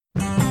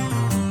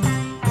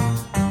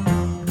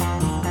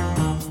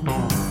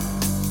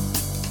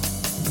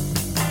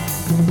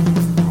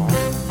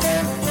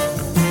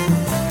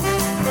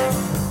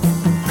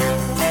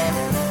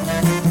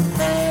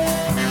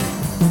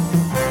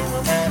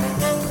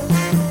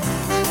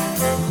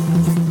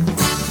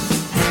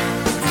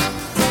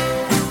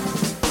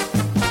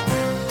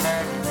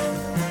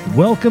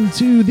Welcome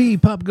to the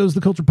Pop Goes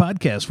the Culture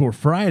podcast for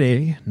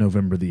Friday,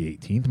 November the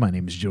 18th. My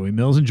name is Joey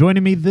Mills, and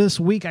joining me this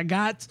week, I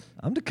got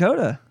I'm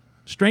Dakota.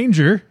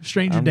 Stranger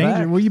I'm Danger.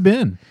 back. Where you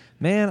been?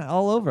 Man,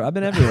 all over. I've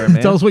been everywhere,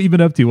 man. Tell us what you've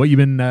been up to. What you've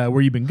been,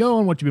 where you've been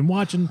going. What you've been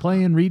watching,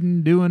 playing,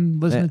 reading,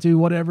 doing, listening to,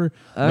 whatever.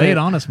 Lay it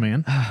on us,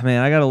 man.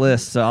 Man, I got a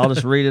list, so I'll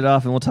just read it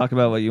off, and we'll talk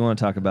about what you want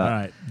to talk about. All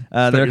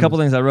right. There are a couple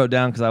things I wrote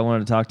down because I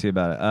wanted to talk to you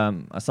about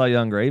it. I saw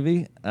Young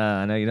Gravy.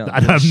 I know you don't. I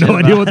have no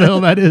idea what the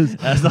hell that is.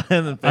 I saw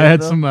him in I had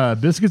Fayetteville. some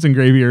biscuits and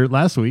gravy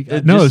last week.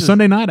 It No, it just was as-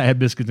 Sunday night. I had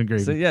biscuits and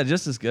gravy. So yeah,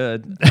 just as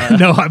good.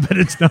 No, I bet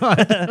it's not.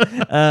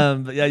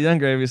 But yeah, Young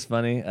Gravy's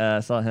funny.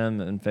 I saw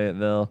him in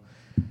Fayetteville.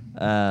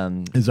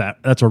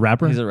 That's a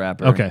rapper? He's a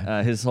rapper. Okay.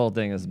 His whole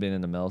thing is being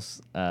into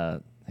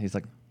MILFs. He's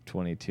like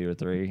 22 or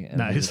 3, and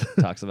Nice. he just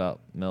talks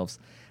about MILFs.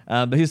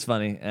 But he's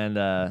funny and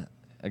a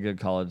good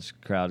college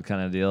crowd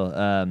kind of deal.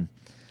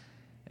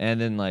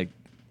 And then like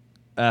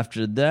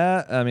after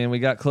that, I mean, we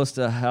got close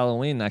to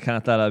Halloween. And I kind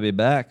of thought I'd be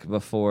back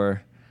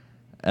before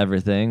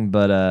everything,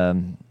 but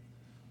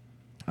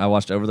I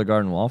watched Over the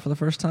Garden Wall for the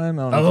first time.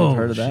 I don't know if you've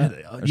heard of that.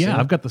 shit. or Yeah, seen it.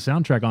 I've got the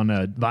soundtrack on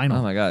vinyl.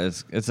 Oh my god,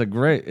 it's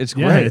great.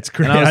 Yeah, it's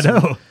great. And I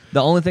know.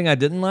 The only thing I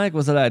didn't like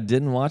was that I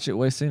didn't watch it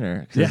way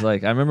sooner. Because Yeah.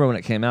 like I remember when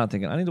it came out,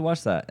 thinking I need to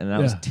watch that, and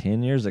that was Yeah.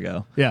 10 years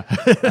ago. Yeah.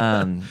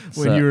 When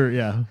when you were,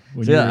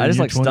 when you were I in just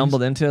your like 20s.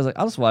 stumbled into it. I was like,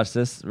 I'll just watch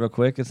this real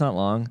quick. It's not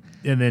long.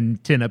 And then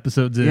 10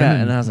 episodes in. Yeah,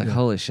 and I was like, yeah.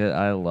 holy shit,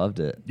 I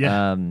loved it.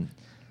 Yeah.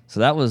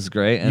 So that was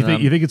great.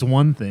 And You think it's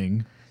one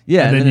thing.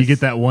 yeah, And then you it's- get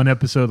that one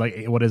episode,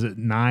 like, what is it,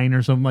 9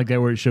 or something like that,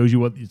 where it shows you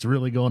what's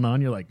really going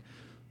on. You're like,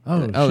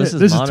 oh, shit, this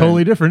is modern.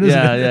 totally different, isn't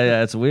yeah, it?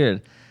 Yeah. It's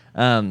weird.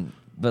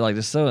 But like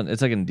just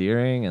it's like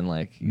endearing and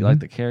like you like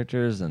the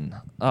characters and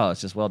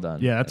it's just well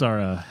done. Yeah, that's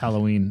our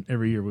Halloween.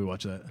 Every year we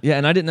watch that. Yeah,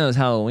 and I didn't know it was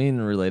Halloween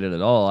related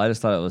at all. I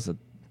just thought it was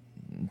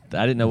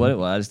I didn't know what it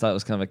was. I just thought it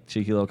was kind of a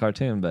cheeky little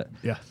cartoon, but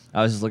Yeah.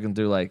 I was just looking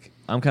through like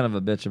I'm kind of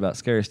a bitch about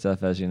scary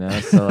stuff, as you know.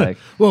 So like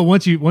Well,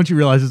 once you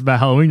realize it's about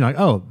Halloween, you're like,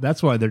 oh,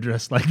 that's why they're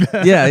dressed like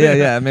that. yeah,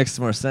 it makes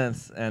more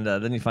sense. And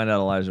then you find out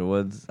Elijah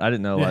Woods. I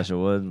didn't know Yeah. Elijah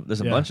Wood.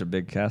 There's a Yeah. bunch of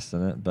big casts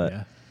in it, but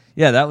Yeah.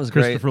 yeah, that was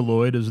great. Christopher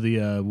Lloyd is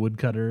the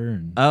woodcutter.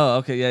 And Oh,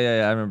 okay,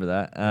 yeah, I remember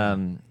that.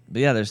 But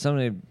yeah, there's so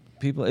many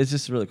people. It's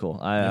just really cool.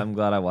 I'm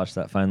glad I watched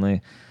that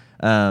finally.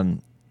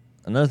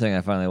 Another thing I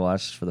finally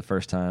watched for the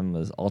first time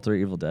was all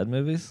 3 Evil Dead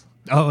movies.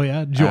 oh,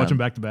 yeah. Did you watch them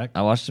back to back?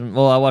 I watched them.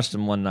 Well, I watched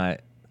them one night.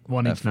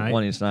 One each night?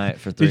 One each night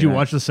for 3 Did you nights.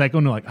 watch the second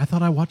one? You're like, I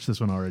thought I watched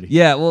this one already.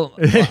 Yeah, well,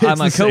 It's my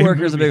the same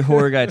coworker's a movie. big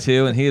horror guy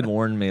too, and he had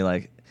warned me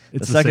like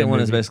It's the the second same one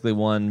is movie. basically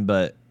one,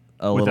 but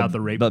a Without little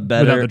the rape. but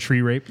better. Without the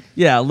tree rape.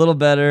 Yeah, a little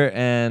better,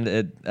 and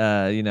it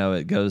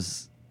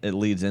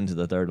leads into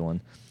the third one.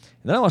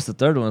 And then I watched the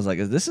third one. I was like,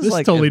 this is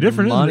like totally if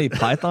different, isn't Monty it?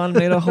 Python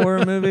made a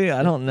horror movie.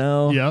 I don't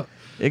know. Yep.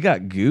 It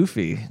got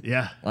goofy.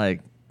 Yeah.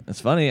 Like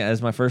it's funny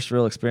as my first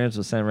real experience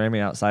with Sam Raimi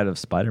outside of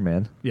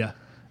Spider-Man. Yeah.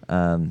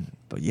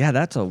 But yeah,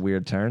 that's a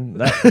weird turn.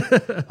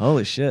 That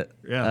holy shit.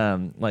 Yeah.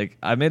 Like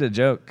I made a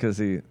joke because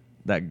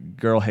that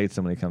girl hates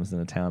him when he comes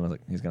into town. I was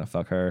like, he's gonna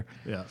fuck her.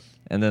 Yeah.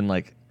 And then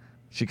like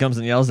she comes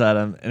and yells at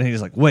him, and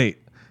he's like, wait.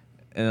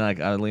 And like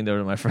I leaned over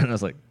to my friend and I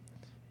was like,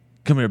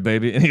 come here,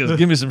 baby. And he goes,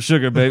 give me some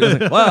sugar, baby. I was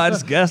like, wow, I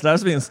just guessed. I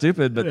was being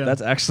stupid, but Yeah.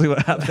 that's actually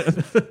what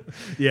happened.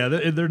 Yeah,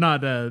 they're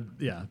not.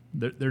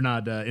 They're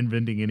not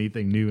inventing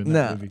anything new in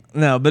that movie.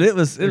 No, but it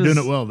was. They're doing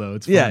it well though.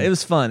 It's fun. Yeah, it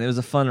was fun. It was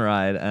a fun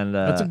ride, and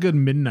That's a good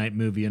midnight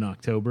movie in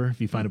October.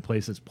 If you find a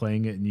place that's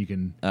playing it and you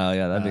can. Oh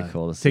yeah, that'd be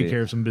cool to see. Take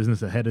care of some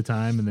business ahead of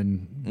time and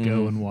then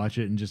go and watch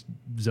it and just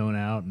zone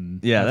out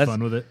and Yeah, have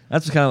fun with it.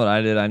 That's kind of what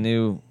I did. I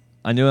knew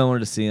I wanted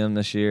to see him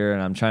this year,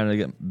 and I'm trying to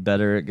get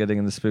better at getting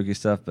into spooky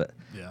stuff. But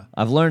Yeah.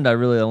 I've learned I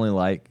really only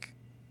like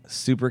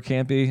super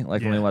campy,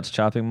 like when we Yeah. watch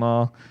Chopping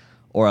Mall,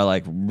 or I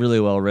like really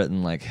well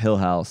written like Hill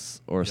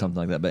House or something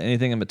like that. But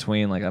anything in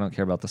between, like I don't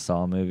care about the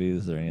Saw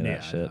movies or any of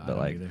that shit. I But don't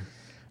like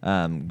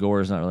either.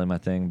 gore is not really my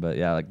thing. But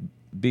yeah, like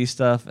B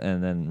stuff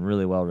and then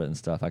really well written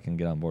stuff I can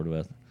get on board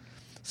with.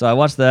 So I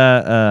watched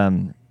that.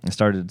 I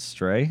started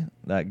Stray,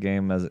 that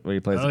game where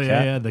you play as a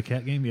cat. Yeah, the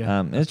cat game.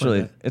 Yeah, It's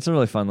a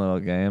really fun little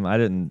game. I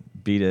didn't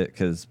beat it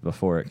because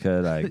before it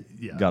could,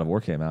 Yeah. God of War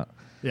came out.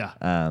 Yeah,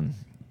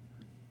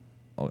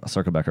 I'll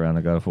circle back around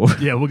to God of War.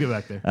 yeah. We'll get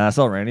back there. I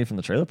saw Randy from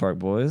the Trailer Park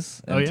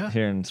Boys. Oh, yeah?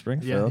 Here in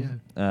Springfield.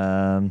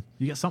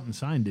 You got something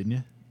signed, didn't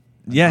you?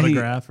 Yeah,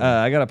 autograph or-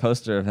 I got a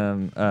poster of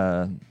him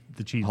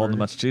The cheeseburger. holding a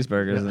bunch of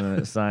cheeseburgers and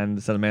it signed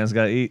that said "A man's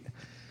got to eat."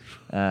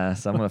 So I'm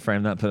gonna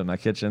frame that, and put it in my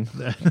kitchen. I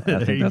There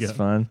think you that's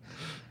go.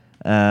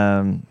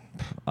 fun.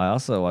 I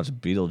also watched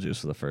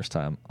Beetlejuice for the first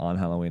time on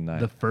Halloween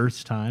night. The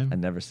first time. I'd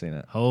never seen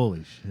it.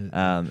 Holy shit!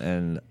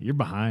 And You're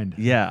behind.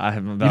 yeah, I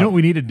have about You know what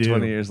we need to do?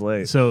 20 years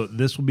late. So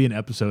this will be an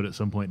episode at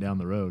some point down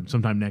the road,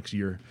 sometime next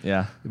year.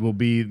 Yeah. It will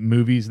be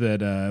movies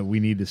that we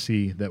need to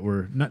see that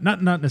we're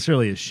not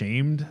necessarily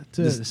ashamed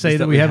to Just say that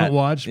that we we haven't had-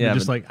 watched. yeah, but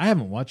just but like I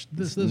haven't watched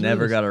this.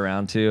 Never got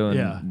around to and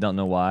Yeah. don't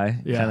know why.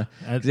 Yeah.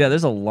 Yeah,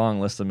 there's a long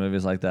list of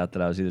movies like that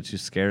I was either too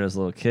scared as a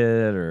little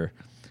kid or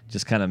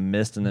just kind of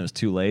missed and then it was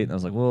too late. And I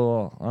was like,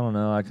 well, I don't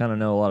know. I kind of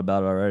know a lot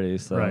about it already.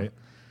 So Right.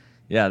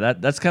 yeah,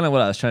 that's kind of what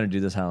I was trying to do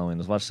this Halloween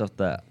was watch stuff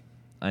that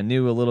I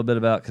knew a little bit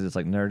about because it's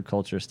like nerd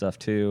culture stuff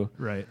too.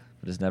 Right.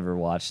 But just never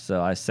watched.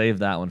 So I saved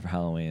that one for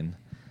Halloween,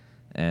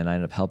 and I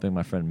ended up helping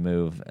my friend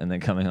move, and then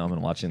coming home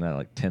and watching that at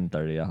like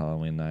 10:30 on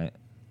Halloween night.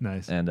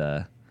 Nice. And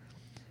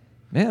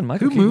man,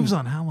 Michael Who Keaton, moves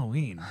on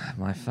Halloween?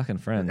 my fucking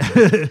friend.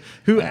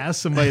 Who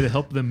asked somebody to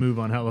help them move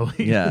on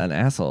Halloween? Yeah, an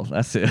asshole.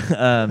 That's it.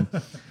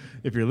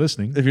 If you're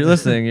listening. If you're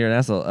listening, you're an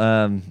asshole.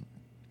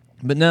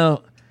 But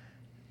no,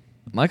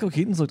 Michael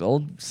Keaton's looked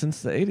old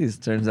since the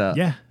 80s, turns out.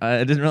 Yeah. I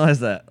didn't realize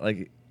that.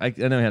 Like, I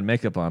know he had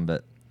makeup on,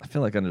 but I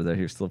feel like under there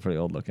he was still pretty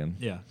old looking.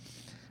 Yeah.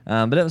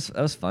 But that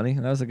was funny.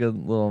 That was a good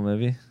little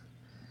movie.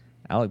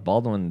 Alec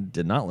Baldwin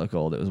did not look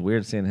old. It was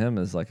weird seeing him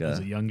as like As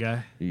a young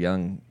guy.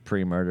 young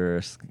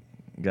pre-murderous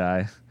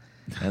guy.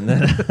 And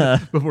then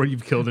Before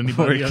you've killed anybody.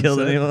 before he on killed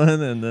set. anyone.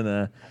 And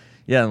then,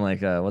 yeah, and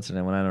like, what's her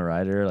name? Winona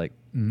Ryder. Like,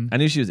 I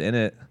knew she was in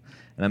it.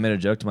 And I made a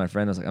joke to my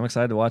friend. I was like, I'm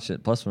excited to watch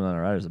it. Plus,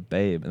 Winona Ryder's a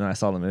babe. And then I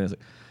saw the movie. I was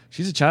like,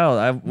 she's a child.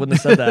 I wouldn't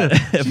have said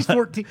that. She's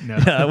 14. No.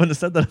 Yeah, I wouldn't have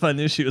said that if I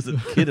knew she was a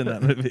kid in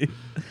that movie.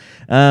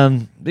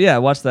 But yeah, I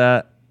watched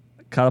that.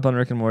 Caught up on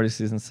Rick and Morty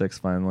season 6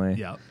 finally.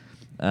 Yeah.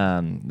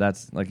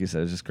 That's, like you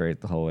said, it's just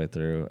great the whole way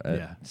through.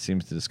 It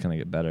seems to just kind of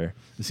get better.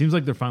 It seems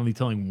like they're finally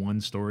telling one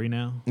story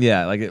now.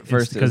 Yeah, like at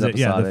first it was the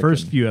episodic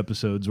first and- few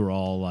episodes were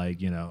all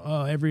like,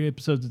 every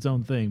episode's its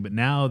own thing. But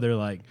now they're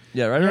like,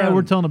 Yeah, right around-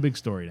 we're telling a big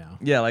story now.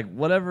 Yeah, like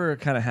whatever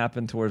kind of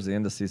happened towards the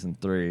end of season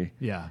 3,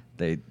 Yeah.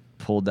 they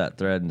pulled that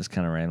thread and just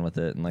kind of ran with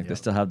it. And like they Yep.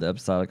 still have the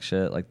episodic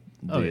shit. Like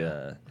Oh, the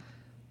yeah.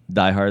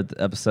 Die Hard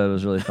episode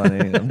was really funny.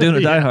 I'm doing a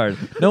Die Hard.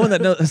 No one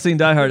that has seen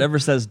Die Hard ever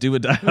says do a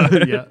Die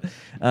Hard.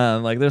 Yeah.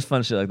 Like there's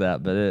fun shit like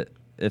that, but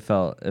it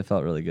felt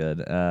really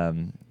good.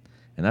 And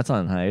that's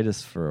on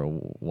hiatus for a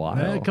while.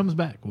 Yeah, it comes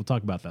back. We'll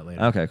talk about that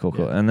later. Okay, cool.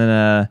 Yeah. And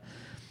then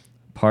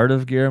part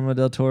of Guillermo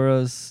del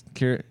Toro's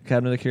Cabinet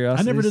of I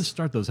Curiosities. never did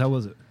start those. How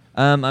was it?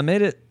 I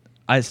made it.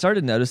 I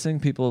started noticing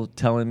people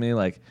telling me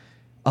like,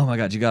 "Oh my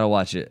god, you gotta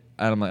watch it."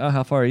 And I'm like, "Oh,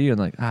 how far are you?" And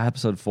like,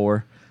 episode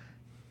 4.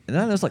 And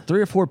then there's like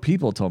 3 or 4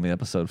 people told me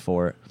episode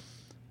 4.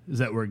 Is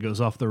that where it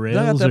goes off the rails?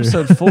 Then I got to or-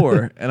 episode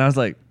 4, and I was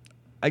like,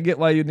 I get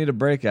why you'd need a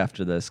break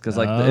after this because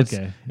like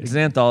okay. it's an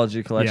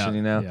anthology collection,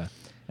 Yeah.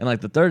 And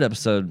like the 3rd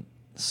episode,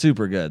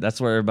 super good.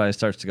 That's where everybody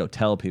starts to go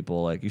tell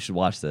people like you should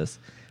watch this.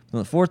 And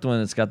the 4th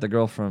one, it's got the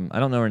girl from I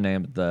don't know her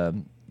name, but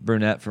the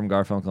brunette from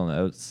Garfunkel and the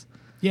Oates.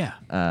 Yeah.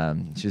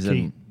 She's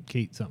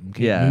Kate something.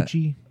 Kate Yeah.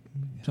 Nucci,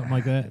 something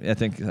like that. I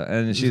think,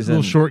 and She's she's a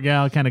little in, short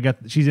gal. Kind of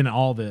she's in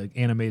all the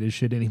animated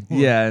shit anymore.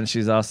 Yeah, and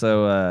she's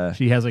also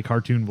She has a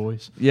cartoon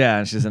voice. yeah,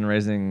 and she's in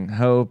Raising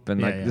Hope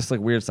and like Yeah. just like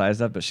weird side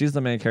stuff. But she's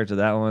the main character of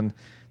that one.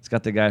 It's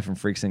got the guy from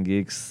Freaks and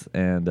Geeks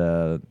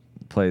and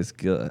plays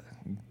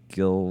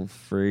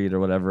Gilfried or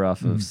whatever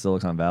off of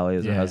Silicon Valley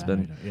as her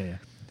husband. Yeah.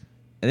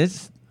 And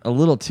it's a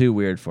little too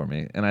weird for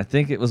me. And I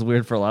think it was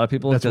weird for a lot of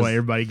people. That's 'cause why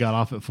everybody got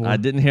off at 4. I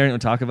didn't hear anyone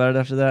talk about it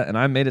after that. And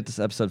I made it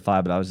to episode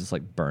 5, but I was just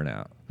like burnt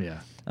out. Yeah.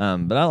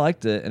 But I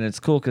liked it. And it's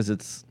cool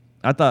because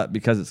I thought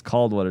because it's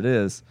called what it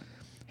is,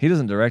 he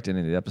doesn't direct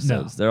any of the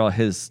episodes. No. They're all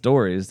his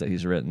stories that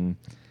he's written.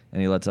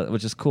 And he lets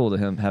which is cool to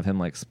have him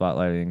like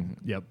spotlighting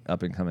Yep.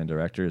 up and coming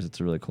directors. It's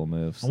a really cool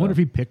move. I wonder if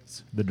he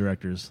picked the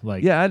directors.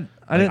 Like, Yeah,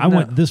 I didn't. I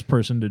want know. this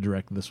person to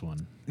direct this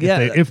one. Yeah.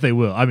 if they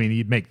will. I mean,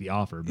 you'd make the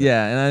offer. But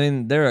Yeah, and I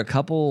mean there are a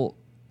couple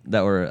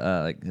that were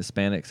like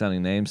Hispanic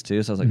sounding names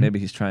too. So I was like, maybe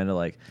he's trying to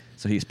like,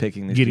 so he's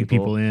picking these getting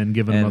people in,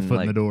 giving them a and, foot in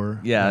like, the door.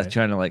 Yeah, Right.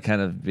 trying to like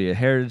kind of be a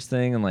heritage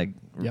thing and like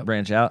Yep.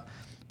 branch out.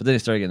 But then he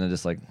started getting into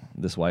just like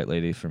this white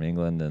lady from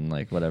England and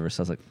like whatever.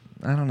 So I was like,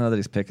 I don't know that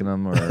he's picking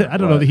them or I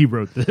don't know that he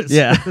wrote this.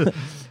 Yeah, but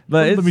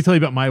Let me it's, tell you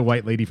about my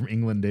white lady from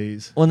England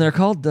days. when they're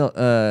called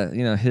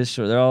his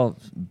short, they're all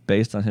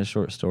based on his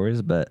short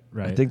stories. But I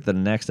Right. think the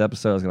next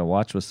episode I was going to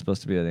watch was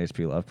supposed to be an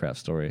H.P. Lovecraft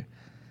story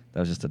that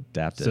was just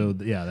adapted. So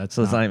yeah, that's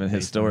So it's not even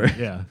his based on story. it.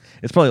 Yeah,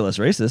 It's probably less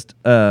racist,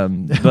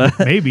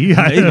 but maybe.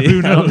 Maybe.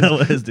 Who knows? I don't know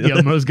what his deal is.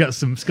 Elmo's got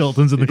some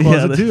skeletons in the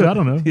closet too. I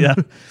don't know. Yeah,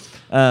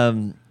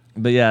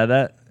 but yeah,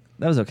 that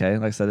was okay.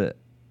 Like I said, it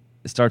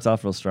starts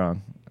off real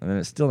strong, and then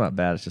it's still not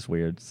bad. It's just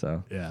weird.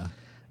 So, Yeah.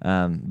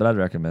 but I'd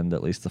recommend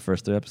at least the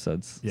first 3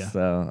 episodes. Yeah.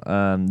 So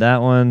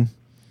that one,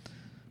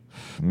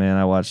 man,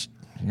 I watched.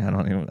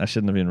 I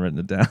shouldn't have even written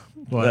it down.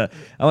 What?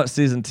 I watched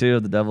season 2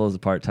 of The Devil is a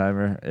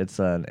Part-Timer. It's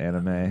an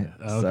anime.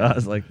 Oh, So okay. I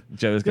was like,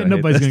 Joe's Yeah, gonna.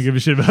 nobody's hate gonna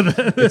this. give a shit about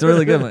that. It's a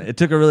really good one.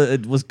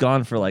 It was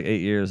gone for like 8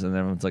 years, and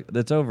everyone's like,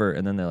 it's over.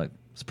 And then they're like,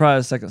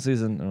 surprise, second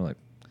season. And we're like,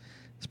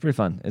 it's pretty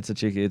fun. It's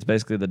it's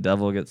basically the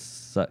devil he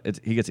gets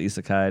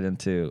isekai'd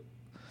into.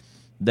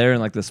 They're in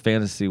like this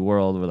fantasy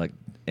world where like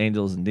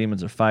angels and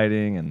demons are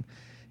fighting, and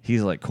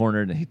he's like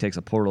cornered, and he takes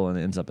a portal and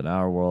ends up in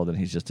our world, and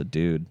he's just a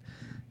dude.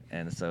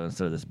 And so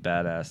instead of this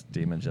badass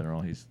demon general,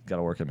 he's got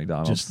to work at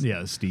McDonald's.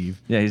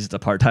 Steve. Yeah, he's just a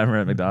part-timer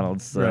at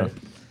McDonald's. So Right.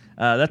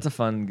 that's a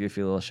fun,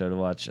 goofy little show to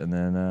watch. And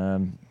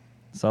then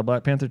saw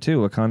Black Panther 2,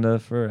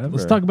 Wakanda Forever.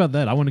 Let's talk about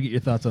that. I want to get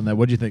your thoughts on that.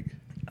 What'd you think?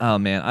 Oh,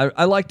 man.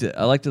 I liked it.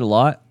 I liked it a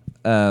lot.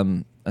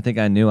 I think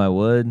I knew I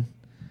would.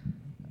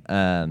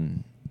 I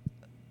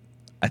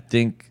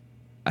think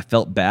I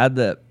felt bad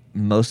that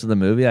most of the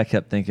movie I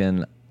kept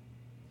thinking,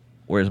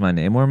 where's my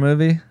Namor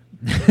movie?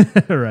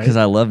 Right. Because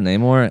I love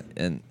Namor,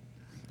 and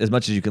as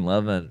much as you can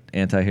love an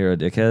anti-hero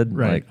dickhead,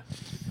 Right.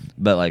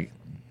 but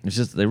it's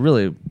just they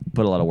really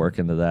put a lot of work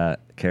into that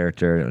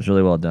character, and it was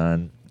really well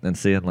done. And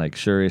seeing like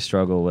Shuri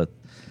struggle with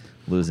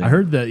losing, I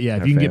heard that. Yeah,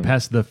 if her you can get family.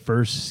 past the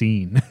first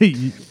scene,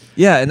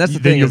 Yeah, and that's the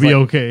then thing. you'll is, be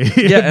like- okay.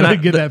 Yeah, and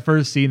But get that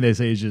first scene. They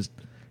say is just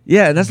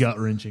Yeah, and that's gut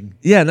wrenching.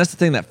 Yeah, and that's the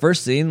thing. That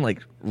first scene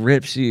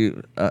rips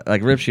you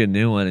a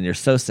new one, and you're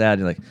so sad.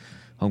 You're like,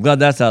 I'm glad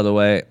that's out of the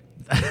way,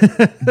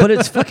 but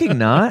it's fucking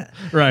not.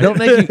 Right. Don't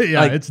make you.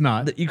 Yeah, it's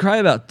not. You cry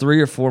about 3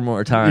 or 4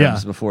 more times Yeah.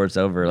 before it's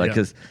over. Yeah.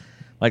 Because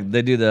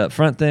they do the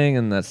front thing,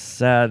 and that's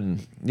sad, and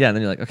and then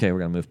you're like, okay, we're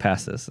gonna move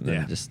past this, and then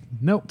Yeah. just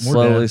Nope. More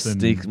slowly death and-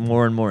 sneak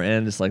more and more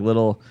in, just like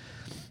little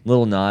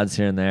nods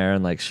here and there,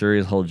 and like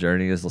Shuri's whole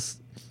journey is. It's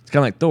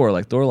kind of like Thor.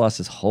 Like Thor lost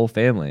his whole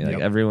family, like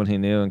Yep. everyone he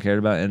knew and cared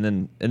about,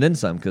 and then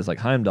some, because like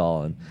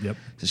Heimdall and Yep.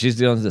 so she's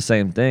dealing with the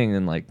same thing,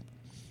 and like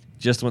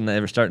just when they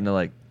were starting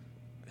to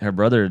her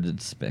brother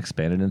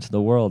expanded into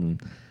the world,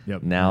 and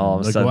Yep. now all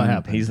of a Look what sudden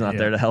happened. he's not Yeah.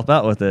 there to help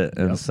out with it,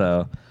 and Yep.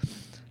 so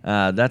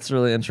that's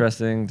really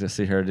interesting to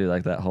see her do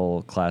like that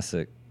whole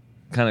classic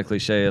kind of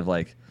cliche of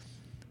like,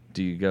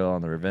 do you go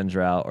on the revenge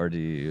route or do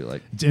you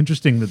like? It's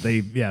interesting that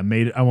they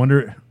made it.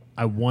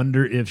 I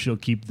wonder if she'll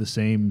keep the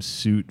same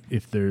suit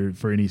if they're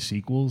for any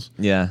sequels.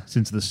 Yeah.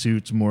 Since the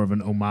suit's more of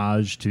an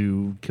homage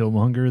to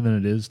Killmonger than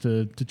it is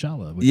to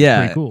T'Challa, which is Yeah,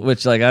 pretty cool.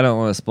 which like I don't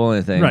want to spoil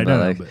anything, Right, but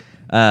no, like, but-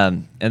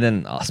 and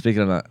then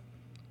speaking of that,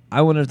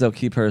 I wonder if they'll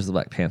keep her as the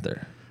Black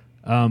Panther.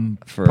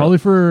 for- probably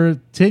for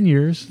 10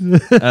 years.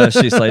 Is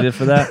she slated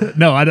for that?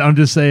 No, I'm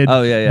just saying.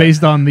 Oh, yeah, yeah.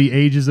 Based on the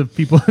ages of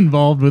people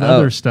involved with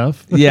other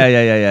stuff.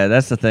 yeah.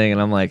 That's the thing,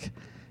 and I'm like,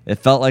 it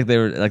felt like they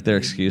were like their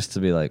excuse to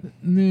be like,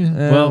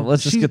 well,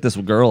 let's just get this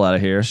girl out of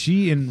here.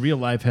 She in real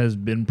life has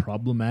been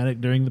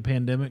problematic during the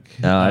pandemic.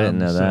 Oh, I didn't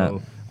know that.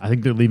 So I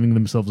think they're leaving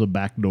themselves a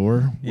back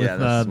door with Yeah,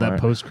 that's that smart.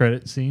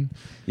 post-credit scene.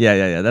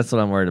 Yeah. That's what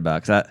I'm worried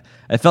about, because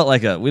I felt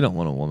like we don't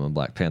want a woman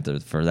Black Panther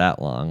for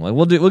that long. Like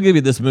we'll give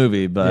you this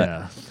movie, but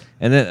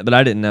Yeah. but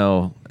I didn't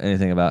know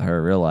anything about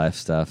her real life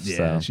stuff.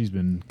 Yeah, so. she's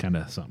been kind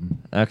of something.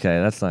 Okay,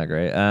 that's not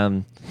great.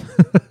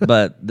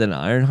 But then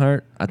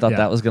Ironheart, I thought Yeah.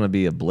 that was going to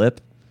be a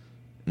blip,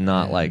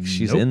 not like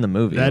she's Nope. in the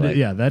movie. That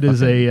like, that is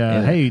fucking a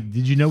in it. hey,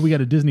 did you know we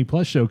got a Disney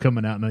Plus show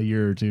coming out in a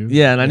year or two?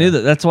 Yeah, and I knew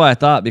that. That's why I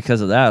thought,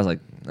 because of that, I was like,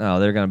 oh,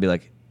 they're going to be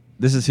like,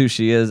 this is who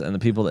she is, and the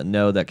people that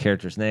know that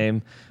character's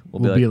name will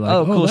Will be be like, like,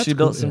 oh, oh, cool, that's she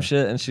built cool, some yeah.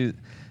 shit,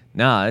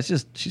 and it's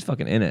just she's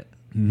fucking in it.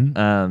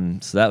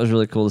 Mhm. So that was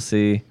really cool to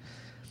see.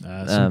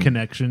 Some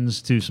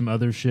connections to some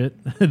other shit.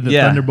 The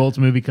Yeah. Thunderbolts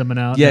movie coming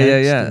out. Yeah.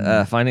 next,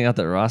 and Finding out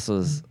that Ross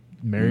was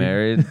married.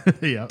 married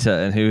Yeah.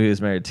 and who he was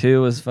married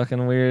to was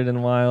fucking weird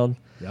and wild.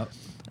 Yep.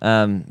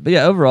 But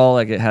yeah, overall,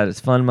 like it had its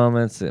fun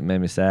moments. It made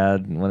me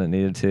sad when it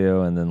needed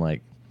to, and then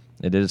like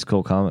it did its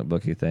cool comic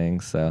booky thing.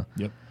 So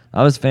Yep.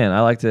 I was a fan.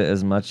 I liked it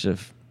as much.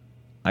 If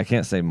I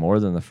can't say more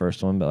than the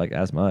first one, but like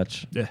as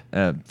much.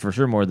 Yeah. For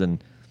sure more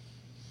than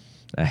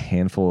a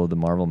handful of the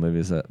Marvel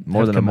movies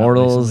more Have than come out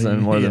Immortals recently,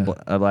 and more than yeah.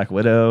 a Black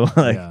Widow.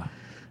 Like Yeah.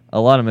 a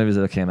lot of movies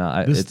that came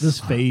out. This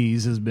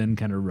phase has been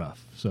kind of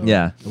rough. So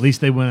Yeah. at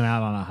least they went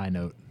out on a high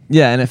note.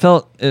 Yeah, and it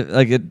felt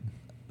like it.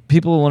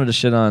 People wanted to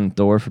shit on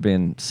Thor for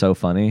being so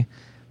funny,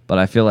 but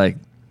I feel like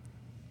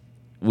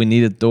we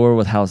needed Thor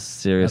with how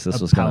serious A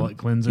this was going. palate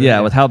cleanser, Yeah, yeah.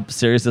 with how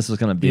serious this was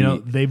going to be. You know,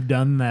 they've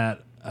done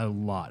that a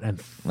lot.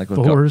 And Like with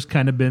Thor's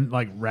kind of been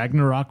like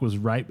Ragnarok was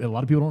right. A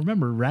lot of people don't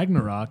remember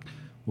Ragnarok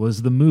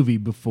was the movie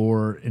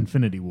before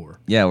Infinity War.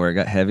 yeah, where it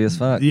got heavy as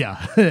fuck.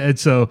 Yeah. And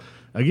so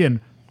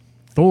again,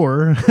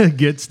 Thor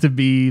gets to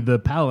be the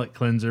palate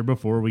cleanser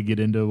before we get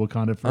into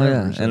Wakanda Oh Forever.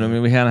 yeah, So- and I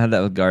mean we kind of had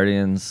that with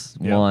Guardians.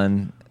 Yeah.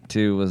 1,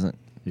 2 wasn't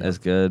Yeah. as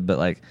good, but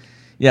like,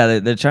 yeah,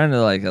 they're trying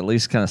to like at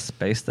least kind of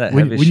space that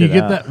when, heavy when shit you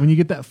get out. that when you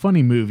get that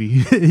funny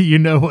movie, you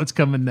know what's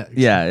coming next.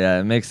 Yeah,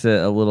 it makes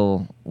it a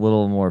little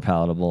more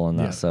palatable and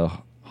not Yeah. so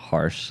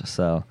harsh.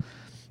 So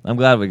I'm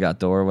glad we got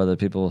Thor, whether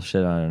people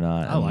shit on it or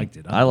not. I And liked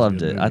it. I I thought it was a loved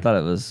good it. I movie. thought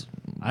it was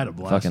I had a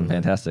blast. fucking with it.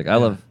 fantastic. Yeah. I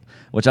love,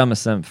 which I'm a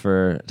simp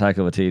for Taika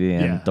Waititi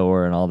and Yeah.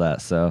 Thor and all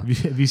that. So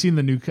Have you seen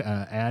the new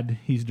ad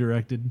he's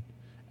directed?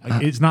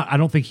 It's not. I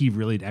don't think he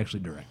really actually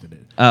directed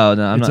it. oh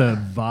no, I'm It's not a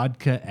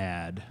vodka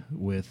ad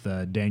with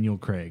Daniel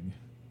Craig,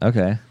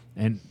 okay.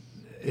 and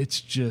it's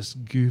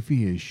just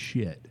goofy as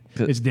shit.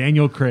 Good. It's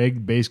Daniel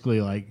Craig basically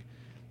like,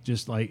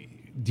 just like.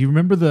 Do you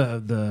remember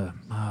the?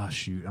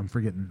 Shoot, I'm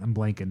forgetting. I'm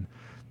blanking.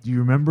 Do you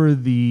remember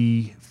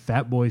the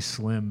Fatboy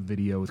Slim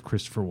video with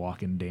Christopher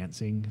Walken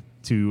dancing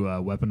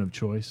to Weapon of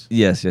Choice?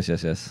 Yes.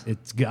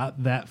 It's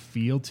got that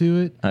feel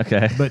to it.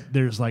 Okay. But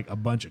there's like a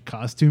bunch of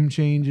costume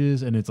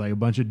changes and it's like a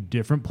bunch of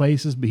different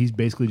places, but he's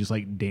basically just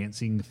like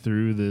dancing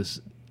through this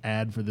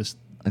ad for this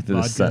Like the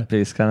vodka. set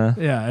piece kind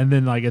of. Yeah, and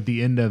then like at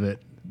the end of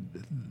it,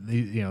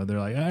 they're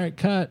like, "All right,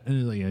 cut," and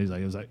he's like,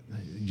 "It was like,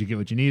 did you get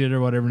what you needed or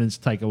whatever?" And it's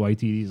Taika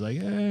Waititi. He's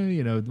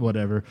like,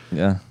 whatever."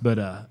 Yeah. But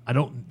I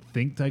don't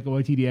think Taika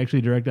Waititi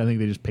actually directed. I think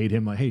they just paid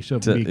him like, "Hey, show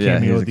up To- and be a yeah,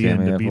 cameo he's at a the end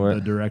to cameo be for the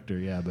it. director."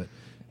 Yeah, but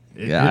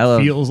it Yeah, I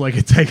love- feels like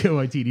a Taika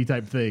Waititi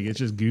type thing. It's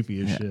just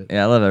goofy as shit.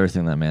 Yeah, I love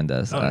everything that man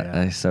does. Oh,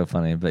 yeah. He's so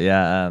funny. But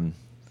yeah,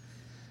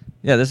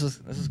 Yeah, this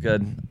is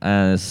good.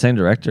 Same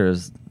director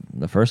as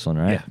the first one,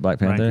 right? Yeah,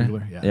 Black Ryan Panther.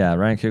 Coogler, yeah.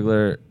 Ryan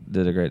Coogler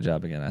did a great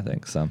job again, I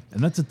think. So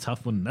And that's a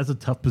tough one. That's a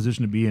tough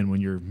position to be in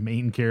when your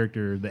main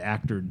character, the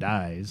actor,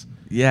 dies.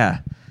 yeah,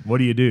 What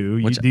do you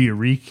do? Which- Do you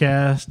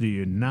recast? Do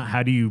you not?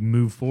 How do you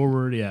move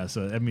forward? Yeah.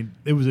 So I mean,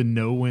 it was a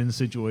no-win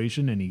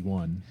situation, and he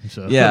won.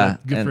 So Yeah,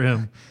 good and- for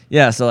him.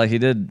 yeah. So like he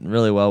did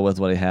really well with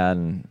what he had,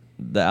 and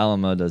the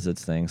Alamo does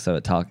its thing. So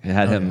it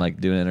had Oh, him yeah. like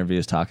doing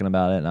interviews talking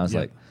about it, and I was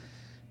Yep. like,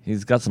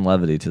 he's got some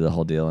levity to the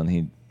whole deal, and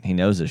he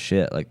knows his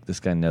shit. Like this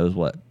guy knows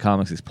what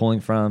comics he's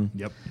pulling from.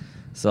 Yep.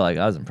 So like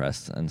I was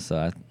impressed, and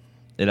so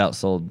it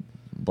outsold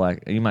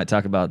Black. You might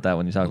talk about that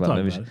when you talk We'll about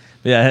talk movies. about it.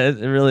 But yeah,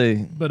 it really.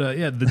 But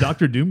yeah, the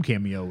Doctor Doom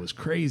cameo was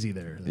crazy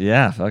there.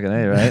 Yeah, fucking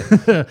A,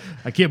 right?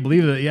 I can't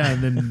believe that. Yeah,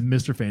 and then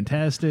Mr.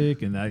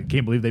 Fantastic, and I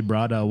can't believe they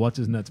brought what's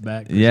his nuts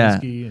back. Yeah.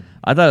 Krasinski, and-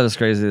 I thought it was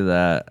crazy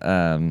that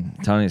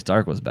Tony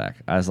Stark was back.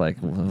 I was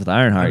like, with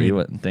Ironheart, I mean, you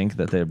wouldn't think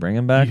that they'd bring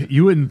him back.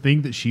 You wouldn't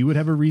think that she would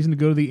have a reason to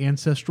go to the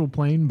ancestral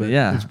plane, but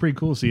Yeah. it's pretty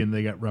cool seeing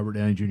they got Robert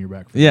Downey Jr.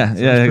 back. For Yeah, that,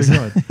 so yeah, it's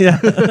pretty exactly.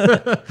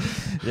 fun. Yeah,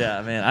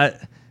 yeah, man.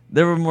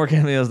 There were more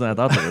cameos than I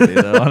thought there would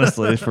be, though,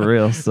 honestly, for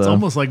real. So It's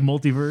almost like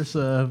multiverse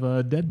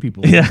of dead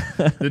people. Yeah.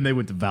 Then they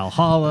went to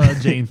Valhalla.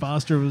 Jane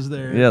Foster was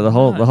there. yeah, the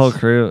whole Nuts.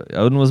 crew.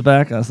 Odin was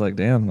back. I was like,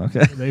 damn,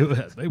 okay.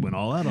 They went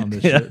all out on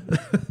this Yeah. shit.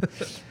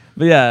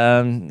 But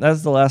yeah,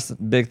 that's the last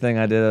big thing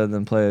I did other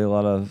than play a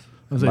lot of.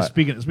 I was like,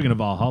 speaking of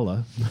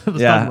Valhalla, let's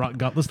Yeah.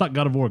 talk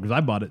God of War because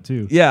I bought it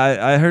too. Yeah,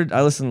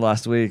 I listened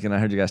last week and I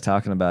heard you guys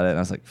talking about it and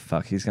I was like,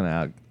 fuck, he's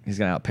gonna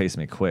outpace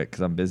me quick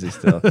because I'm busy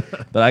still.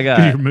 But I Because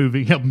got you're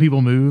moving, helping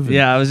people move. and-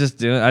 yeah, I was just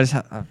doing.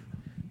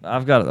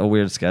 I've got a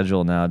weird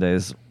schedule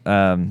nowadays.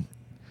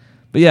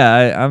 But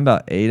yeah, I'm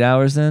about 8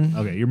 hours in.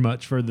 Okay, you're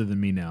much further than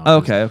me now.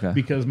 Okay, okay.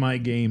 Because my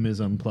game is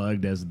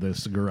unplugged as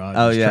this garage.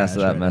 Oh is yeah, trash so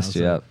that right messed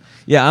now, you so- up.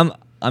 Yeah,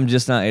 I'm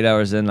just not 8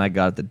 hours in. I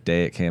got it the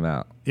day it came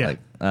out. Yeah. Like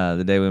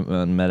the day we went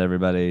and met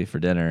everybody for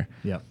dinner.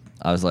 Yeah.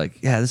 I was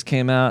like, yeah, this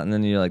came out, and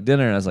then you're like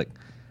dinner, and I was like,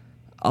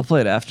 I'll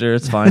play it after.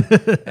 It's fine.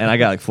 And I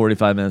got like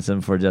 45 minutes in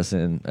before Jess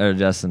and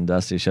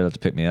Dusty showed up to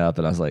pick me up,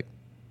 and I was like,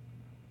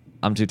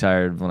 I'm too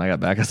tired. When I got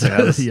back, I said,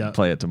 let's Yeah.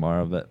 play it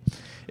tomorrow. But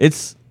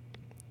it's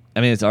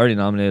already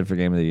nominated for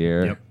Game of the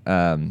Year.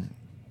 Yep.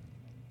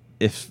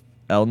 If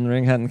Elden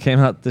Ring hadn't came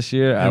out this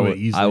year, I would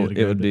easily have it would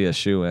grabbed be a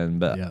shoe-in.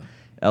 But Yeah.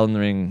 Elden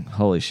Ring,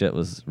 holy shit,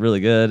 was really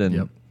good, and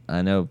Yep.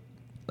 I know,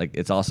 like,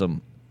 it's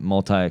also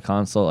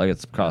multi-console, like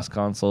it's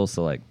cross-console,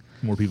 so like,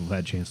 More people have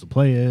had a chance to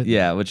play it.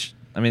 yeah, which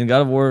I mean,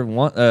 God of War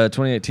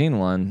 2018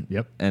 won,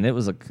 Yep. and it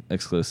was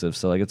exclusive,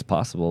 so like it's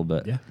possible,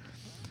 but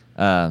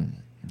Yeah.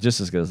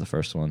 just as good as the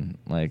first one,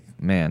 like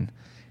man,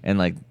 and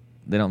like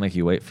they don't make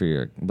you wait for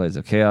your Blades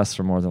of Chaos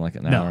for more than like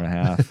an No. hour and a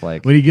half,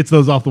 like. When he gets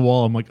those off the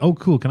wall, I'm like, oh,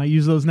 cool. Can I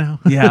use those now?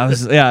 Yeah,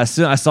 as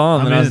soon I saw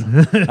him,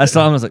 I'm I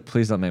saw him. I was like,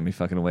 "Please don't make me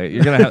fucking wait.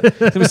 You're gonna have it's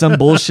gonna be some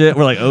bullshit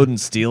where like Odin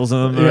steals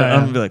them. Or Yeah.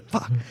 I'm gonna be like,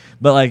 fuck."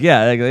 But like,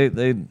 yeah, like,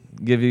 they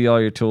give you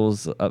all your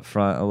tools up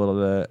front a little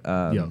bit.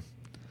 Yeah.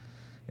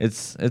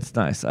 It's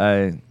nice.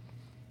 I've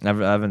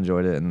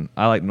enjoyed it, and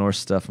I like Norse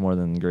stuff more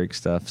than Greek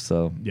stuff.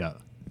 So Yeah.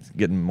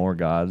 getting more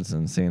gods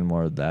and seeing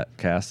more of that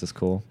cast is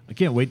cool. I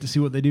can't wait to see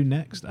what they do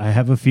next. I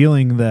have a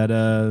feeling that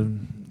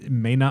it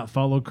may not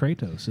follow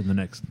Kratos in the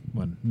next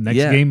one. Next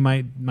Yeah. game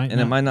might And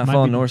it might not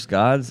follow be- Norse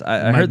gods.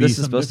 I might heard be this is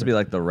something supposed to be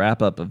different. like the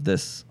wrap up of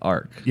this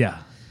arc. Yeah.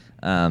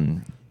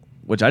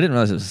 Which I didn't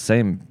realize it was the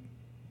same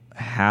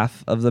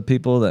half of the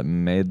people that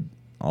made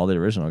all the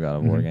original God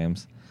of War Mhm.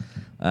 games.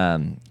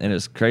 And it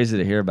was crazy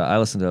to hear about. I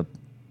listened to a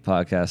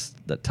podcast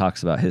that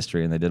talks about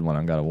history, and they did one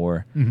on God of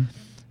War. Mhm.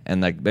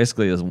 And like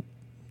basically, it was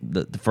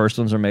the first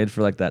ones were made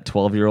for like that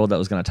 12-year-old that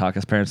was going to talk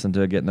his parents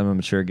into getting them a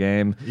mature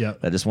game.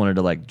 Yep. That just wanted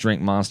to like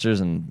drink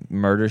monsters and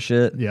murder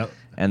shit. Yep.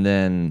 And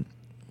then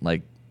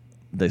like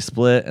they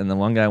split, and the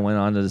one guy went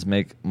on to just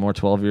make more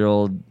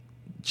 12-year-old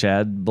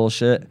Chad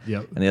bullshit.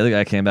 Yep. And the other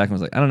guy came back and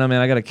was like, I don't know,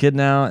 man, I got a kid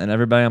now, and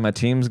everybody on my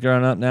team's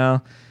grown up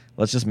now.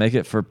 Let's just make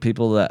it for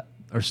people that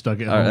Or stuck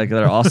at are home. like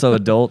that are also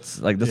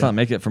adults. Like, let's Yeah. not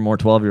make it for more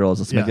 12-year-olds.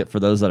 Let's make Yeah. it for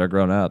those that are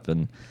grown up.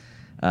 And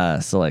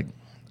so like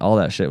all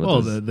that shit with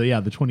Well, those- the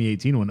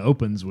 2018 one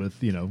opens with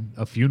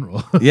a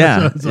funeral.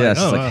 Yeah, it's yeah, it's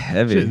just, like, wow,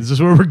 heavy. shit, is this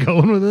where we're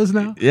going with this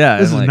now? Yeah,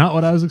 this is and, like- not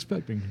what I was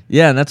expecting.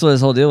 Yeah, and that's what his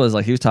whole deal was.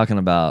 Like, he was talking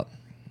about,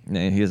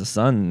 he has a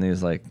son, and he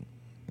was like,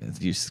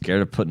 you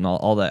scared of putting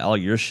all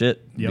your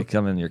shit Yep.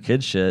 becoming your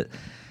kid's shit.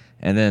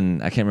 And then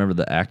I can't remember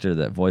the actor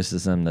that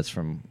voices him that's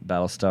from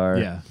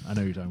Battlestar. Yeah, I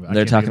know who you're talking about. I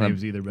They're can't think talking of about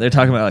names either, but they're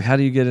talking about like, how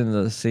do you get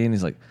into the scene?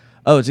 He's like,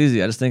 oh, it's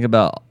easy. I just think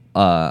about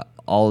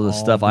all the All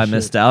stuff the I shit.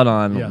 missed out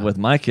on Yeah. with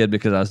my kid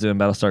because I was doing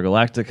Battlestar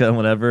Galactica and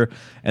whatever.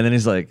 And then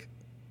he's like,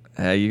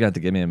 hey, you got to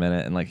give me a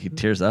minute. And like he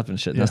tears up and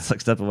shit. And Yeah. that's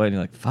like step away and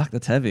you're like, fuck,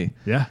 that's heavy.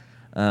 Yeah.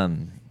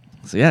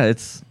 So yeah,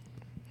 it's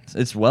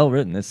well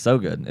written. It's so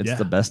good. It's Yeah.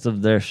 the best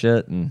of their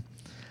shit, and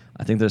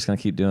I think they're just gonna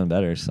keep doing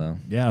better. So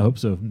Yeah, I hope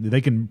so. They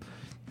can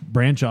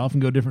branch off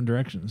and go different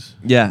directions.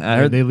 yeah, I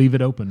heard. they leave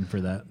it open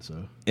for that. So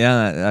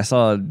Yeah, I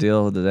saw a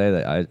deal today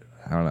that I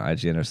don't know,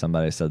 IGN or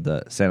somebody said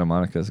that Santa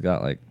Monica's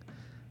got like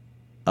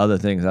other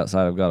things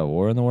outside of God of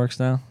War in the works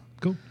now.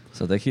 cool.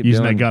 So they keep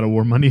using doing that God of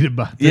War money to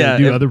buy, to yeah,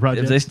 do if, other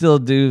projects. If they still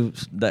do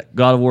that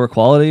God of War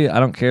quality, I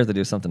don't care if they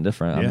do something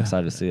different. I'm Yeah,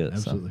 excited to see it.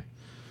 Absolutely.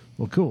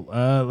 Well, cool.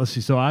 Let's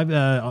see. So I've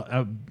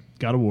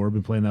God of War.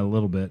 Been playing that a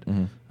little bit.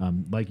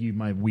 Like you,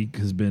 my week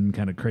has been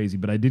kind of crazy,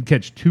 but I did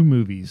catch 2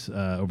 movies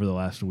over the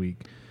last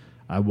week.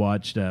 I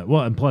watched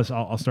and plus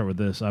I'll start with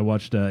this. I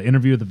watched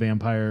Interview with the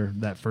Vampire.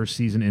 That first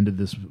season ended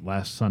this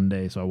last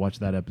Sunday, so I watched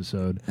that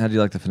episode. How do you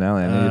like the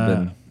finale? I know you've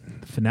been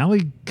The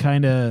finale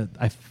kind of.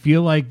 I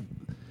feel like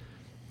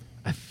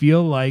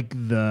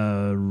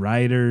the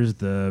writers,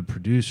 the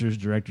producers,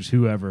 directors,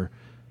 whoever,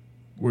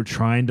 were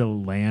trying to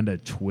land a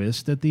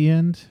twist at the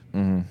end,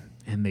 and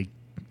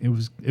it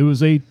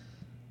was a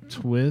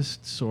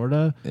twist,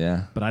 sorta.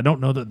 Yeah. But I don't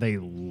know that they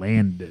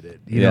landed it.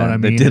 You know what I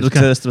mean? They did It's the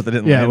twist, but they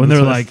didn't. yeah, land when the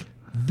they're twist. like,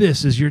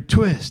 "This is your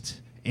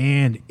twist,"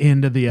 and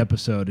end of the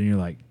episode, and you're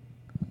like,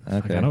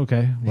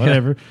 okay,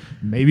 whatever.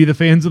 Maybe the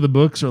fans of the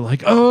books are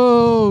like,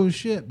 "Oh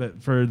shit!"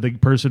 But for the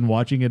person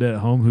watching it at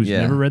home who's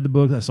never read the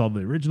book, I saw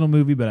the original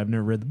movie, but I've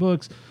never read the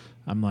books.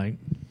 I'm like,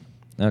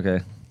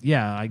 okay.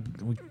 Yeah,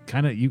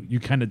 you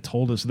kind of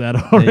told us that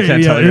already.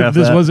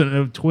 This wasn't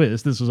a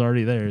twist. This was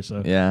already there.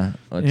 So yeah,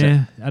 I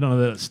don't know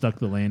that it stuck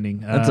the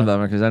landing. That's a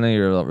bummer because I know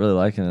you're really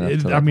liking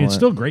it. It's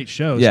still a great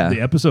show. Yeah. So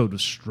the episode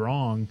was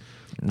strong.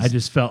 I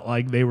just felt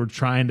like they were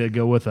trying to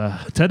go with a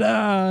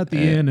ta-da at the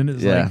end, and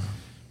it's like,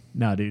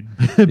 nah, dude,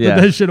 put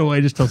that shit away.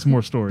 Just tell some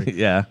more story.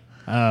 Yeah.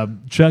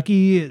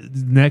 Chucky,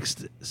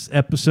 next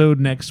episode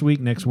next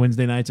week, next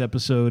Wednesday night's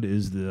episode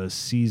is the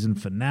season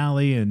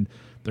finale, and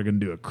they're going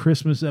to do a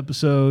Christmas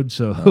episode.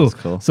 So,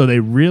 cool. So they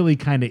really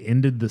kind of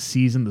ended the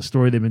season, the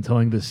story they've been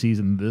telling this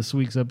season, this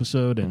week's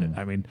episode,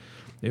 and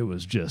it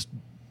was just.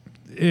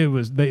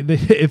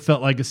 It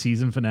felt like a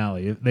season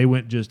finale. They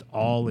went just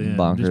all in,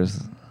 bonkers,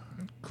 just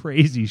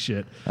crazy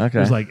shit. Okay,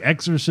 there's like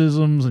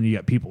exorcisms, and you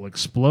got people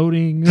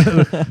exploding,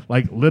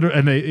 like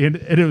literally. And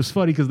it was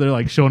funny because they're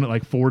like showing it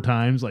like 4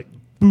 times, like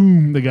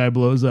boom, the guy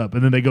blows up,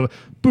 and then they go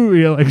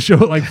boom, like show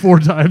it like 4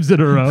 times in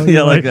a row.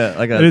 Yeah, like a.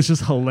 And it's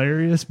just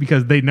hilarious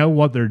because they know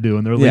what they're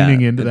doing. They're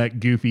leaning into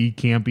that goofy,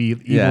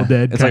 campy, Evil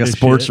Dead. It's like a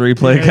sports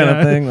replay kind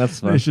of thing.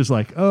 That's fun. It's just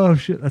like, oh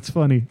shit, that's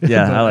funny.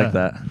 Yeah, but, I like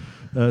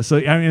that. So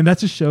I mean,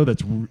 that's a show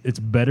it's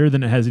better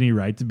than it has any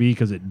right to be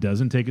because it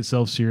doesn't take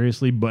itself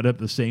seriously, but at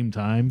the same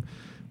time,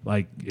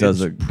 like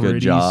does it's a pretty good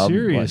job.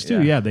 serious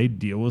too. Yeah, they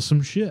deal with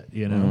some shit.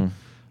 You know,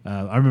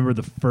 I remember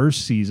the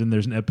first season.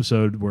 There's an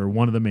episode where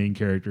one of the main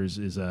characters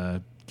is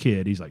a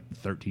kid. He's like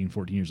 13,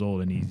 14 years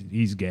old, and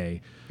he's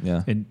gay.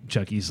 Yeah, and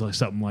Chucky's like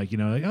something like,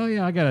 like, oh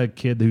yeah, I got a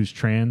kid who's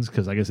trans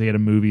because I guess they had a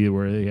movie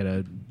where they had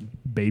a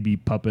baby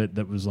puppet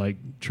that was like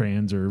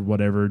trans or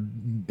whatever.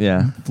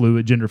 Yeah,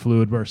 gender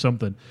fluid or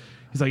something.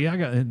 He's like, yeah, I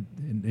got,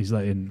 and he's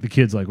like, and the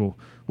kid's like, well,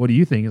 what do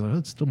you think? He's like, oh,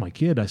 it's still my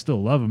kid. I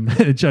still love him.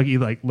 And Chucky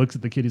like looks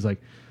at the kid. He's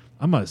like,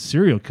 I'm a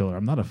serial killer.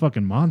 I'm not a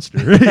fucking monster.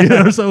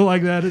 Something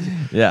like that.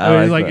 Yeah,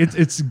 I mean, like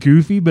it's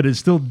goofy, but it's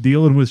still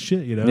dealing with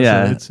shit.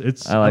 Yeah, so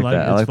it's. I like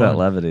that. I like that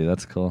levity.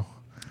 That's cool.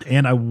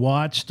 And I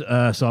watched,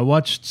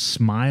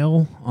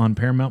 Smile on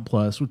Paramount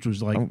Plus, which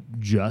was like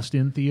just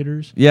in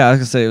theaters. Yeah, I was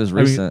gonna say it was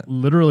recent. I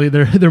mean, literally,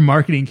 their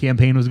marketing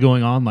campaign was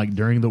going on like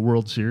during the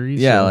World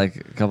Series. Yeah,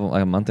 like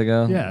a month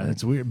ago. Yeah,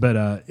 it's weird,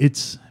 but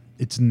it's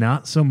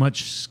not so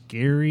much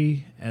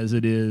scary as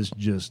it is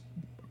just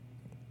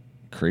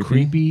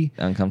creepy,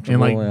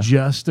 uncomfortable, and like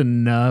just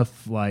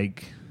enough.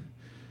 Like,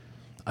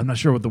 I'm not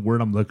sure what the word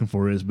I'm looking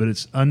for is, but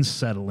it's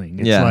unsettling.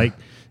 It's like.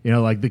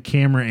 Like the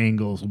camera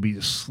angles will be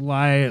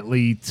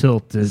slightly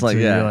tilted. It's like,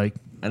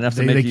 enough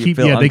to make you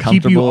feel they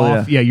keep you uncomfortable.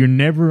 off. Yeah, you're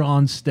never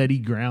on steady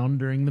ground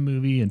during the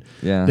movie, and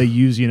they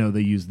use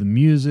the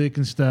music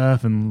and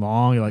stuff and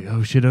long. You're like,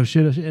 oh shit,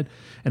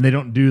 and they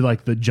don't do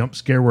like the jump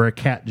scare where a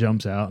cat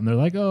jumps out, and they're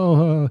like,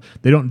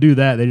 they don't do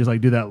that. They just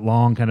like do that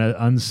long kind of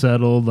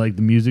unsettled, like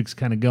the music's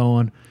kind of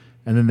going.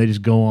 And then they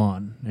just go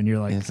on, and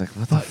you're like, it's like,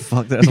 what the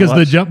fuck? Because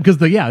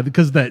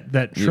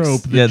that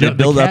trope. They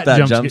build up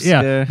that jump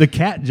scare. Yeah, the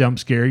cat jump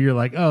scare. You're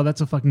like, oh, that's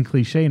a fucking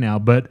cliche now.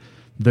 But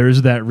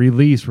there's that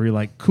release where you're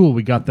like, cool,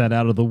 we got that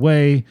out of the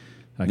way.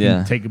 I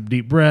can take a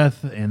deep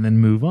breath and then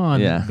move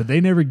on. Yeah. But they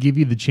never give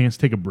you the chance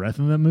to take a breath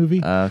in that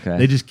movie. Okay.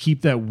 They just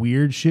keep that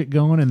weird shit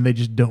going, and they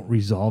just don't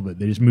resolve it.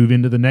 They just move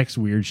into the next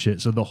weird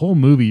shit. So the whole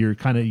movie, you're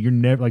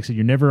never, like I said,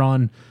 you're never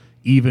on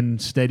even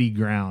steady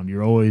ground.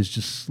 You're always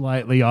just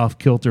slightly off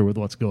kilter with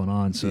what's going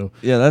on. So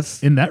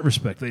that's in that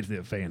respect, they did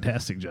a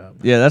fantastic job.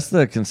 Yeah, that's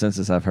the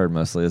consensus I've heard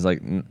mostly. Is like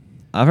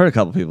I've heard a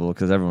couple people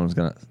because everyone's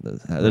gonna.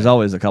 There's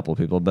always a couple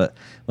people, but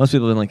most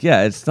people have been like,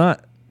 yeah, it's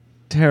not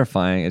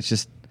terrifying. It's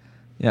just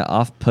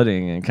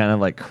off-putting and kind of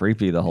like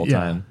creepy the whole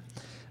time.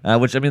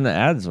 Which I mean, the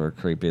ads were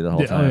creepy the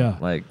whole time. Oh, yeah.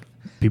 Like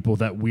people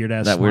with that weird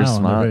ass weird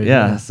smile. Face,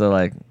 yeah, so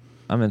like.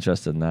 I'm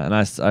interested in that, and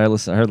I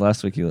heard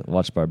last week you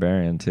watched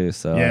Barbarian too.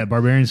 So yeah,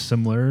 Barbarian's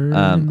similar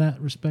in that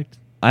respect.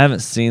 I haven't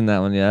seen that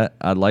one yet.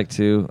 I'd like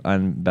to.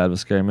 I'm bad with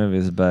scary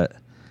movies, but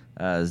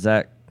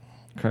Zach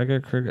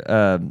Krieger,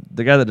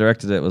 the guy that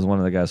directed it was one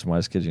of the guys from Why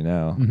Just Kid You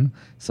Now. Mm-hmm.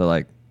 So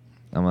like,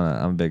 I'm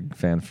a big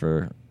fan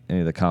for any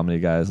of the comedy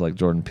guys like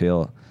Jordan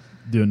Peele.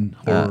 doing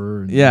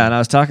horror. And I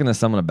was talking to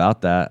someone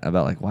about that,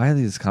 about like, why are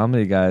these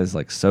comedy guys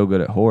like so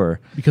good at horror?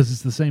 Because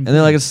it's the same. And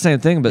they're like, it's the same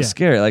thing, but Yeah.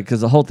 scary. Like,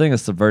 because the whole thing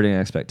is subverting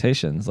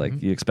expectations.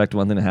 Like, you expect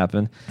one thing to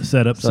happen.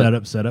 Setup, So,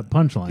 setup,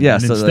 punchline. Yeah,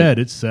 And so, instead,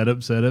 it's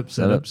setup,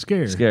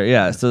 scare. Scary.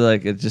 Yeah. So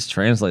like, it just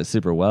translates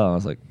super well. I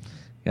was like,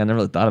 yeah, I never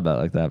really thought about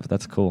it like that, but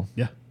that's cool.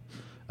 Yeah.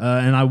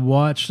 And I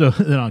watched, so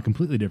then on a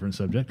completely different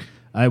subject,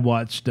 I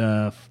watched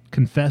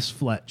Confess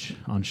Fletch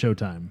on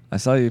Showtime. I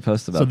saw you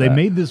post about So that. they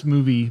made this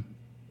movie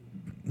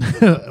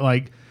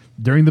like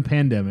during the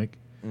pandemic.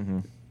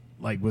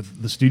 Like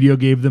with the studio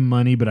gave them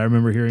money, but I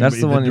remember hearing That's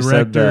the one you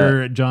said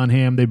director, John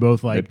Hamm, they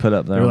both like they put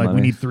up they their were like,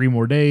 money. we need 3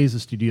 more days. The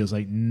studio's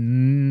like,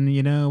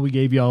 you know, we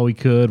gave you all we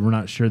could. We're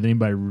not sure that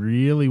anybody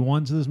really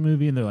wants this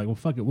movie. And they're like, well,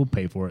 fuck it, we'll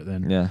pay for it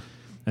then. Yeah.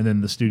 And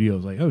then the studio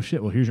was like, oh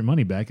shit, well, here's your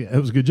money back. That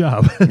was a good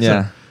job.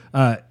 Yeah.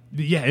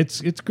 Yeah,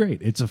 it's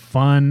great. It's a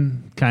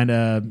fun kind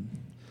of,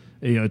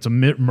 you know, it's a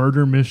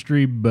murder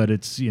mystery, but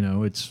it's, you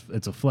know, it's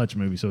a Fletch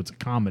movie, so it's a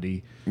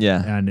comedy.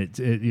 Yeah. And it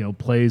you know,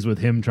 plays with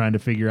him trying to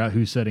figure out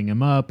who's setting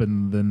him up,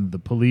 and then the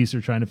police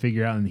are trying to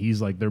figure out, and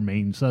he's like their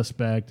main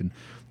suspect, and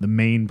the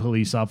main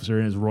police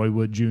officer is Roy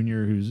Wood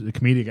Jr., who's a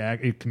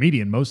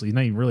comedian mostly. He's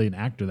not even really an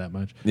actor that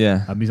much.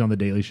 Yeah. He's on the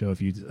Daily Show a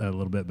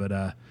little bit,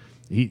 but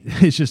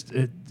it's just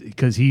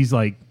because he's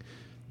like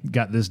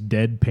got this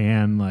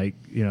deadpan, like,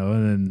 you know,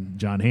 and then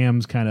John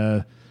Hamm's kind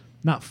of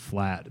not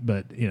flat,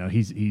 but you know,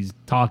 he's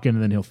talking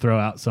and then he'll throw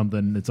out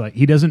something. It's like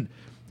he doesn't.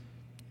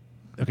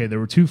 Okay, there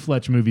were 2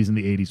 Fletch movies in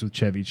the 80s with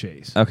Chevy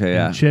Chase. Okay,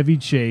 yeah. And Chevy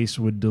Chase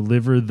would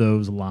deliver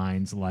those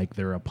lines like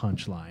they're a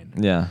punchline.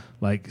 Yeah.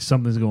 Like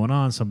something's going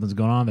on,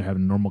 they're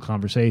having a normal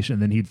conversation,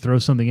 and then he'd throw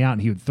something out,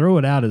 and he would throw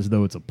it out as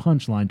though it's a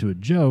punchline to a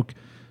joke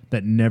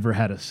that never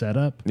had a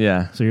setup.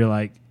 Yeah. So you're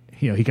like,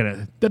 you know, he kind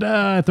of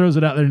da-da, throws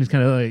it out there, and he's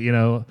kind of like, you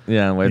know.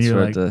 Yeah, and waits you're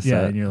for like, it to yeah,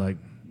 set. and you're like,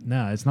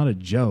 no, it's not a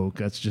joke.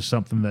 That's just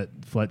something that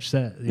Fletch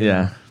said. you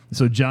Yeah. know?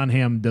 So John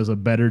Hamm does a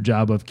better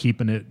job of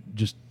keeping it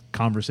just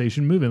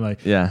conversation moving.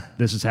 Like, Yeah.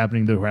 this is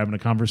happening. They're having a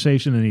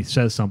conversation, and he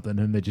says something,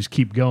 and they just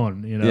keep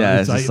going. You know, Yeah,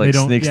 it's just like they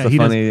don't- sneaks the he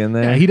funny doesn't- in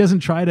there. Yeah, he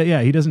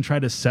doesn't try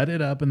to set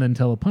it up and then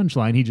tell a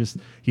punchline.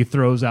 He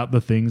throws out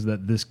the things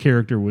that this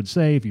character would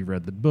say if you've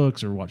read the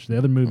books or watched the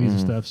other movies and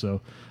stuff.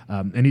 So,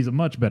 and he's a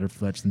much better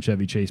Fletch than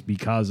Chevy Chase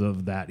because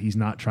of that. He's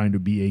not trying to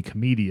be a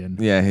comedian.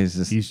 Yeah, he's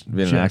just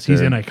being an actor. He's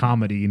in a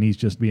comedy, and he's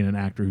just being an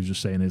actor who's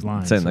just saying his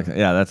lines. Saying so. like,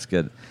 yeah, that's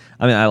good.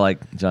 I mean, I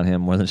like John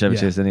Hamm more than Chevy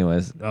Yeah. Chase,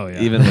 anyways. Oh, yeah.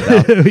 Even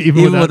without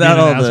Even without being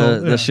all an asshole.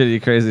 the Yeah.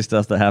 shitty, crazy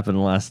stuff that happened in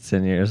the last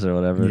 10 years or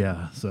whatever.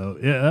 Yeah, so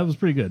yeah, that was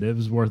pretty good. It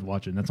was worth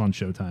watching. That's on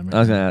Showtime. Right? I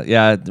was gonna.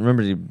 Yeah, I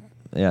remember you.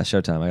 Yeah,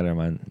 Showtime. I gotta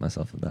remind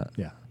myself of that.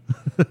 Yeah.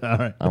 All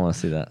right. I want to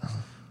see that.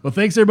 Well,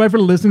 thanks everybody for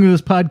listening to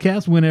this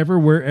podcast.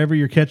 Wherever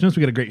you're catching us,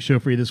 we got a great show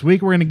for you this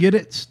week. We're going to get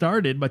it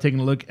started by taking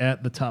a look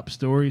at the top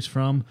stories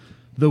from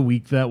the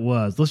week that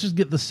was. Let's just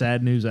get the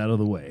sad news out of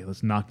the way.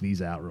 Let's knock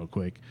these out real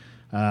quick.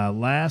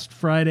 Last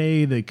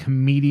Friday, the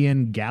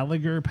comedian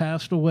Gallagher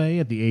passed away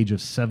at the age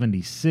of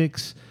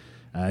 76.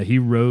 He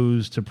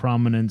rose to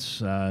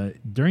prominence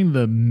during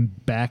the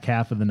back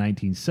half of the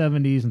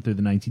 1970s and through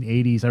the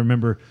 1980s. I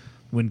remember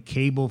when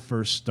cable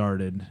first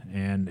started,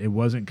 and it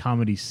wasn't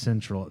Comedy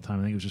Central at the time.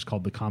 I think it was just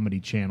called the Comedy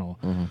Channel.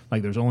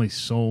 Like, there's only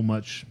so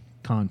much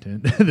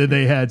content that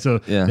they had,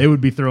 so Yeah. they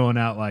would be throwing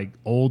out like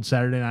old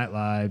Saturday Night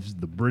Lives,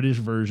 the British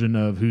version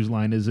of Whose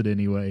Line Is It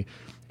Anyway,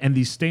 and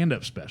these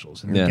stand-up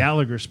specials. And Yeah. the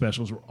Gallagher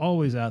specials were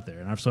always out there,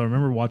 and so I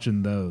remember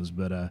watching those.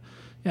 But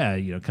yeah,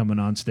 you know, coming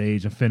on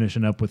stage and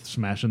finishing up with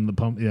smashing the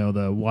pump, you know,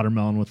 the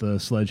watermelon with a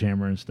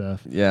sledgehammer and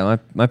stuff. Yeah,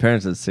 my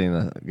parents had seen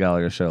the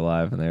Gallagher show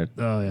live, and they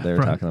were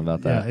talking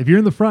about that. Yeah, if you're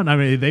in the front, I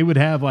mean, they would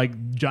have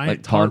like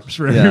giant tarps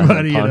for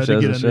everybody, you know, to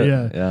ponchos get and under. shit.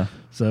 Yeah. Yeah.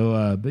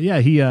 So, but yeah,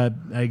 he, I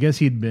guess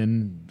he'd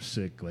been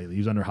sick lately. He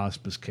was under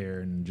hospice care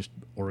and just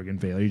organ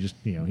failure. He just,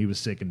 you know, he was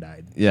sick and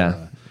died. Yeah.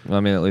 So, Well,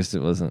 I mean, at least it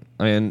wasn't.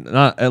 I mean,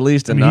 not at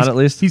least, and I mean, not at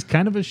least. He's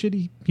kind of a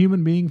shitty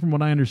human being, from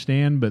what I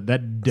understand, but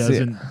that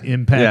doesn't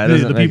impact yeah, it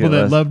doesn't the make people it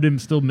that less. loved him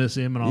still miss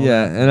him and all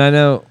Yeah, that.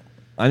 and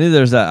I knew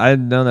there's that. I'd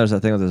known there was that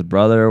thing with his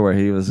brother where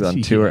he was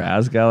on tour Yeah.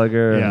 as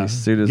Gallagher, Yeah. and he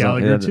sued his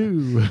Gallagher he had to-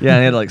 too. Yeah, and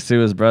he had to like sue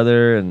his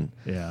brother, and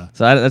Yeah.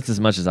 so that's as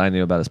much as I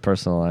knew about his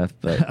personal life.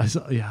 But I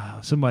saw,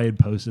 somebody had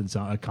posted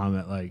a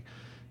comment like,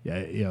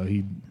 yeah, you know,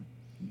 he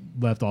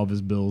left all of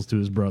his bills to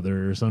his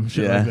brother or some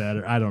shit Yeah. like that.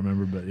 Or I don't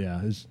remember, but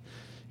yeah,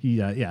 he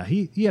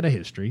had a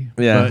history.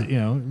 Yeah. But, you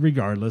know,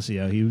 regardless,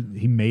 yeah,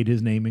 he made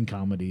his name in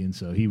comedy, and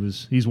so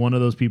he's one of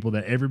those people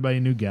that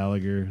everybody knew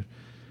Gallagher.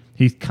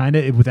 He's kind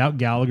of, without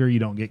Gallagher, you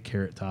don't get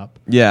Carrot Top.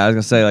 yeah, I was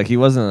gonna say like he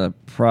wasn't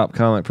a prop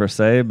comic per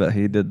se, but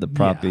he did the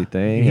proppy Yeah.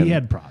 thing. He and-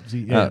 had props,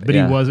 but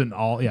yeah. he wasn't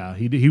all. Yeah,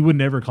 he would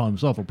never call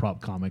himself a prop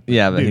comic.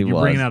 Yeah, but dude, he you're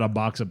was. bringing out a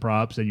box of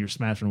props and you're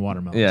smashing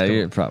watermelons. Yeah, Come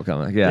you're a on. prop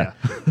comic. Yeah,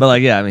 Yeah. but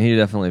like yeah, I mean he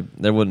definitely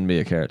there wouldn't be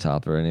a Carrot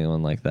Top or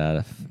anyone like that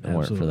if it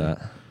weren't for Absolutely.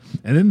 that.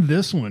 And then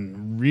this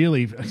one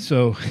really,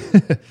 so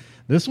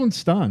This one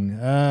stung.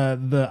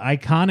 The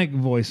iconic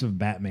voice of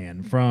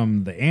Batman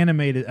from the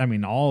animated,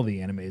 all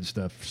the animated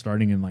stuff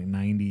starting in like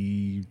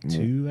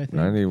 92, I think.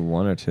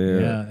 91 or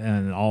 2. Yeah,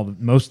 and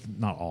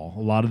not all, a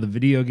lot of the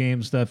video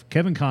game stuff.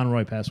 Kevin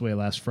Conroy passed away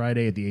last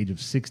Friday at the age of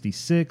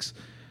 66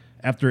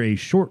 after a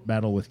short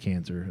battle with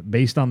cancer.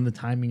 Based on the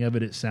timing of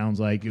it, it sounds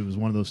like it was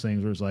one of those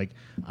things where it's like,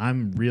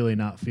 I'm really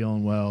not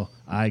feeling well.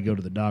 I go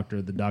to the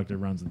doctor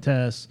runs the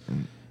tests.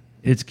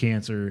 It's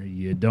cancer.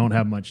 You don't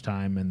have much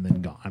time, and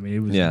then gone.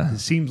 It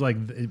seems like,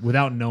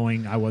 without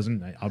knowing, I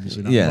wasn't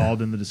obviously not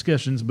involved in the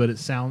discussions, but it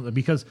sounds,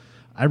 because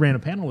I ran a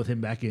panel with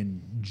him back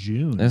in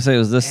June. I say it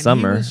was this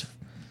summer. He was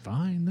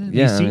fine then.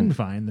 Yeah, he seemed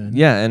fine then.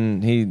 Yeah,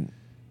 and he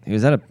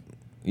was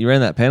you ran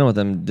that panel with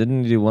him.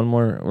 Didn't you do one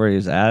more where he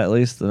was at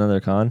least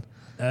another con?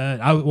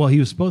 He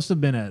was supposed to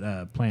have been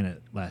at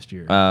Planet last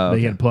year, but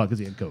he had to pull out because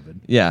he had COVID.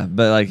 Yeah,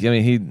 but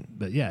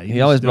he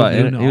always brought.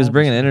 He was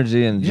bringing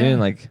energy in June.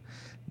 Like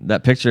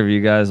that picture of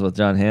you guys with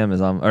John Hamm is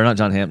on, or not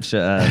John Hamm,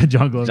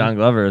 John Glover. John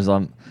Glover is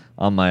on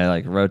my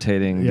like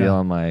rotating deal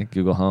on my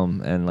Google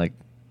Home, and like,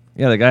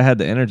 yeah, the guy had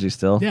the energy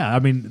still. Yeah,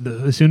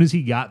 as soon as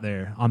he got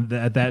there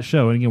at that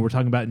show, and again, we're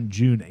talking about in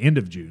June, end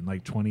of June,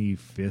 like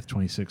 25th,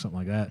 26th, something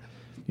like that.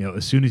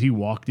 As soon as he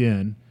walked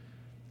in,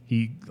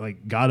 he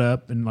like got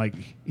up and like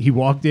he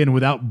walked in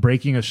without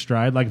breaking a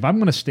stride. Like, if I'm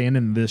going to stand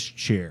in this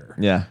chair,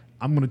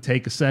 I'm going to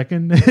take a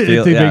second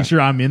to make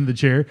sure I'm in the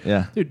chair.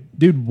 Yeah,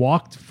 dude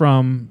walked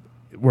from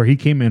where he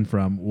came in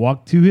from,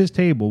 walked to his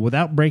table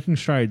without breaking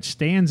stride,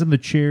 stands in the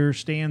chair,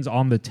 stands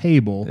on the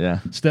table,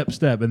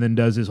 step, and then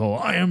does his whole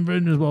 "I am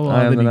vengeance," blah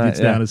blah. And then he gets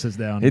down and sits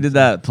down. He did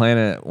that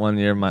Planet one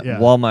year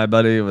while my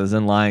buddy was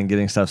in line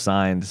getting stuff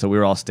signed. So we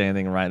were all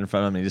standing right in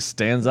front of him. He just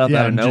stands up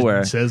out of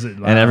nowhere, says it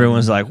loud, and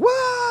everyone's like,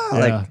 "Wow!"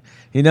 Like,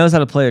 he knows how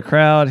to play a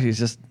crowd. He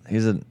was a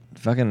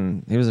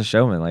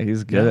showman. Like,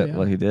 he's good at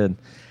what he did.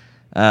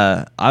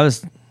 I'm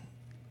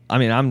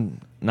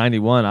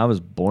 91. I was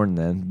born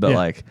then, but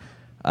like.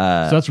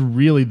 So that's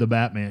really the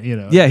Batman,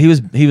 Yeah, he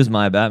was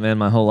my Batman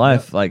my whole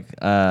life. But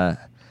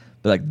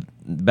like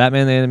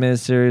Batman the Animated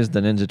Series, the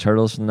Ninja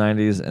Turtles from the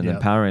 90s, and then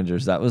Power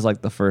Rangers. That was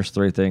like the first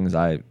 3 things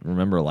I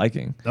remember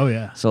liking. Oh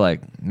yeah. So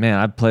like, man,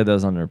 I played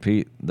those on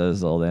repeat.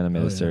 Those old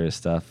animated series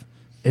stuff.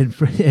 And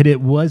it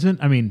wasn't.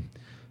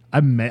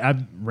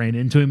 I've ran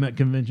into him at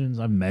conventions.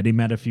 I've met him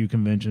at a few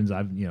conventions.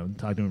 I've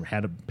talked to him,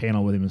 had a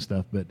panel with him and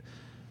stuff. But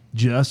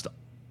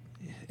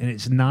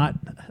it's not.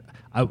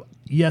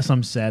 Yes,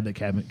 I'm sad that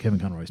Kevin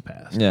Conroy's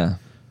passed. Yeah.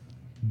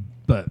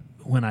 But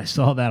when I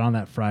saw that on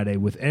that Friday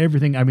with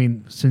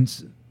everything,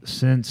 since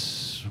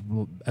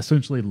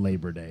essentially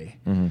Labor Day,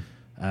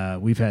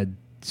 we've had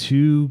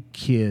 2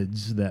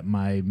 kids that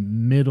my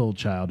middle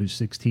child, who's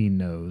 16,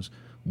 knows.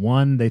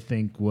 One they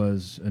think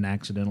was an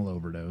accidental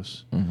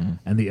overdose,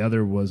 and the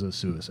other was a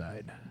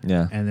suicide.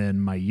 Yeah. And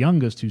then my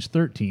youngest, who's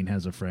 13,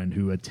 has a friend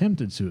who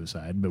attempted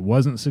suicide but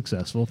wasn't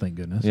successful, thank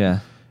goodness. Yeah.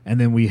 And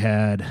then we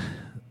had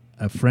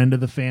a friend of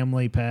the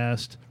family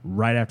passed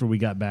right after we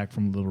got back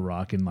from Little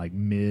Rock in like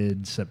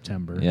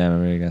mid-September. Yeah, I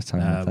remember you guys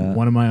talking about that.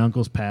 One of my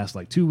uncles passed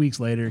like 2 weeks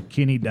later.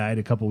 Kenny died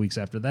a couple weeks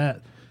after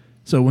that.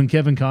 So when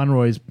Kevin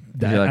Conroy's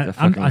died,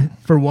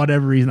 for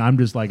whatever reason, I'm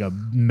just like a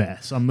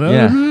mess. I'm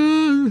my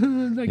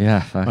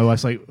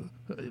wife's like,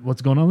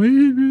 "What's going on?"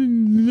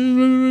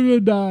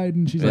 Died,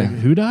 and she's like,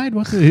 "Who died?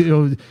 What's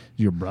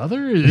your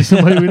brother? Is it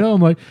somebody we know?"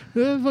 I'm like,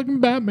 "Fucking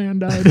Batman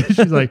died."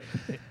 She's like,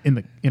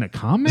 "In a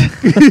comic?"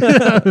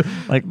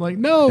 I'm like,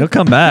 "No, he'll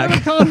come back."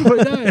 She's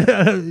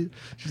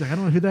like, "I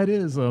don't know who that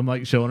is." So I'm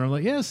like showing her. I'm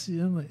like, "Yes." He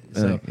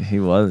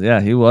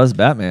was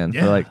Batman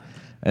for like.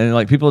 And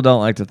like, people don't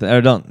like to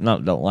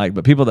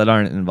but people that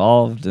aren't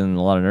involved in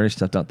a lot of nerdy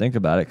stuff don't think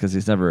about it because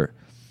he's never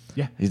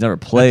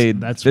played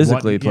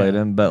played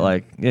him. But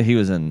like, he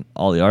was in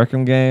all the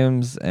Arkham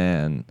games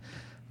and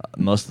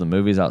most of the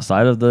movies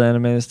outside of the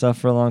animated stuff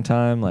for a long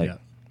time. Like,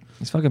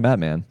 he's fucking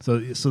Batman. So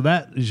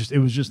that is it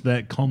was just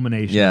that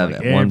culmination. Yeah,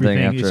 like one thing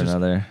after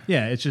another.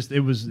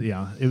 It was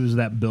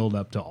that build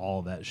up to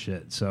all that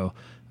shit. So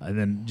and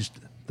then just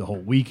the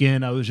whole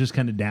weekend, I was just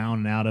kind of down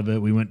and out of it.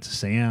 We went to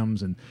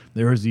Sam's, and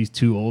there was these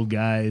 2 old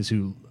guys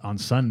who on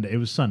Sunday, it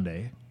was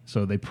Sunday,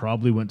 so they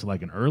probably went to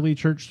like an early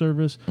church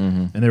service,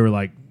 and they were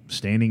like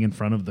standing in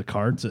front of the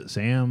carts at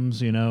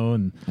Sam's,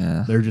 and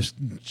they're just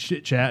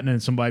chit chatting,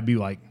 and somebody'd be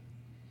like,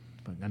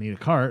 "I need a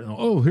cart." And,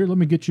 "Oh, here, let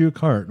me get you a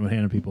cart," and would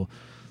hand it to people.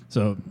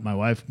 So my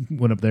wife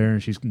went up there,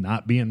 and she's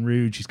not being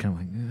rude. She's kind of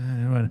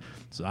like,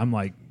 so I'm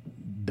like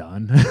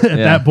done at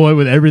that point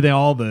with everything,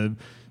 all the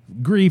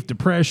grief,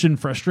 depression,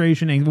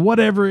 frustration, and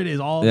whatever it is,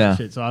 all that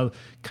shit. So I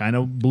kind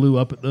of blew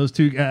up at those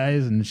 2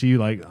 guys, and she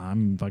like,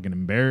 I'm fucking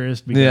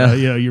embarrassed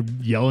because you're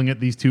yelling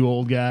at these 2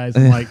 old guys.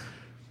 I'm like,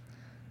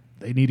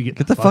 they need to get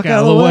the fuck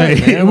out of the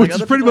way. Which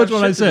is pretty much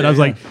what I said. I was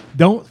like,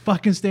 don't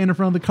fucking stand in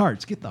front of the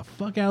carts. Get the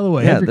fuck out of the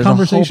way. Yeah, have your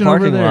conversation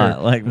over there.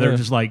 Like, they're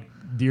just like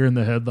deer in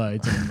the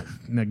headlights,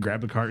 and then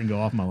grab the cart and go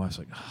off. My wife's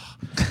like,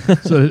 oh.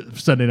 So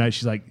Sunday night,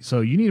 she's like,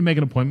 "So you need to make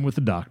an appointment with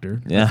the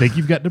doctor. I think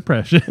you've got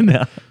depression."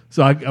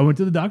 So I went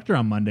to the doctor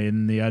on Monday,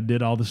 and I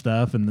did all the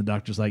stuff, and the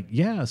doctor's like,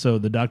 "Yeah." So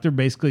the doctor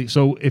basically,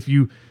 so if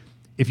you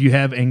if you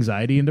have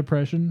anxiety and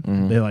depression,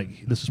 they're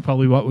like, this is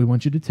probably what we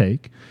want you to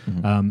take.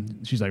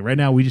 She's like, right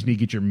now we just need to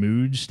get your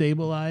mood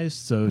stabilized.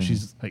 So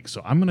she's like,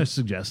 so I'm going to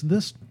suggest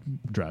this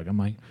drug. I'm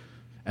like,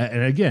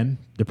 and again,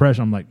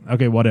 depression. I'm like,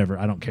 okay, whatever.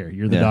 I don't care.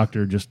 You're the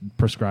doctor. Just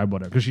prescribe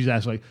whatever. Because she's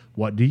asked like,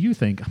 what do you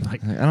think? I'm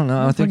like, I don't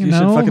know. I think you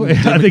know. should fucking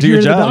I think do you're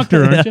your job. the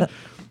doctor, aren't you?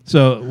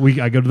 So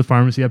I go to the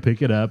pharmacy. I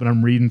pick it up and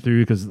I'm reading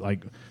through because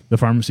like the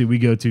pharmacy we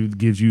go to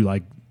gives you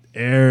like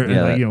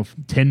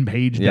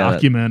 10-page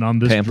document on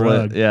this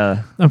pamphlet, drug.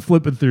 Yeah, I'm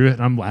flipping through it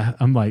and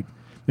I'm like,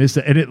 this,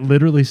 and it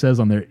literally says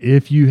on there,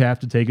 if you have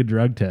to take a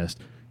drug test,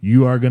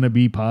 you are going to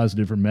be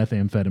positive for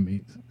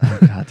methamphetamines.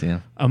 God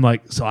damn. I'm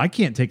like, so I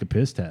can't take a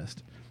piss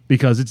test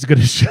because it's going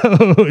to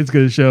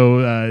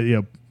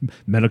show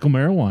medical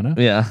marijuana.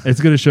 Yeah. It's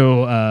going to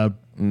show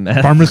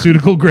Meth.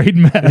 pharmaceutical grade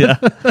meth. Yeah.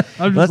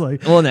 I'm just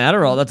like, well, in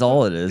Adderall, that's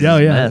all it is. Yeah,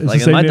 is yeah. meth. It's Like,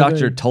 the and my same damn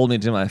doctor thing. told me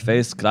to my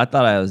face because I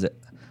thought I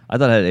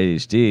had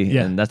ADHD,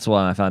 Yeah. and that's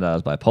why I found out I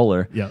was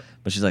bipolar. Yeah.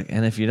 But she's like,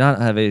 and if you don't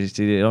have ADHD,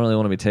 you don't really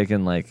want to be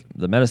taking like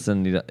the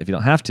medicine if you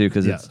don't have to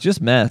because it's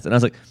just meth. And I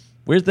was like,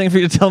 weird thing for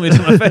you to tell me to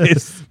my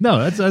face.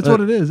 no, that's what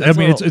it is. I that's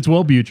mean, what- it's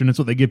Wellbutrin. It's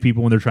what they give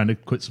people when they're trying to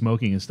quit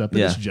smoking and stuff. But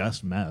it's Yeah.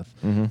 just meth.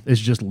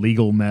 It's just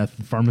legal meth,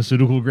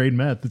 pharmaceutical grade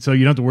meth. So you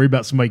don't have to worry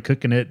about somebody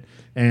cooking it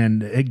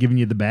and it giving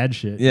you the bad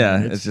shit. Yeah,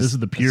 You know, it's just this is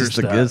the pure it's just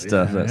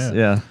stuff. the good stuff.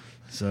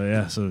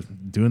 Yeah. So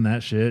doing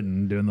that shit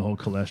and doing the whole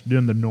cholesterol,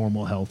 doing the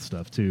normal health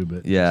stuff too.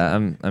 But Yeah, I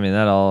mean,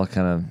 that all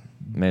kind of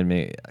made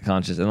me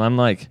conscious. And I'm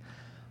like,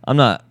 I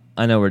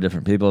know we're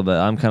different people, but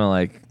I'm kind of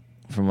like,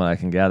 from what I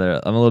can gather,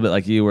 I'm a little bit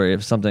like you, where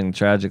if something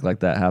tragic like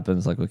that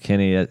happens, like with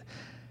Kenny,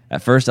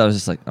 at first I was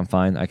just like, I'm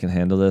fine, I can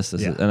handle this.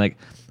 And like,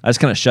 I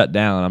just kind of shut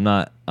down. I'm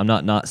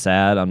not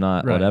sad. I'm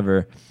not Right.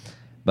 whatever.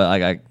 But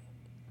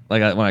when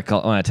I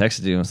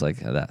texted you, it was like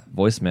that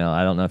voicemail.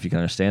 I don't know if you can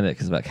understand it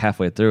because about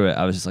halfway through it,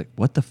 I was just like,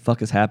 "What the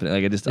fuck is happening?"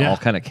 Like it just all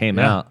kind of came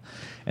out,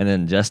 and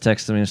then Jess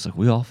texted me. And she's like,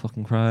 "We all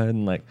fucking cried,"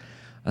 and like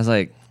I was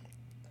like,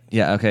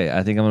 "Yeah, okay.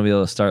 I think I'm gonna be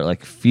able to start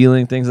like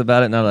feeling things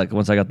about it now. Like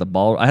once I got the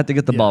ball, I have to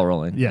get the ball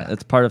rolling. Yeah.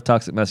 It's part of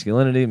toxic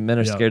masculinity. Men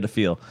are scared to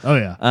feel. Oh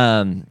yeah.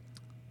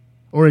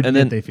 Or and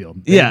then they feel.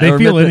 Yeah, They or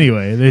feel admit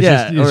that- anyway.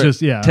 It's just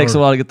takes or-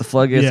 a while to get the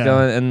floodgates Yeah.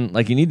 going, and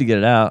like you need to get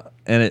it out.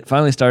 And it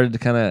finally started to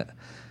kind of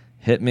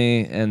hit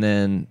me, and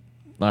then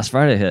last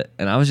Friday hit,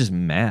 and I was just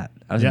mad.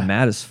 I was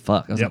mad as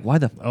fuck. I was like, why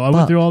the fuck? I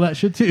went through all that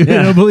shit too. Yeah.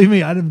 You know, believe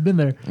me, I'd have been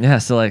there. Yeah,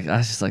 so like I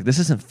was just like, this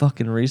isn't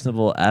fucking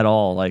reasonable at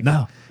all. Like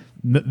No.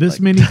 This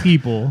many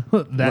people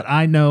that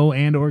I know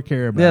and or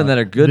care about. yeah, that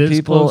are good this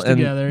people. close And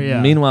together. Yeah.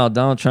 meanwhile,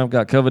 Donald Trump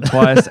got COVID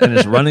twice and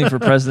is running for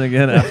president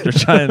again after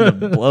trying to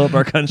blow up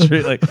our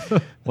country. Like,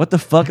 what the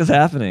fuck is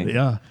happening?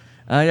 Yeah.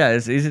 Yeah,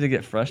 it's easy to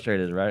get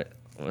frustrated, right,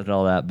 with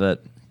all that.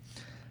 But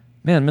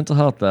man, mental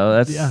health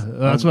though.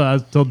 That's what I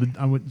was told.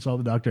 I went and saw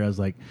the doctor. I was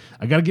like,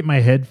 I got to get my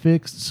head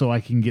fixed so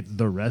I can get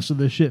the rest of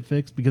this shit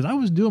fixed because I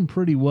was doing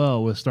pretty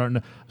well with starting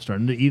to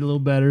eat a little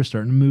better,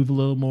 starting to move a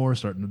little more,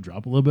 starting to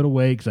drop a little bit of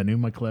weight because I knew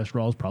my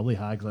cholesterol was probably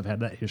high because I've had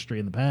that history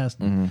in the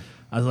past.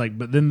 I was like,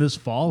 but then this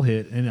fall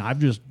hit and I've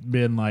just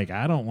been like,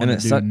 I don't want to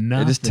do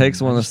nothing. It just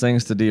takes one of those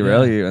things to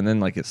derail you, and then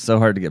like it's so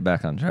hard to get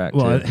back on track.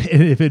 Well, too.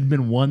 if it had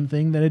been one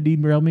thing that had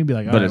derailed me, I'd be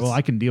like, all right, well,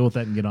 I can deal with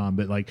that and get on.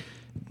 But like,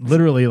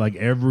 literally, like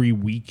every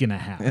week and a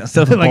half,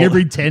 like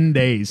every 10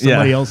 days,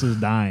 somebody else is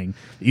dying.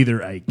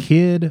 Either a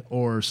kid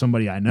or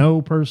somebody I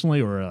know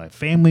personally, or a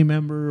family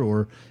member,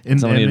 or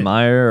someone you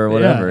admire or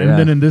whatever. And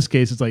then in this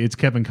case, it's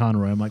Kevin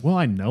Conroy. I'm like, well,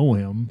 I know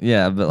him.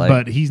 Yeah, but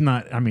but he's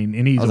not. I mean,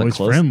 and he's always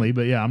friendly.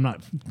 But yeah, I'm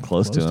not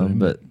close to him.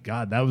 But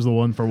God, that was the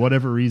one for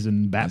whatever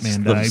reason.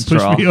 Batman died,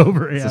 straw. pushed me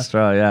over. It's Yeah, a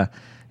straw. Yeah,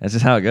 that's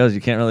just how it goes. You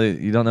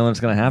don't know when it's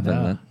going to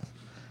happen.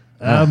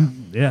 No.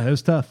 Yeah, it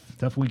was tough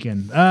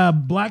weekend.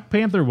 Black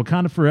Panther: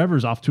 Wakanda Forever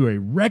is off to a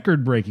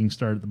record-breaking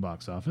start at the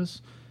box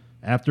office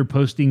after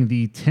posting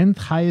the 10th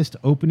highest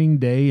opening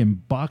day in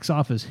box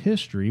office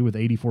history with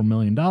 $84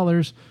 million.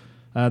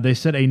 They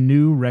set a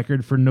new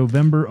record for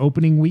November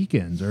opening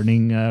weekends,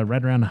 earning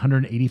right around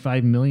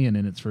 $185 million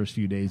in its first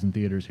few days in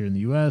theaters here in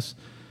the U.S.,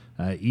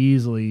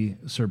 easily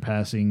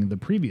surpassing the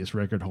previous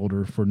record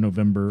holder for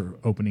November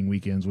opening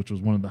weekends, which was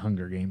one of the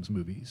Hunger Games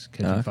movies,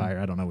 Catching Fire.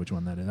 I don't know which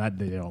one that is.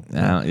 They're all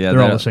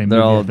the same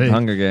They're movie. all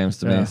Hunger Games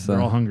to me. So.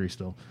 They're all hungry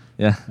still.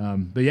 Yeah.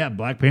 But yeah,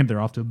 Black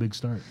Panther off to a big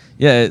start.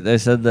 Yeah, they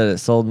said that it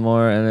sold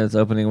more in its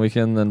opening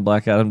weekend than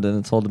Black Adam did in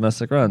its whole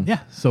domestic run.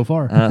 Yeah, so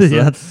far. So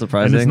that's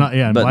surprising. And it's not,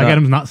 and Black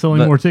Adam's not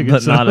selling more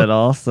tickets. But not at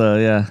all, so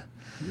yeah.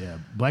 Yeah,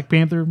 Black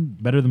Panther,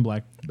 better than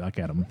Black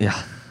Adam. Yeah.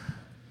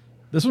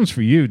 This one's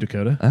for you,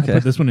 Dakota. Okay. I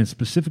put this one in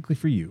specifically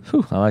for you.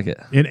 Whew, I like it.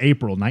 In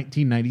April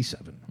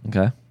 1997.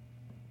 Okay.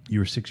 You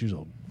were 6 years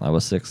old. I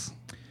was 6.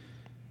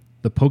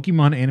 The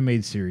Pokemon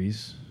animated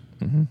series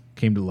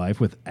came to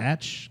life with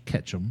Ash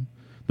Ketchum,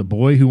 the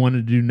boy who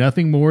wanted to do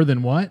nothing more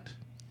than what?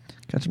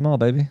 Catch them all,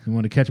 baby. He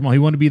wanted to catch them all. He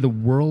wanted to be the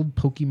world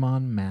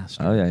Pokemon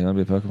master. Oh, yeah, you want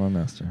to be a Pokemon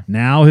master.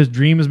 Now his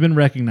dream has been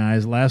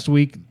recognized. Last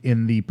week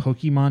in the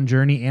Pokemon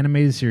Journey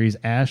animated series,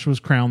 Ash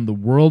was crowned the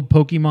world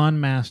Pokemon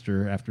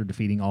master after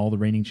defeating all the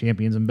reigning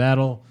champions in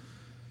battle.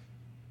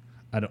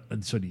 I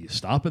don't. So do you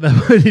stop at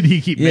that point? Did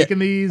he keep making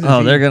these?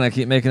 Oh, they're gonna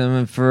keep making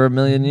them for a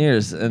million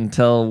years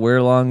until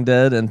we're long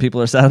dead and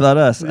people are sad about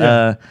us.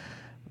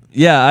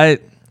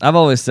 I've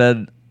always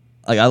said,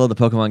 like, I love the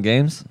Pokemon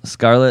games.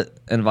 Scarlet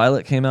and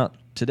Violet came out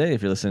today.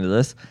 If you're listening to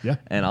this,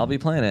 and I'll be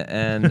playing it.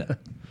 And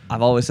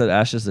I've always said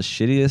Ash is the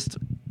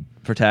shittiest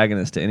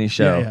protagonist to any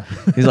show. Yeah.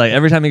 He's like,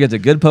 every time he gets a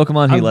good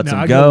Pokemon, he lets him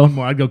I'd go. One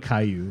more. I'd go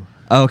Caillou.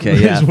 Okay,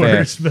 yeah, His fair.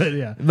 worst, but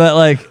yeah. But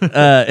like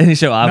any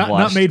show I've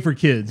watched, not made for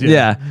kids.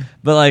 Yeah,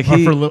 but like Or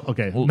he, for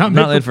not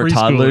made for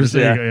toddlers.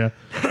 There Yeah, you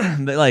go,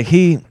 But like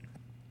he's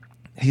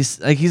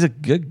a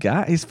good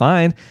guy. He's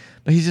fine,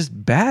 but he's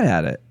just bad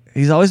at it.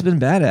 He's always been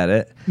bad at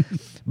it.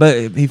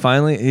 But he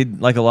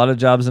like a lot of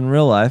jobs in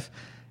real life,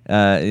 you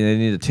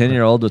need a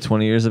 10-year-old with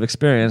 20 years of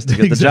experience to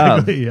get the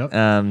job. Yep.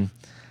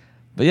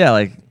 But yeah,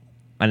 like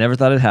I never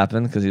thought it'd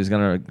happen because he was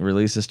going to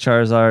release his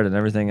Charizard and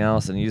everything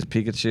else and use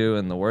Pikachu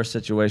in the worst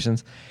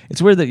situations. It's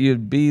weird that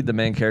you'd be the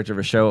main character of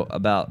a show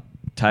about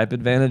type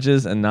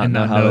advantages and not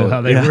know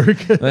how they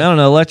work. Like, I don't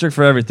know, electric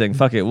for everything.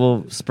 Fuck it,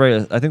 we'll spray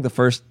it. I think the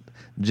first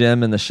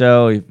gym in the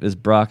show is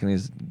Brock and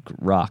he's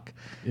Rock.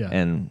 Yeah.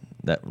 And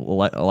that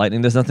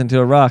lightning does nothing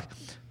to a rock,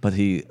 but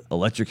he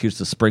electrocutes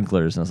the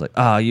sprinklers. And I was like,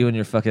 you and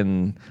your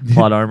fucking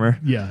plot armor.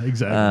 Yeah,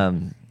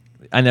 exactly.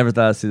 I never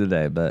thought I'd see the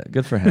day, but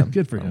good for him.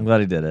 Good for him. I'm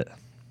glad he did it.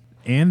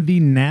 And the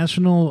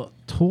National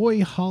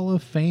Toy Hall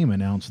of Fame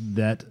announced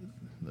that,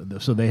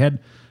 so they had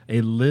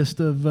a list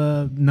of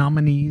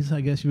nominees,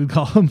 I guess you would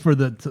call them, for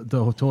the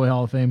Toy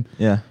Hall of Fame.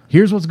 Yeah.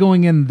 Here's what's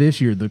going in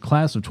this year, the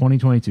class of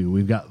 2022.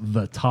 We've got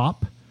the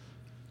top.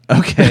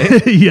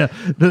 Okay. Yeah.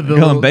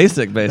 Going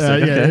basic.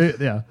 Okay.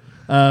 Yeah.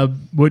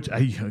 Which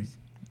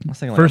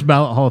first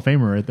ballot Hall of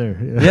Famer right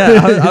there.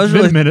 Yeah, I was it's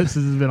been really minutes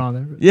since it's been on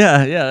there.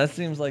 Yeah. That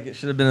seems like it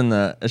should have been in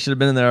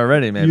there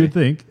already. Maybe you would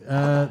think.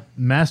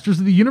 Masters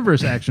of the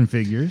Universe action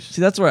figures.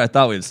 See, that's where I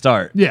thought we'd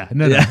start. Yeah,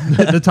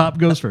 the top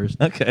goes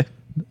first. Okay.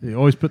 You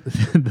always put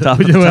the top.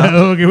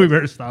 Okay, we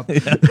better stop. Yeah.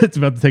 It's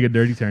about to take a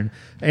dirty turn.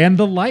 And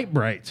the Light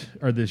Bright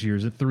are this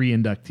year's at 3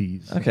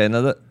 inductees. Okay,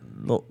 now the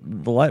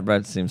Light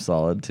Bright seems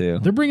solid too.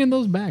 They're bringing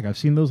those back. I've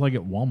seen those like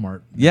at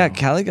Walmart. Yeah,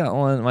 Callie got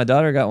one. My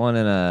daughter got one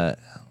in a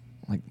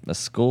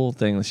school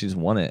thing that she's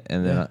won it,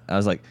 and then I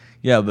was like,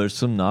 yeah, but there's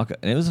some knockout,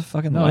 and it was a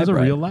fucking. No, it was a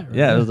real Light Bright.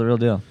 Yeah, it was the real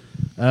deal.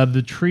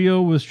 The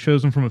trio was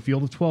chosen from a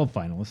field of 12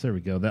 finalists. There we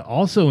go. That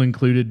also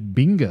included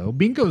Bingo.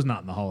 Bingo's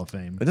not in the Hall of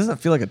Fame. It doesn't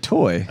feel like a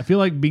toy. I feel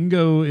like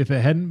Bingo, if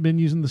it hadn't been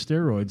using the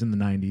steroids in the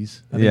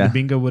 90s, I think the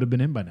Bingo would have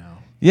been in by now.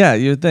 Yeah,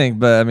 you would think,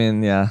 but I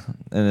mean, yeah.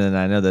 And then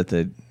I know that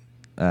they.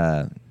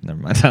 Never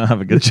mind. I don't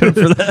have a good joke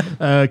for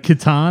that.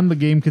 Catan, the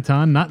game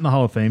Catan, not in the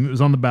Hall of Fame. It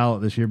was on the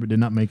ballot this year, but did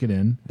not make it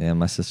in. Yeah,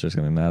 my sister's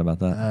gonna be mad about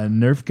that.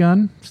 Nerf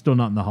gun, still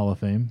not in the Hall of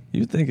Fame.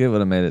 You'd think it would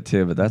have made it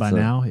too, but that's by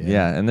now.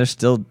 Yeah, and they're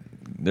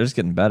just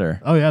getting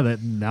better. Oh yeah,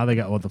 now they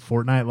got the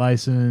Fortnite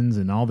license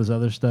and all this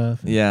other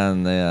stuff. Yeah,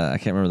 and they I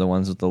can't remember the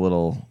ones with the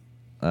little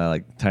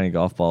like tiny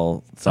golf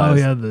ball size. Oh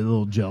yeah, the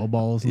little gel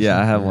balls. Yeah,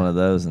 I have one of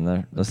those,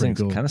 and those things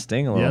kind of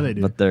sting a little. Yeah, they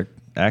do, but they're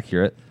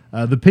accurate.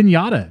 The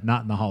pinata,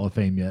 not in the Hall of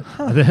Fame yet.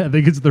 Huh. I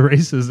think it's the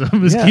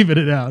racism is keeping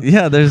it out.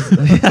 Yeah, there's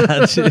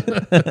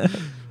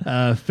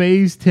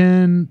Phase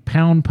 10,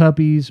 Pound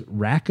Puppies,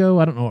 Racco.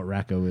 I don't know what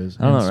Racco is.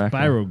 I don't know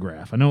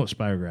Spirograph. I know what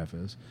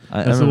Spirograph is.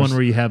 That's the one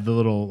where you have the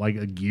little, like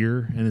a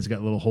gear, and it's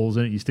got little holes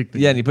in it. You stick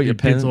and you put your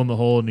pencil in the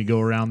hole, and you go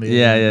around the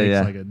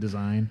It's like a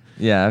design.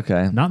 Yeah,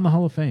 okay. Not in the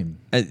Hall of Fame.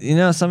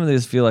 Some of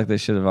these feel like they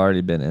should have already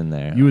been in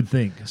there. You would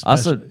think.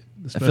 Especially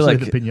I feel like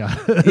the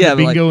pinata. Yeah,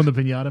 the bingo and the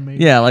pinata,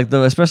 maybe. Yeah, like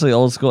especially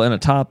old school and a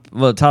top.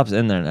 Well, the top's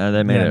in there.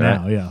 They made it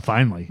now. Right? Yeah,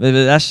 finally.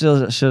 Maybe that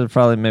should have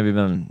probably maybe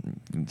been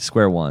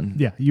square one.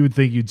 Yeah, you would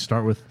think you'd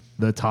start with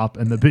the top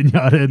and the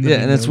pinata. And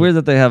and it's weird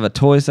that they have a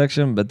toy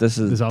section, but this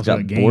is also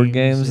got board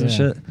games and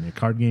shit. Yeah,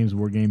 card games,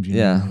 board games.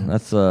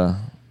 That's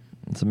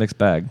it's a mixed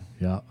bag.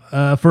 Yeah,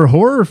 for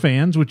horror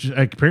fans, which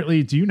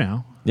apparently it's you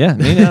now. Yeah,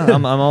 me now.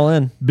 I'm all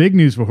in. Big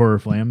news for horror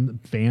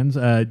fans.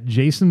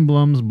 Jason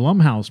Blum's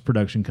Blumhouse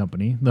production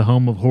company, the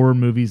home of horror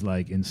movies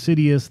like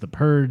Insidious, The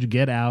Purge,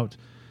 Get Out,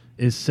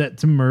 is set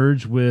to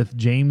merge with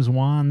James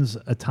Wan's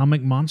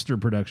Atomic Monster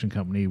production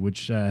company,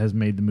 which has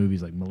made the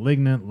movies like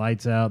Malignant,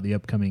 Lights Out, the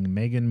upcoming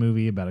Megan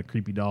movie about a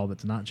creepy doll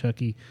that's not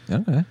Chucky.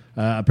 Okay.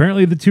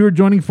 Apparently, the two are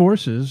joining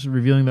forces,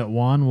 revealing that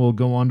Wan will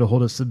go on to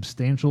hold a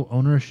substantial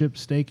ownership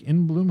stake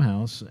in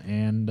Blumhouse,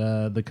 and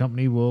the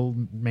company will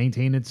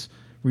maintain its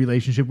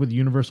relationship with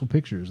Universal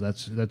Pictures.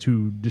 That's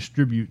who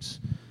distributes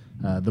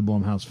the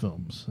Blumhouse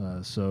films.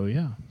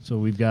 So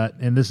we've got,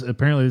 and this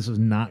is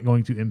not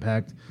going to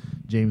impact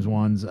James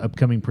Wan's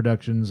upcoming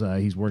productions.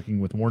 He's working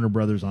with Warner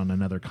Brothers on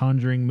another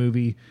Conjuring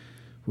movie,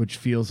 which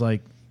feels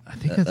like I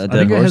think it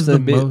has the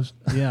most.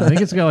 Yeah, I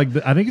think it's got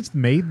I think it's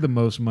made the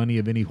most money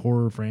of any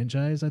horror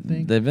franchise. I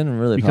think they've been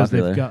really because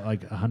popular. They've got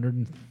like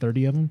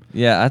 130 of them.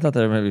 Yeah, I thought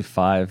there were maybe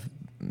 5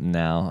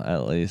 now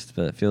at least,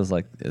 but it feels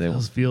like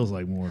feels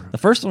like more. The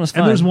first one was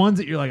fine. And there's ones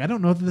that you're like, I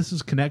don't know if this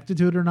is connected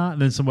to it or not,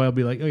 and then somebody will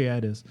be like, oh yeah,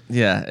 it is.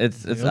 Yeah,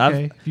 it's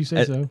okay if you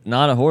say so.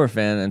 Not a horror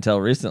fan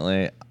until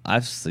recently.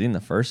 I've seen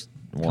the first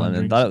one and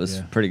Conjuring, thought it was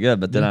yeah. pretty good.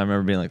 But then Yeah. I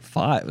remember being like,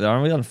 5?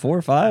 Aren't we on 4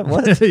 or 5?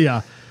 What?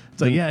 Yeah.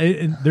 It's like,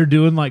 and they're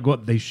doing like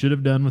what they should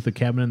have done with the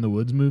Cabin in the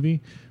Woods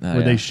movie, Oh,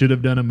 where they yeah. should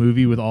have done a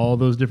movie with all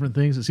those different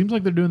things. It seems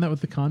like they're doing that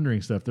with the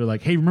Conjuring stuff. They're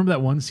like, hey, remember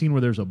that one scene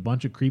where there's a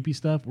bunch of creepy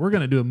stuff? We're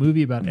going to do a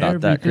movie about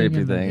About that everything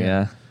creepy in the- thing,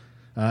 yeah.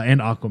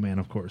 And Aquaman,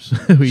 of course.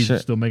 He's Sure.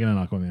 still making an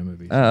Aquaman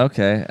movie. Oh,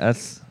 okay.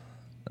 That's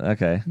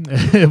okay.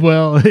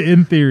 Well,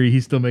 in theory,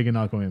 he's still making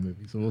an Aquaman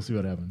movie, so we'll see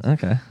what happens.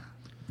 Okay.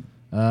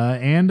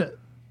 And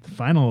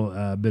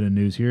final bit of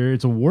news here.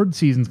 It's award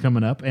season's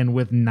coming up, and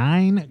with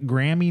 9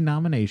 Grammy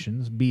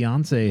nominations,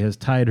 Beyonce has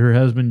tied her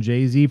husband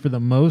Jay-Z for the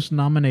most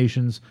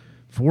nominations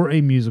for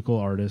a musical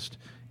artist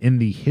in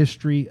the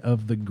history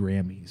of the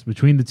Grammys.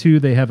 Between the two,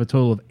 they have a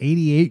total of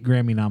 88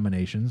 Grammy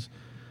nominations,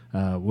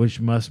 which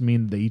must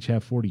mean they each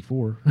have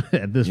 44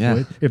 at this Yeah.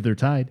 point, if they're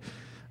tied.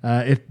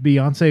 If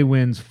Beyonce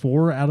wins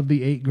 4 out of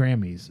the 8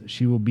 Grammys,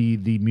 she will be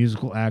the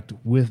musical act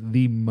with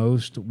the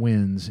most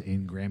wins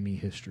in Grammy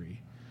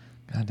history.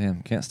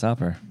 Goddamn, can't stop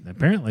her.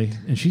 Apparently.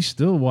 And she's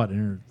still, what, in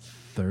her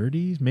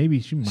 30s? Maybe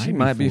she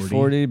might be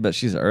 40, but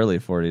she's early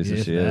 40s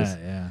if she is.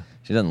 Yeah.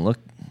 She doesn't look.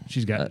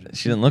 She's got.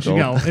 She didn't look she's old.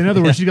 got- in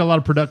other words, she's got a lot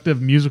of productive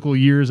musical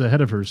years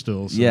ahead of her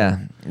still. So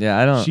Yeah.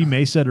 I don't. She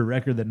may set a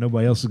record that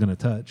nobody else is going to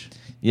touch.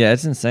 Yeah,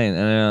 it's insane.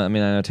 And I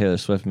know Taylor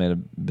Swift made a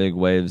big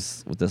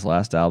waves with this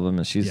last album,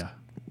 and she's Yeah.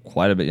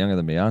 quite a bit younger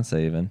than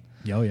Beyonce, even.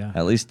 Oh, yeah.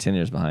 At least 10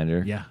 years behind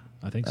her. Yeah,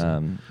 I think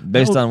so.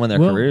 Based on when their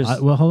careers.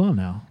 Well, hold on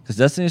now. Because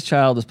Destiny's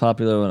Child was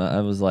popular when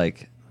I was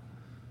like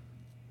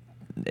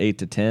 8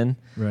 to 10,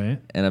 Right.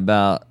 and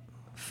about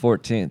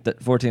 14,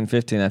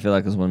 15, I feel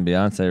like was when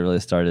Beyonce really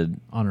started.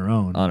 On her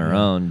own. On her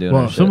own, doing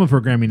Well, her some shit. of her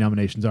Grammy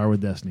nominations are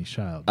with Destiny's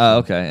Child. Oh,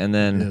 okay. And Yeah,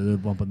 then they're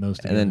bumping those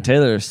together. and then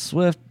Taylor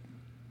Swift,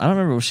 I don't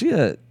remember. Was she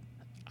an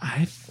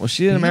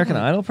feel American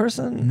like- Idol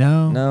person?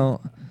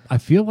 No. I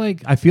feel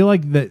like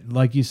that,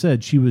 like you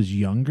said, she was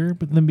younger,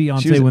 but then She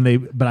Beyonce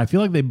was- but I feel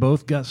like they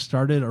both got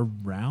started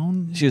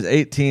around. She was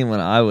 18 when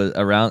I was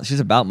around. She's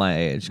about my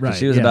age. 'Cause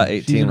she was yeah. about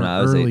She's 18 in when her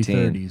I was early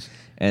 18. 30s.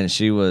 And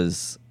she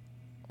was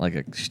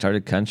she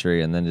started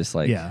country and then just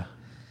like, Yeah.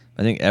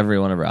 I think every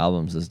one of her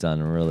albums is done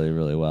really,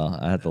 really well.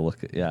 I have to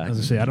look at, yeah. As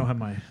I say, I don't have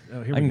my.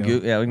 Oh, here I we can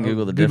go. we can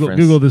Google the Google, difference.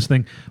 Google this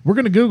thing. We're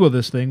going to Google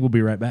this thing. We'll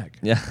be right back.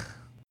 Yeah.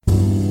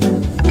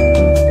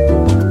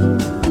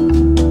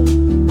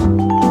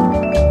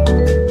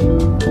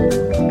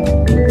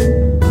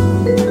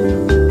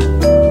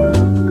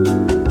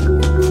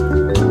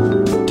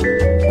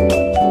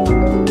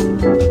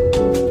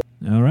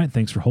 All right.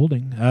 Thanks for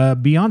holding.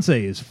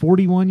 Beyonce is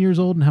 41 years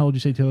old, and how old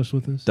did you say Taylor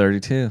Swift is?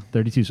 32.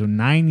 32. So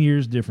 9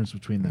 years difference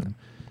between them.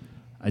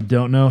 I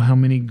don't know how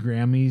many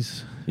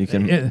Grammys. You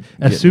can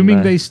Assuming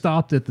get- they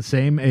stopped at the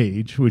same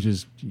age, which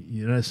is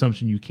an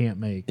assumption you can't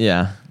make.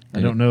 Yeah.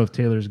 I don't know if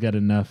Taylor's got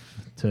enough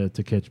to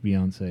catch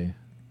Beyonce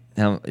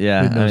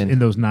Yeah. in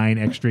those 9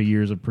 extra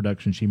years of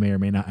production she may or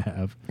may not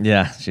have.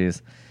 Yeah,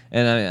 jeez.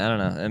 And I don't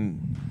know.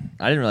 And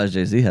I didn't realize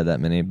Jay-Z had that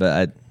many,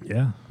 but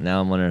Yeah, now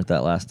I'm wondering if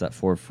that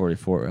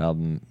 444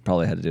 album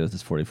probably had to do with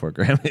his 44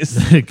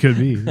 Grammys. it could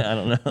be. I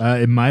don't know.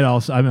 It might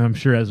also. I'm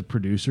sure as a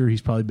producer,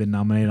 he's probably been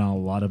nominated on a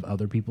lot of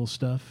other people's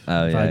stuff.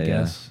 Oh, if yeah, I yeah.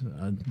 guess.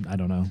 I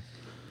don't know.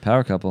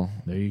 Power couple.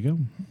 There you go.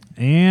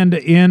 And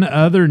in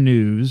other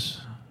news,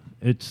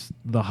 it's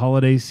the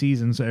holiday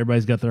season, so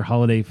everybody's got their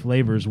holiday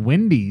flavors.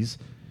 Wendy's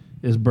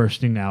is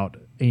bursting out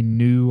a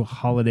new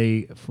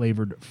holiday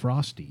flavored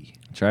Frosty.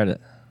 Tried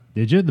it.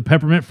 Did you? The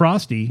peppermint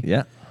Frosty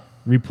Yeah.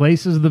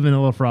 replaces the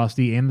vanilla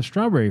Frosty and the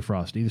strawberry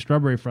Frosty. The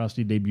strawberry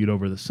Frosty debuted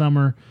over the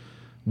summer.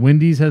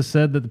 Wendy's has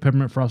said that the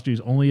peppermint Frosty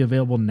is only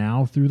available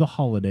now through the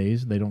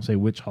holidays. They don't say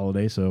which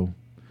holiday, so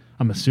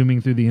I'm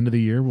assuming through the end of the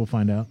year. We'll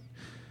find out.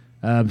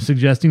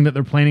 Suggesting that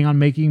they're planning on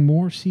making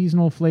more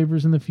seasonal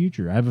flavors in the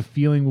future. I have a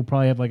feeling we'll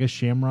probably have like a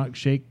Shamrock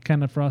Shake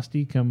kind of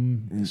Frosty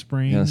come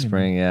spring. Yeah, and-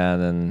 spring, yeah.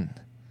 Then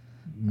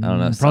I don't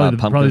know. Probably the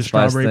pumpkin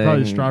spice strawberry, thing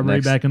probably the strawberry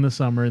next- back in the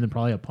summer, and then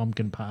probably a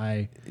pumpkin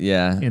pie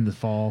Yeah. in the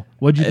fall.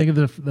 What do you think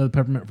of the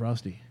peppermint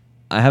Frosty?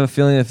 I have a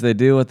feeling if they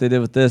do what they did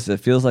with this,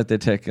 it feels like they're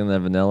taking the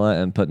vanilla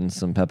and putting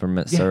some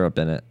peppermint Yeah. syrup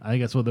in it. I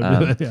think that's what they're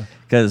doing. Yeah.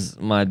 Because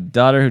my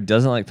daughter, who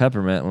doesn't like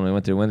peppermint, when we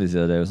went to Wendy's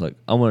the other day, was like,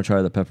 "I want to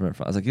try the peppermint."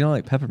 I was like, "You don't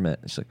like peppermint?"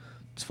 And she's like,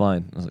 "It's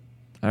fine." I was like,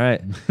 "All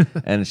right."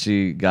 And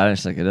she got it. And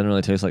she's like, "It doesn't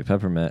really taste like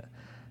peppermint."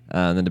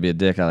 And then to be a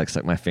dick, I like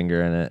stuck my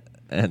finger in it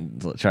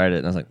and tried it,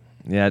 and I was like,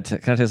 "Yeah, it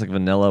kind of tastes like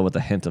vanilla with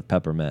a hint of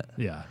peppermint."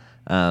 Yeah.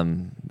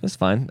 It's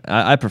fine.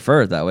 I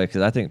prefer it that way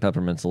because I think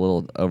peppermint's a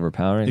little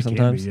overpowering It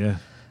sometimes. can be,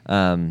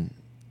 yeah.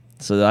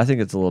 So I think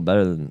it's a little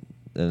better than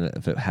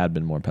if it had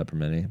been more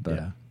pepperminty. But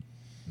Yeah.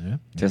 Yeah.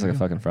 tastes like a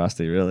fucking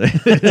Frosty, really.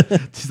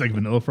 Tastes like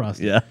vanilla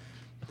Frosty. Yeah.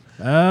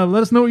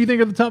 Let us know what you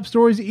think of the top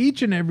stories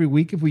each and every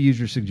week. If we use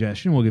your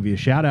suggestion, we'll give you a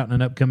shout out in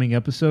an upcoming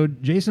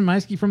episode. Jason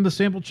Meiske from the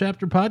Sample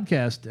Chapter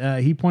podcast,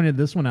 he pointed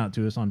this one out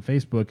to us on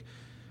Facebook.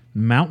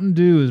 Mountain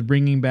Dew is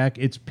bringing back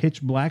its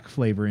pitch black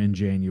flavor in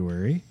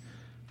January.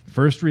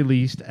 First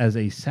released as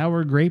a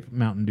sour grape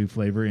Mountain Dew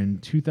flavor in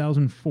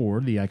 2004,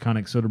 the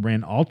iconic soda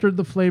brand altered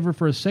the flavor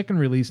for a second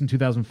release in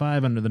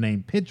 2005 under the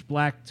name Pitch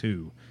Black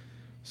 2.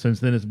 Since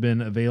then, it's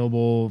been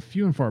available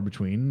few and far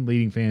between,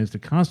 leading fans to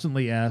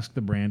constantly ask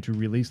the brand to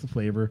release the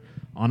flavor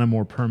on a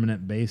more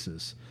permanent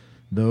basis.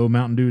 Though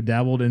Mountain Dew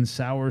dabbled in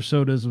sour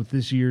sodas with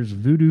this year's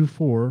Voodoo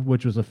 4,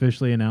 which was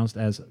officially announced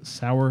as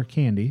Sour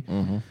Candy,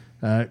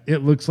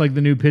 it looks like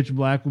the new Pitch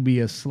Black will be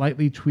a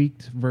slightly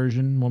tweaked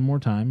version one more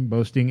time,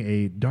 boasting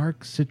a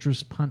dark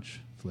citrus punch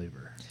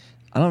flavor.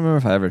 I don't remember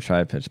if I ever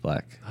tried Pitch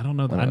Black. I don't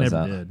know. when I it was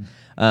never out. did.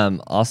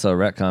 Also,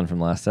 retcon from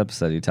last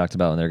episode, you talked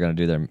about when they're going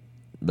to do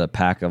the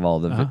pack of all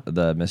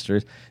the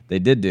mysteries. They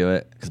did do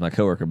it because my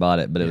coworker bought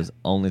it, but it was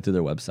only through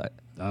their website.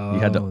 You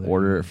had to Oh, there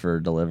order you it for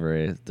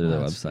delivery through their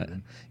That's website.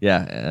 stupid.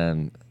 Yeah,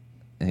 and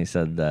he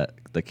said that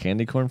the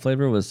candy corn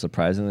flavor was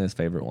surprisingly his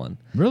favorite one,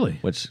 Really?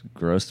 which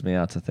grossed me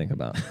out to think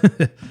about.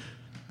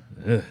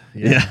 Ugh,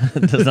 Yeah,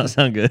 it does not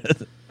sound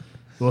good.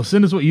 Well,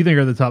 send us what you think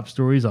are the top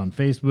stories on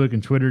Facebook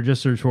and Twitter.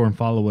 Just search for and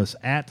follow us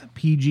at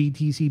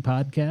PGTC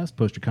Podcast.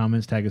 Post your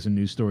comments, tag us in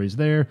news stories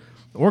there,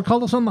 or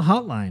call us on the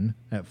hotline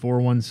at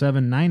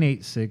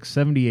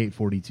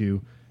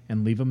 417-986-7842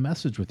 and leave a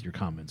message with your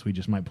comments. We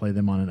just might play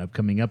them on an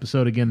upcoming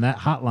episode. Again, that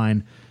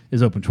hotline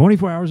is open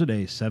 24 hours a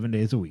day, 7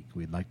 days a week.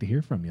 We'd like to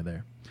hear from you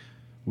there.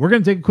 We're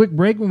going to take a quick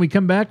break. When we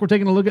come back, we're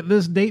taking a look at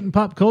this date in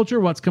pop culture,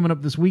 what's coming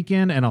up this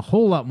weekend, and a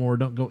whole lot more.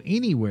 Don't go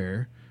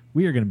anywhere.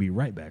 We are going to be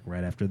right back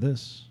right after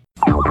this.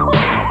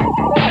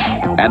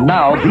 And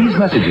now, these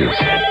messages.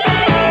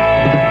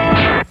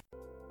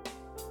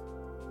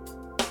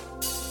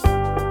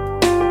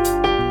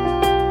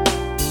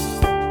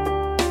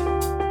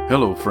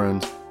 Hello,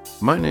 friends.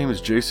 My name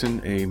is Jason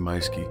A.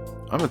 Meiske.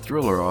 I'm a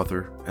thriller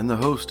author and the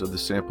host of the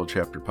Sample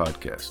Chapter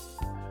podcast.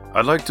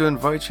 I'd like to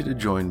invite you to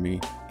join me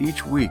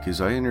each week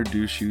as I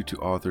introduce you to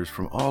authors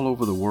from all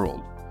over the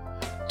world.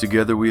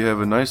 Together we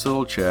have a nice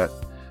little chat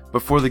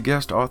before the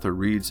guest author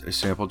reads a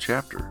sample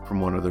chapter from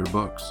one of their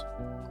books.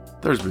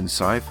 There's been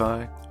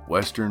sci-fi,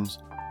 westerns,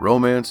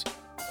 romance,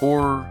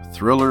 horror,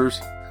 thrillers,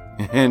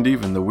 and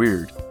even the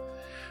weird.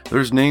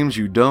 There's names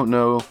you don't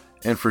know,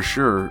 and for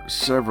sure,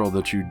 several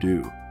that you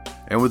do.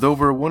 And with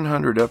over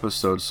 100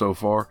 episodes so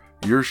far,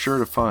 you're sure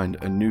to find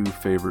a new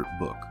favorite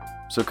book.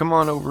 So come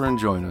on over and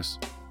join us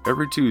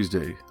every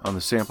Tuesday on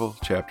the Sample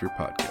Chapter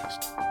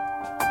podcast.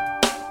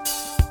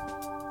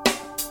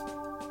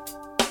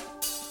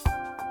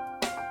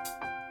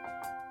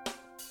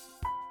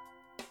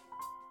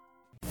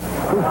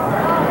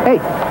 Hey,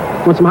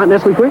 want some hot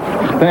Nestle quick?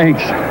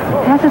 Thanks.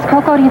 Pass this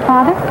cocoa to your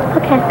father?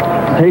 Okay.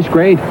 Tastes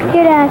great.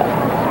 Here, Dad.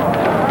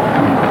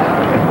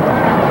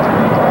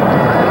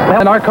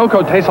 And our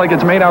cocoa tastes like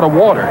it's made out of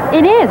water.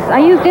 It is. I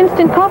used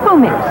instant cocoa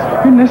mix.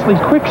 Your Nestle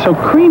Quick so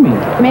creamy.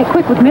 Made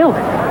quick with milk.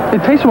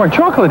 It tastes more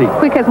chocolatey.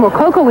 Quick has more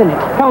cocoa in it.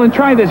 Helen,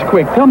 try this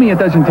Quick. Tell me it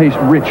doesn't taste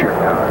richer.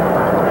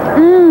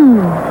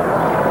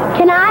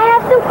 Can I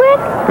have some quick?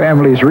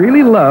 Families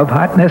really love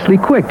hot Nestle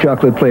Quick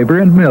chocolate flavor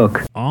and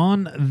milk.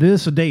 On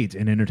this date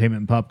in entertainment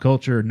and pop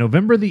culture,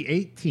 November the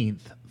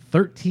 18th,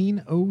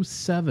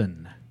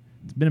 1307.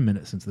 It's been a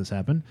minute since this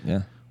happened.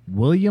 Yeah.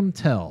 William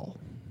Tell.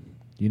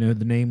 Do you know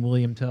the name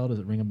William Tell? Does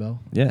it ring a bell?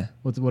 Yeah.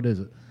 What is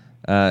it?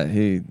 I'm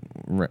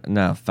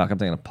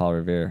thinking of Paul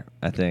Revere,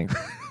 I think.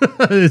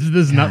 this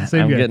is not the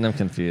same I'm guy. getting them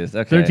confused.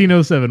 Okay.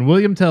 1307.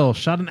 William Tell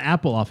shot an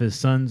apple off his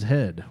son's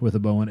head with a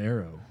bow and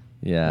arrow.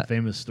 Yeah. The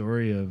famous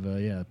story of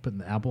putting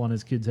the apple on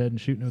his kid's head and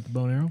shooting it with the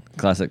bow and arrow.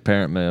 Classic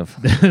parent move.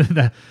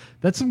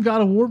 That's some God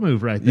of War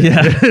move right there.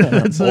 Yeah.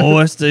 That's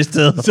Boy, stay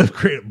still. That's a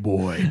great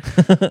boy.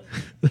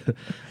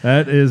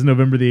 That is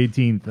November the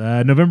 18th.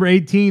 November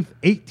 18th,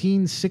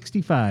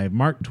 1865.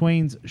 Mark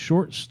Twain's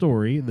short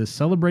story, The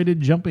Celebrated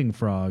Jumping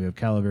Frog of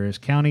Calaveras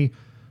County,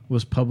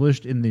 was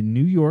published in the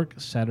New York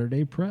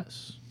Saturday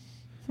Press.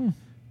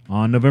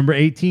 On November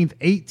 18th,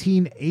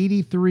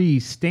 1883,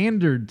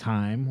 Standard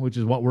Time, which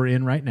is what we're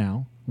in right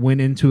now,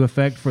 went into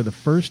effect for the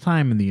first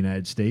time in the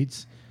United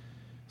States.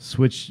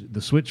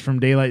 The switch from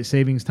daylight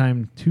savings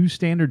time to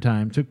standard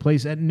time took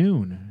place at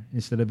noon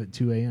instead of at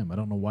 2 a.m. I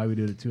don't know why we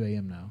do it at 2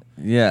 a.m. now.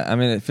 Yeah, I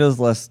mean, it feels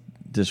less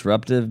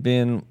disruptive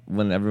being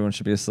when everyone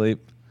should be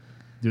asleep.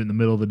 Do it in the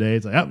middle of the day.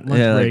 It's like, lunch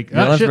Yeah, break.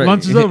 like, Shit,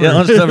 lunch is over. Yeah,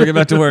 lunch is over. Get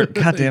back to work.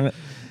 God damn it.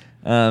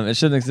 It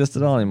shouldn't exist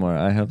at all anymore.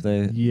 I hope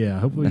they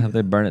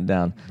hopefully. burn it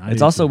down. I It's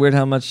do also too. weird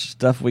how much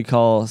stuff we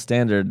call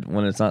standard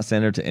when it's not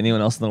standard to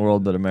anyone else in the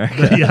world but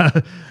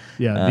America.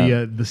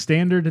 Yeah. The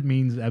standard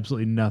means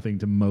absolutely nothing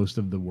to most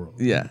of the world.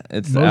 Yeah,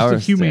 it's Most our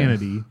of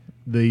humanity,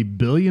 the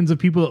billions of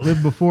people that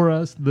lived before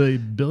us, the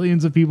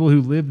billions of people who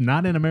live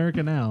not in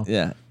America now.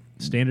 Yeah,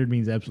 Standard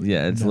means absolutely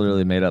yeah, it's nothing.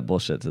 literally made up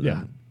bullshit to Yeah,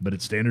 them. but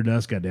it's standard to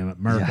us, goddammit,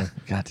 America.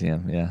 Yeah,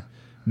 goddamn, yeah.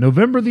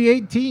 November the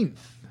 18th,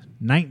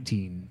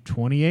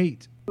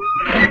 1928.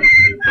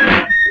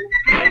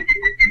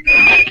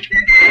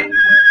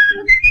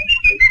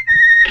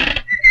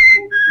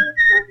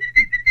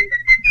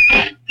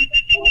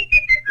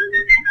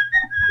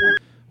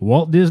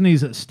 Walt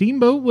Disney's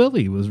Steamboat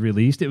Willie was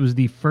released. It was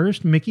the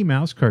first Mickey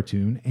Mouse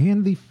cartoon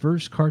and the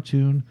first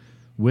cartoon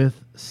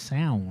with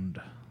sound.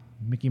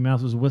 Mickey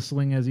Mouse was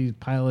whistling as he's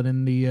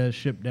piloting the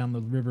ship down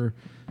the river.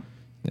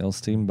 The old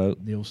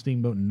steamboat. The old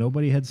steamboat.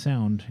 Nobody had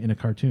sound in a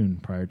cartoon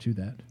prior to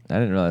that. I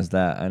didn't realize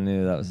that. I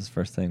knew that was his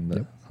first thing,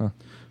 but huh.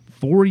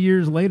 4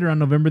 years later, on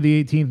November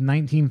the 18th,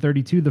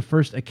 1932, the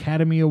first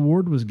Academy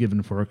Award was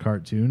given for a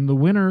cartoon. The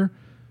winner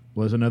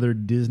was another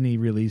Disney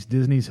release.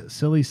 Disney's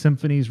Silly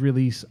Symphonies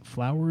release,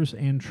 Flowers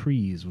and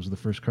Trees, was the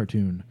first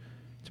cartoon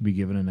to be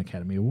given an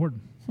Academy Award.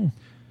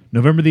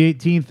 November the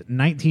 18th,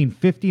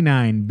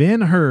 1959,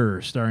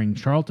 Ben-Hur, starring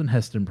Charlton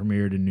Heston,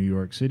 premiered in New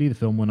York City. The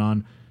film went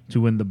on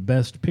to win the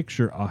Best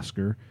Picture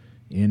Oscar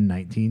in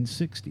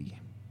 1960.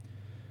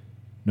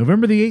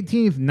 November the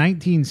 18th,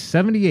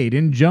 1978,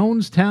 in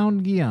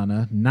Jonestown,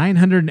 Guyana,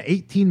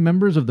 918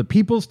 members of the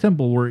People's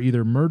Temple were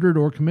either murdered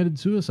or committed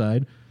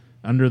suicide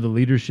under the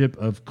leadership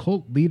of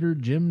cult leader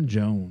Jim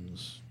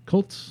Jones.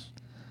 Cults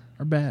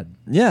are bad.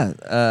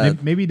 Yeah.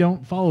 Maybe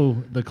don't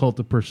follow the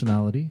cult of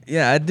personality.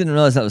 Yeah, I didn't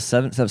realize that was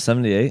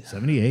 78.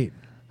 78.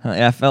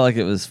 Yeah, I felt like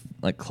it was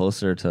like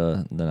closer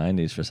to the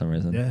 90s for some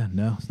reason. Yeah,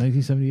 no, it's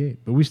 1978.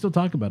 But we still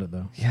talk about it,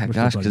 though. Yeah, We're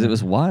gosh, still because talking it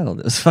was about wild.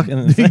 It was fucking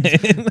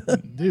insane.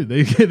 Dude,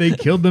 they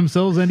killed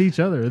themselves and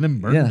each other and then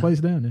burned the place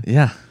down.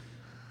 Yeah.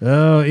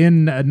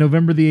 In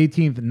November the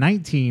 18th,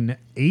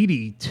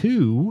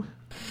 1982...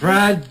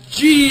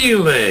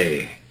 Fragile.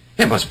 It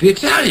must be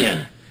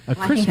Italian. A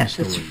Christmas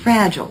Story. It's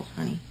fragile,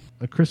 honey.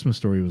 A Christmas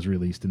Story was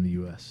released in the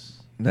U.S.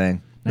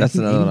 Dang. That's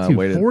another one I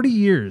waited. 40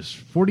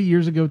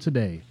 years ago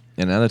today.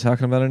 And now they're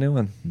talking about a new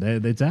one.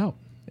 It's out.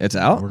 It's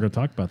out? We're going to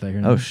talk about that here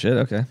in a Oh, minute. shit.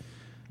 Okay.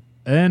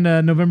 And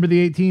November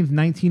the 18th,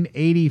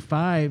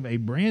 1985, a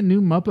brand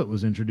new Muppet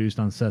was introduced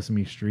on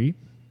Sesame Street.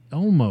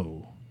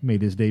 Elmo made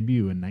his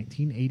debut in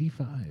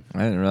 1985. I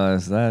didn't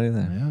realize that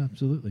either. Yeah,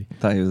 absolutely.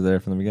 Thought he was there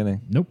from the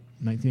beginning. Nope,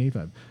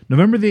 1985.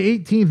 November the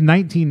 18th,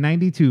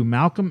 1992,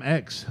 Malcolm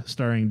X,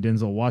 starring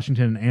Denzel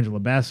Washington and Angela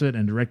Bassett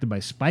and directed by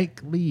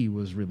Spike Lee,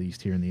 was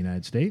released here in the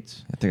United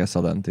States. I think I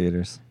saw that in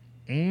theaters.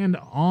 And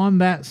on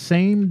that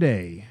same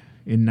day,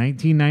 in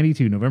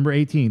 1992, November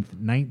 18th,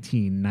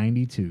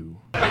 1992.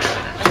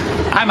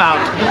 I'm out.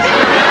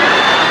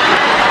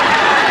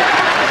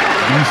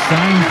 The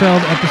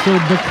Seinfeld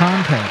episode The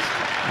Contest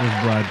was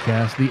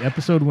broadcast. The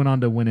episode went on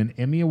to win an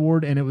Emmy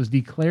Award, and it was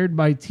declared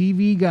by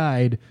TV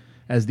Guide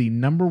as the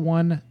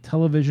 #1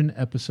 television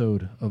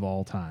episode of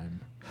all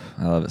time.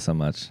 I love it so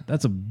much.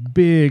 That's a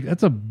big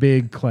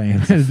claim.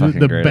 fucking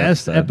The great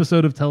best episode.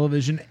 episode of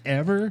television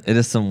ever. It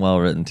is some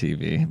well-written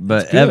TV.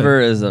 But It's good,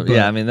 ever is but-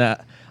 yeah, I mean,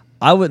 that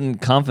I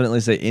wouldn't confidently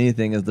say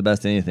anything is the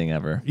best anything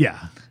ever. Yeah.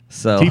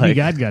 So TV like,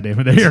 Guide, goddamn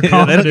it, they are they don't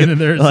confident get- in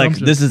their like,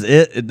 assumptions. this is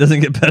it. It doesn't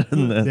get better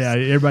than this. Yeah,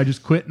 everybody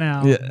just quit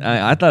now.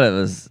 Yeah, I thought it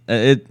was.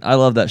 I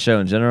love that show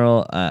in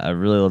general. I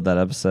really love that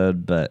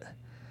episode, but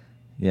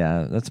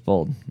yeah, that's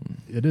bold.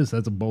 It is.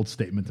 That's a bold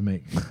statement to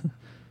make.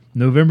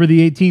 November the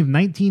 18th,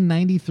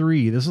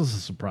 1993. This is a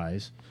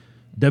surprise.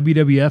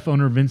 WWF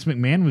owner Vince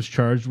McMahon was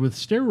charged with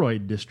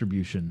steroid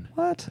distribution.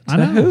 What? I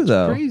To know. who It's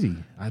though? crazy.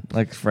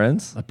 Like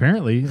friends?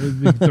 Apparently,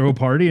 you throw a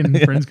party and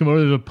friends come over.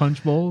 There's a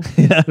punch bowl.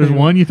 There's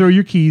one you throw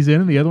your keys in,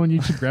 and the other one you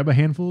just grab a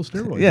handful of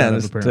steroids. Yeah, out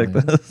of, just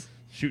apparently. take those.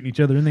 Shooting each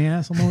other in the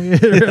ass on the way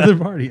to the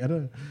party. I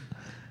don't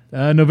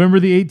know. November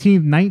the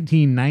 18th,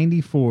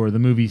 1994, the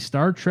movie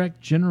Star Trek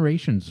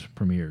Generations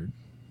premiered.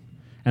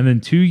 And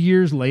then 2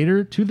 years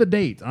later, to the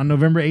date, on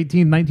November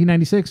 18th,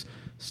 1996,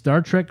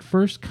 Star Trek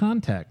First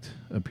Contact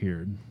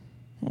appeared.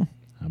 How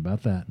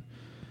about that?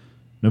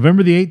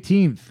 November the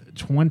 18th,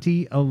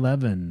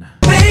 2011.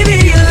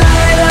 Baby, you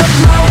light up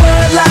my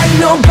world like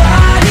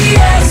nobody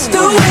else. The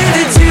way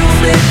that you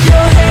flip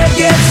your hair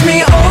gets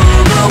me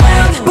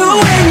overwhelmed.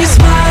 But when you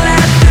smile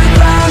at the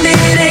ground, it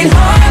ain't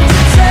hard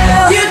to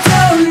tell. You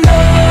don't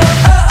know,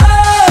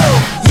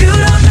 you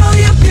don't know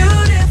you're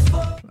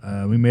beautiful.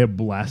 We may have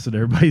blasted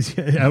everybody's.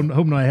 I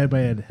hope no, I had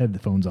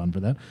headphones on for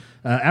that.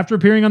 After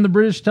appearing on the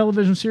British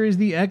television series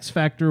The X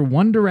Factor,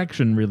 One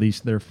Direction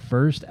released their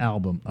first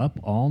album, Up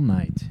All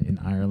Night, in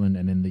Ireland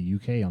and in the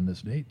UK on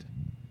this date.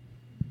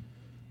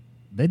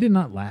 They did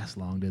not last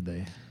long, did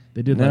they?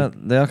 They did. No,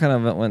 Like, they all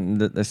kind of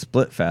went. They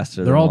split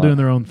faster. they're than all a doing lot.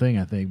 their own thing,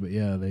 I think. But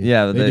yeah, they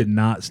Yeah, did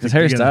not stick Because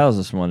Harry together. Styles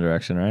is from One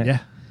Direction, right? Yeah.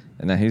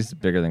 And now he's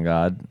bigger than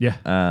God. Yeah.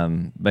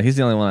 But he's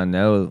the only one I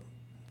know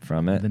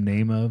from it. The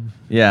name of.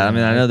 Yeah, I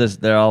mean, I know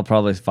they're all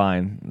probably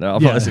fine. They're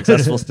all Yeah. probably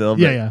successful still.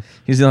 But Yeah, yeah.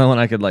 He's the only one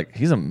I could like.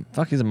 He's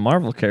a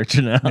Marvel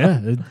character now.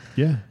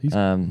 Yeah. He's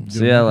So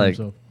doing yeah, it for like,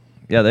 himself.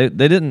 yeah, they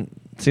didn't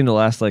seem to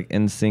last like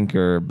NSYNC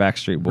or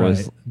Backstreet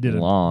Boys Did it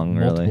long,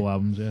 multiple really.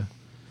 albums, yeah.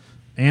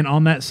 And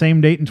on that same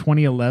date in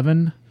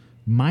 2011,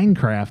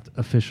 Minecraft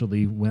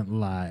officially went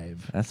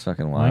live. That's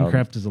fucking wild.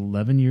 Minecraft is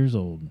 11 years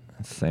old.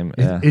 Same,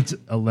 yeah. It's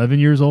 11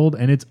 years old,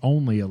 and it's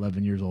only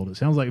 11 years old.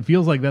 It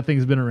feels like that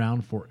thing's been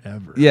around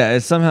forever. Yeah,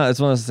 it's one of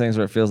those things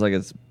where it feels like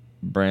it's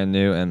brand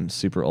new and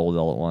super old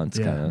all at once.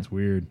 Yeah, Kinda. it's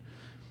weird.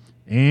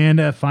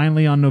 And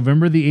finally, on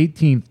November the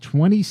 18th,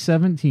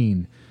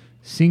 2017,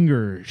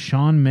 singer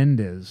Shawn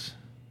Mendes.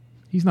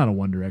 He's not a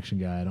One Direction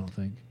guy, I don't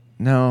think.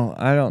 No,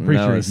 I don't Pretty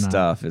know sure his he's not.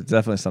 stuff. It's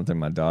definitely something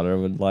my daughter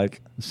would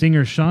like.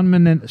 Singer Shawn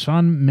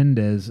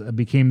Mendes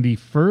became the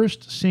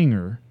first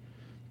singer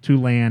to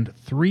land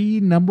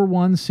 3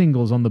 #1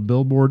 singles on the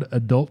Billboard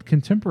Adult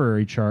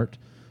Contemporary chart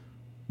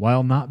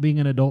while not being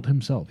an adult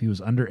himself. He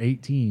was under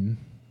 18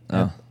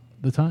 at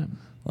the time.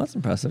 Well, that's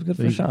impressive. Good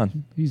So for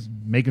Sean. He's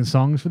making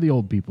songs for the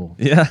old people.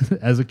 Yeah.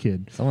 As a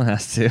kid. Someone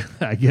has to.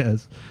 I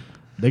guess.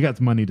 They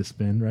got money to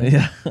spend, right?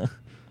 Yeah.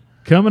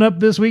 Coming up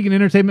this week in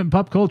entertainment and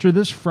pop culture,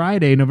 this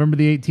Friday, November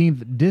the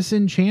 18th,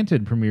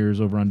 Disenchanted premieres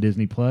over on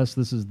Disney+.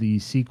 This is the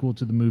sequel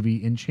to the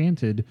movie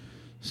Enchanted,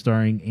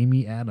 starring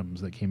Amy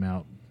Adams, that came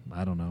out,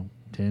 I don't know,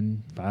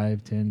 10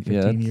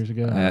 years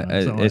ago.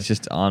 I don't know, It's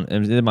just on.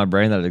 It's in my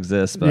brain that it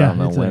exists, but I don't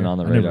know it's when there. on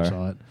the I radar. never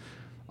saw it.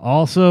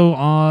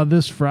 Also,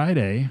 this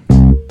Friday...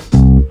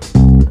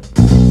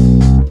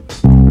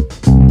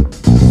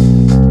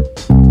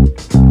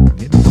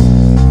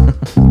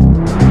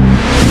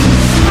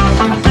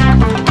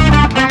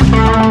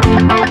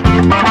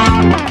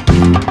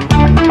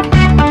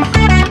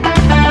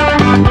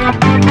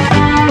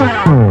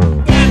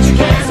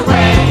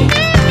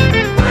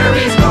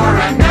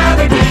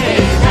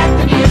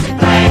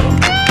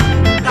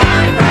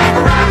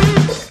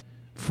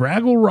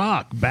 Fraggle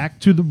Rock, Back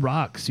to the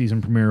Rock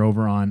season premiere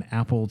over on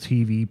Apple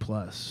TV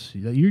Plus.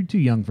 You're too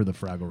young for the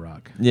Fraggle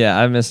Rock. Yeah,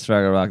 I missed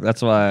Fraggle Rock.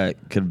 That's why I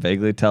could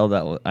vaguely tell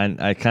that.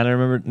 I kind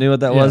of knew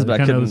what that was,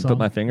 but I couldn't put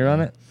my finger on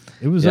it.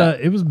 It was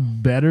it was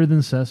better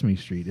than Sesame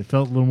Street. It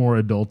felt a little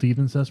more adulty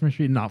than Sesame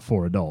Street. Not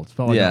for adults. It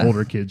felt like an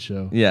older kids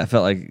show. Yeah, it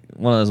felt like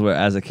one of those where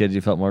as a kid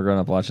you felt more grown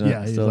up watching it.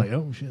 Yeah, he's like,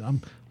 oh shit,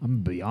 I'm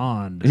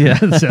beyond Yeah.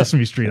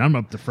 Sesame Street. I'm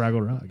up to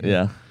Fraggle Rock.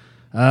 Yeah.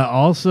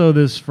 Also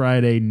this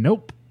Friday,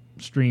 Nope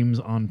streams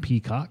on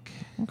Peacock.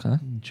 Okay.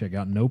 Check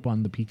out Nope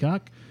on the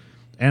Peacock.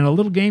 And a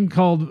little game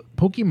called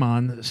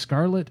Pokemon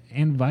Scarlet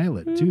and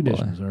Violet. 2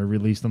 editions are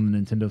released on the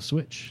Nintendo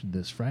Switch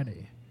this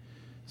Friday.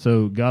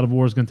 So God of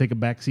War is going to take a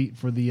backseat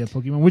for the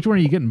Pokemon. Which one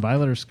are you getting,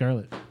 Violet or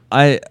Scarlet?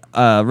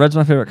 Red's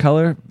my favorite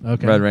color.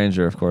 Okay. Red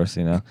Ranger, of course,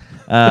 you know.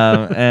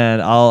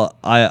 And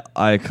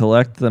I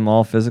collect them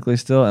all physically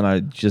still, and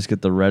I just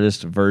get the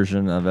reddest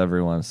version of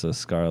everyone. So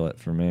Scarlet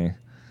for me.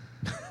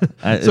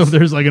 So if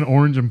there's like an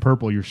orange and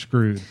purple, you're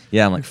screwed.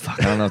 Yeah, I'm like,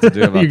 fuck, I don't know what to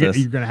do about this.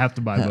 You're going to have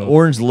to buy both.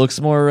 Orange looks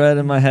more red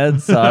in my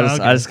head, so I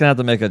Okay. just gonna have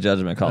to make a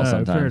judgment call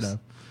sometimes. Fair enough.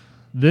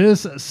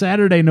 This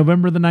Saturday,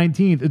 November the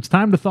 19th, it's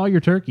time to thaw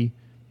your turkey.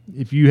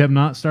 If you have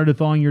not started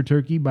thawing your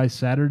turkey by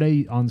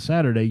Saturday,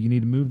 you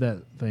need to move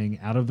that thing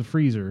out of the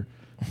freezer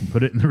and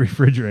put it in the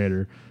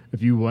refrigerator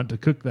if you want to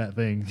cook that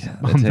thing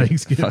on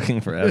Thanksgiving.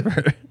 Fucking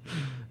forever.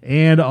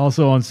 And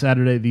also on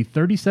Saturday, the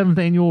 37th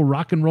annual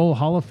Rock and Roll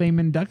Hall of Fame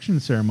induction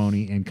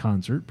ceremony and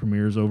concert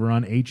premieres over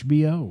on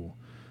HBO.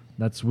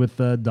 That's with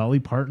Dolly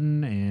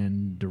Parton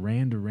and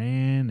Duran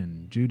Duran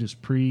and Judas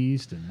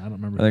Priest, and I don't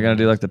remember. Are they gonna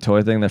do like the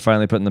toy thing? They're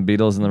finally putting the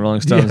Beatles and the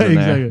Rolling Stones in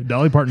exactly. there.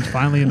 Dolly Parton's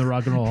finally in the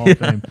Rock and Roll Hall of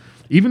Fame.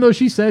 Even though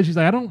she said, she's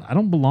like, I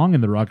don't belong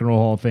in the Rock and Roll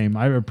Hall of Fame.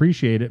 I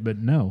appreciate it, but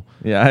no.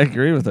 Yeah, I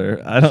agree with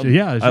her.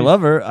 I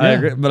love her. I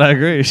agree, but I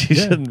agree she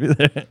shouldn't be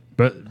there.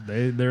 But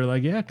they're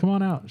like, yeah, come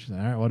on out. She's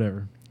like, all right,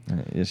 whatever.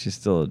 Yeah, she's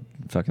still a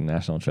fucking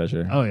national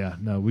treasure. Oh yeah,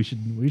 no,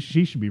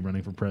 she should be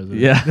running for president.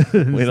 Yeah,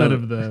 instead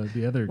of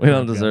the other. We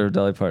don't deserve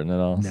Dolly Parton at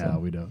all. No, so.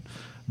 we don't.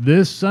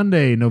 This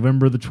Sunday,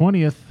 November the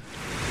 20th.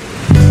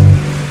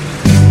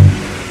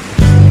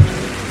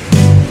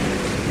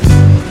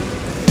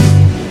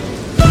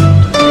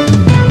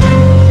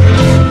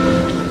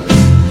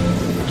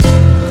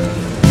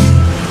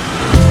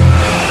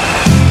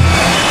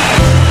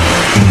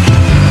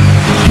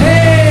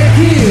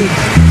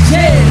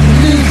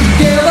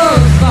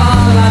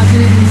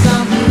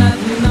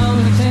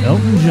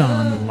 Elton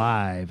John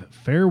live.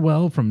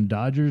 Farewell from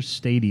Dodgers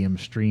Stadium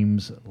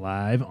streams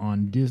live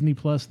on Disney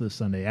Plus this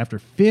Sunday. After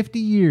 50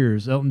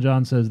 years, Elton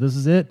John says, this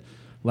is it.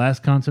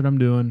 Last concert I'm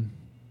doing.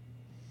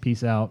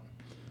 Peace out.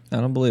 I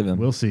don't believe him.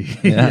 We'll see.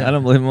 Yeah, I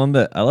don't believe him one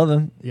bit. I love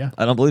him. Yeah.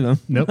 I don't believe him.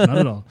 Nope, not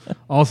at all.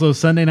 Also,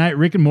 Sunday night,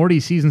 Rick and Morty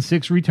Season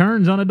 6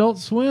 returns on Adult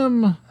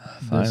Swim.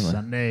 Finally. This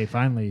Sunday,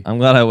 finally. I'm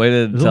glad I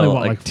waited There's until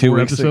only, like 2 2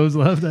 weeks episodes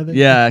left, I think.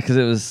 Yeah, because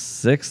it was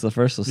 6. The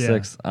first was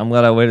 6. I'm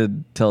glad I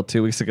waited till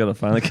 2 weeks ago to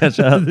finally catch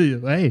up.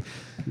 Hey,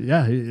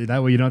 yeah,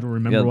 that way you don't have to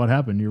remember what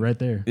happened. You're right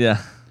there.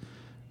 Yeah.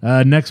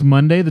 Next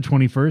Monday, the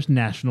 21st,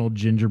 National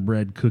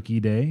Gingerbread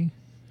Cookie Day.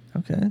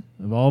 Okay.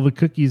 Of all the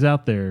cookies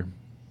out there,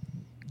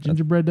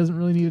 gingerbread doesn't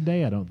really need a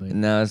day, I don't think.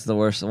 No, it's the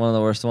worst. One of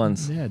the worst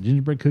ones. Yeah,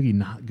 gingerbread cookie,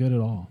 not good at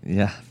all.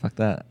 Yeah, fuck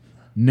that.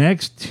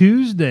 Next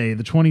Tuesday,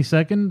 the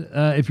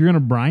 22nd, if you're going to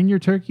brine your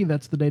turkey,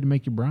 that's the day to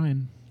make your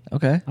brine.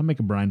 Okay. I'll make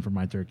a brine for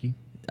my turkey.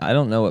 I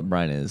don't know what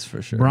brine is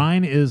for sure.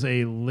 Brine is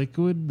a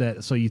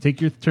liquid so you take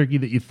your turkey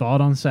that you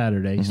thawed on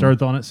Saturday, you started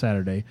thawing it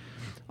Saturday.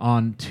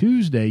 On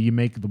Tuesday, you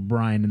make the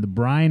brine, and the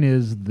brine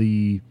is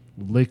the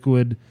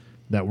liquid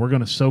that we're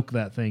going to soak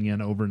that thing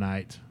in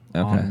overnight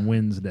on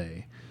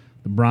Wednesday.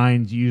 The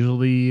brine's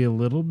usually a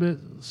little bit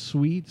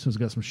sweet, so it's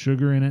got some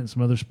sugar in it and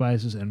some other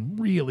spices, and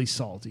really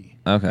salty.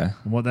 Okay.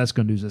 And what that's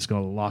going to do is it's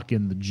going to lock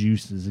in the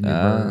juices in your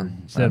bird.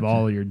 Instead of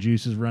all of your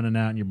juices running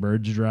out and your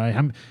bird's dry.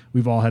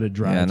 We've all had a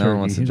dry turkey. No one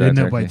wants a dry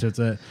Nobody turkey. touches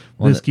that.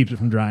 This keeps it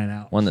from drying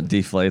out. One that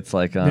deflates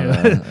like on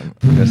a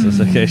Christmas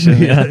occasion.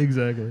 Yeah,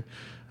 exactly.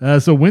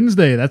 So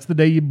Wednesday, that's the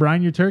day you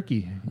brine your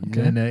turkey.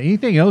 Okay. And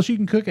anything else you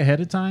can cook ahead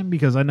of time,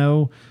 because I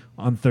know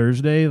on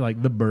Thursday,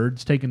 like the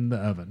bird's taken the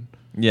oven.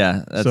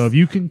 Yeah. So if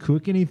you can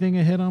cook anything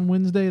ahead on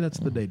Wednesday, that's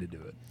the day to do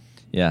it.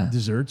 yeah.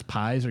 Desserts,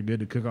 pies are good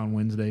to cook on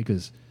Wednesday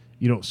because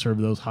you don't serve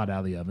those hot out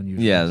of the oven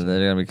usually. Yeah, they're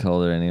going to be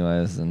colder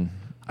anyways. And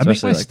I make my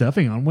especially, like,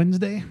 stuffing on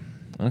Wednesday.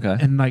 Okay.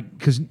 And like,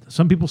 because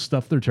some people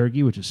stuff their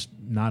turkey, which is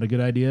not a good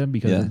idea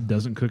because Yeah. it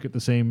doesn't cook at the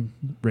same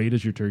rate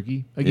as your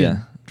turkey. Again,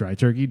 Yeah. dry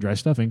turkey, dry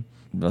stuffing.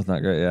 Both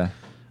not great, yeah.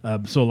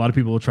 So a lot of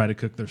people will try to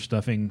cook their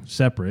stuffing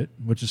separate,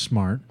 which is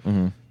smart.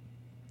 Mm-hmm.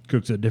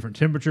 Cooks at a different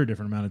temperature,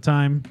 different amount of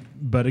time.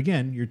 But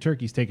again, your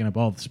turkey's taking up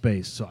all the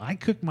space. So I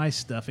cook my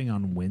stuffing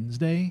on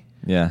Wednesday.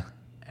 Yeah.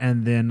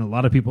 And then a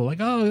lot of people are like,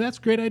 oh, that's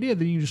a great idea.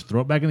 Then you just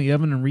throw it back in the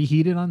oven and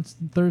reheat it on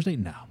Thursday.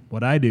 No.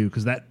 What I do,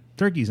 because that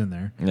turkey's in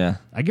there, Yeah.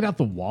 I get out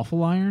the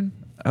waffle iron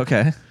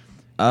Okay. and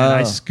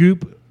I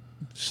scoop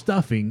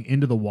stuffing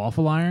into the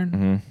waffle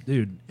iron.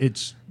 Dude,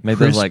 it's Make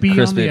those, crispy, like, on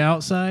crispy- the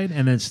outside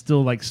and then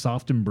still like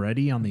soft and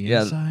bready on the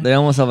Yeah, inside. they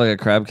almost have like a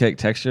crab cake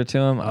texture to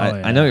them. I know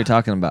yeah. what you're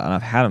talking about, and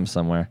I've had them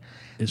somewhere.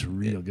 It's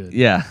real good.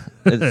 Yeah,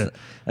 it's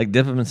like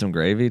dip them in some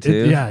gravy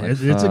too. Like,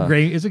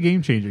 It's a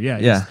game changer. Yeah,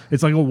 Yeah.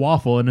 It's like a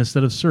waffle, and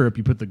instead of syrup,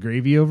 you put the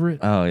gravy over it.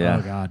 Oh, yeah.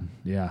 Oh God,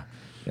 yeah.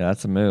 Yeah,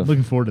 that's a move.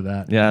 Looking forward to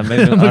that. Yeah,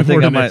 maybe Looking I think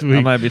forward I to next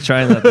might week. be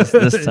trying that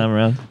this time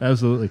around.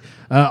 Absolutely.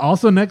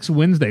 Also, next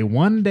Wednesday,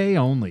 one day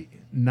only.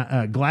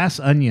 Glass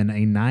Onion,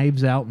 a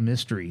Knives Out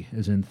mystery,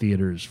 is in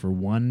theaters for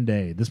one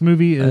day. This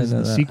movie is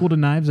know the that. sequel to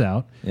Knives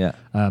Out. Yeah.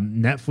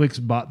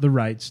 Netflix bought the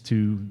rights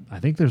to. I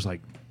think there's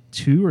like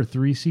 2 or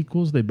 3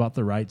 sequels they bought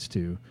the rights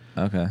to.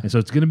 Okay. And so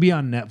it's going to be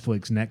on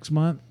Netflix next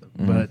month,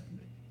 but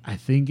I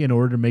think in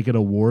order to make it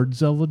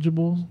awards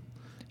eligible,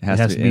 it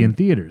has to be in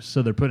theaters.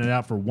 So they're putting it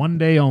out for one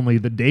day only,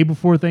 the day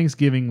before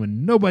Thanksgiving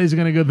when nobody's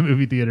going to go to the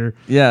movie theater.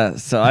 Yeah.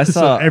 So I So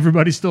saw.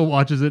 everybody still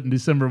watches it in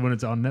December when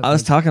it's on Netflix. I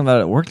was talking about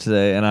it at work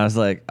today, and I was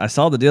like, I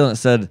saw the deal, and it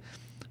said,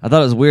 I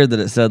thought it was weird that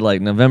it said like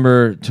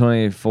November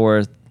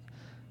 24th,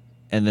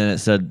 and then it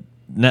said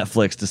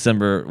Netflix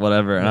December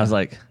whatever, and I was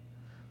like,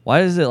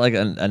 why is it like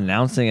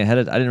announcing ahead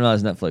of? I didn't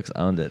realize Netflix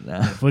owned it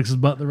now. Netflix has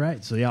bought the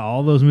rights. So yeah,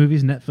 all those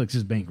movies, Netflix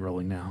is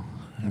bankrolling now.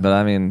 But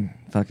I mean,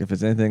 fuck, if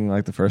it's anything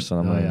like the first one,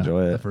 I'm gonna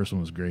enjoy The it. first one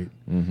was great.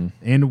 Mm-hmm.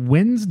 And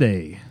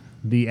Wednesday,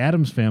 the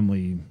Addams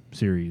Family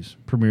series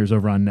premieres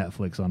over on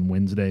Netflix on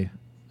Wednesday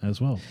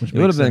as well. Which It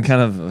would have been sense.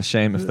 kind of a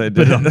shame if they Put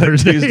did it on it on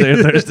Thursday. Tuesday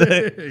or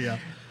Thursday. Yeah.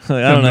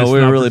 Like, I don't know. Missed We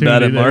an were really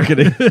bad at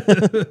opportunity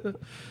marketing.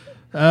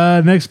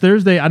 Next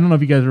Thursday, I don't know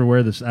if you guys are aware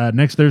of this.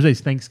 Next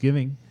Thursday's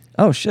Thanksgiving.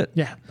 Oh shit.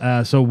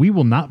 Yeah. So we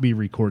will not be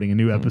recording a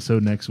new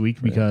episode next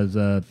week because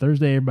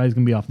Thursday everybody's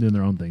gonna be off doing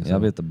their own thing. Yeah, So I'll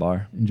be at the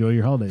bar. enjoy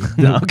your holidays.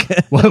 Okay.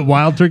 What,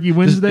 Wild Turkey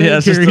Wednesday yeah,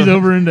 it's just carries a-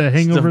 over into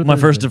Hangover. My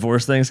first Thursday.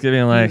 divorce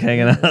Thanksgiving, I'm like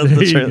hanging out. At There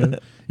the you trailer. go.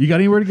 You got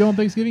anywhere to go on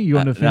Thanksgiving? You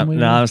going to family?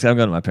 No, I'm going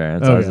to my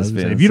parents. Oh, I yeah, was I was just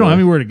gonna say, being if you don't have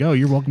silly. anywhere to go,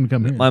 you're welcome to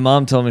come here. My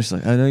mom told me, she's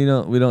like, I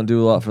know we don't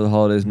do a lot for the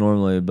holidays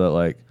normally, but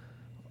like,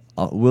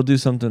 we'll do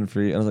something for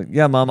you. I was like,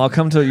 yeah, Mom, I'll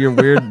come to your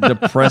weird,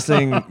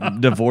 depressing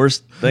divorce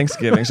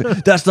Thanksgiving. She's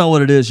like, that's not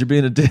what it is. You're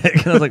being a dick.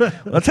 And I was like, well,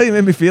 that's how you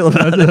made me feel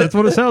about it. That's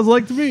what it sounds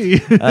like to me.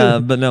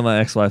 But no, my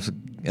ex-wife gonna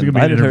be an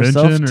invited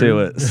herself intervention to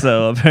or- it.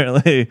 So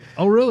apparently,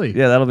 Oh, really?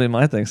 yeah, that'll be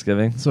my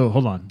Thanksgiving. So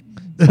hold on.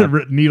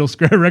 Needle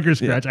record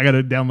scratch. I got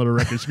to download a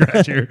record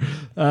scratch here.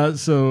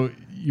 So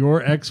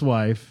your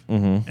ex-wife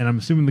and I'm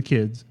assuming the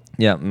kids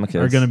Yeah, my kids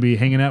are going to be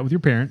hanging out with your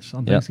parents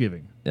on Yep.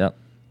 Thanksgiving. Yep.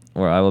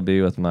 Where I will be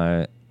with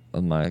my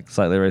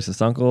slightly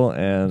racist uncle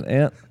and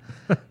aunt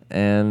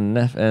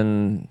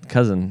and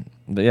cousin.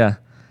 But yeah,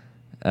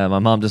 my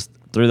mom just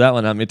threw that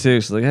one at me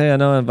too. She's like, "Hey, I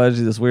know I invited you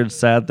to this weird,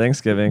 sad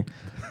Thanksgiving.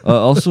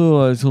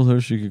 Also, I told her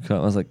she could come."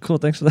 I was like, "Cool,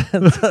 thanks for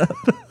that."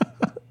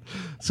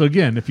 So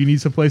again, if you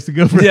need some place to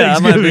go for Yeah, I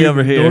Thanksgiving, might be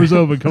over here. doors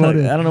open. Come on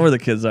Like, in. I don't know where the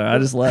kids are. I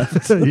just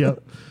left.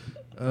 Yep.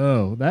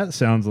 Oh, that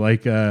sounds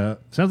like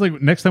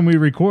next time we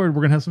record,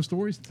 we're gonna have some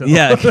stories to tell.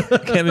 Yeah,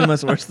 it can't be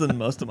much worse than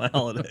most of my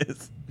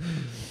holidays.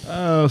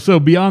 So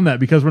beyond that,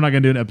 because we're not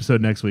going to do an episode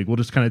next week, we'll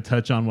just kind of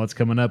touch on what's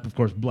coming up. Of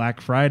course,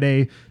 Black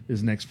Friday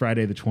is next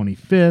Friday, the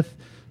 25th.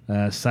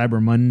 Cyber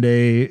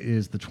Monday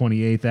is the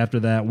 28th. After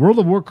that, World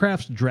of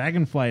Warcraft's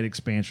Dragonflight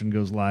expansion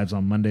goes live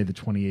on Monday, the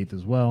 28th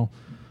as well.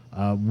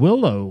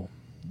 Willow,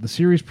 the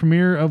series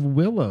premiere of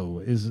Willow,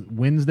 is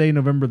Wednesday,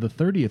 November the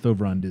 30th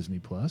over on Disney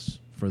Plus.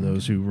 For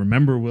those who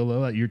remember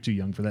Willow, you're too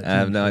young for that. I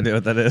have no idea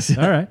what that is.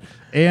 All right.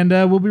 And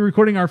we'll be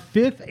recording our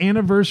 5th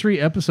anniversary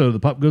episode of the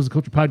Pop Goes the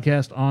Culture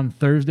podcast on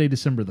Thursday,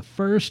 December the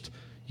 1st.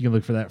 You can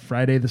look for that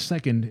Friday the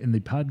 2nd in the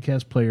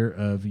podcast player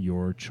of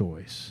your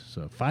choice.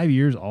 So 5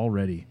 years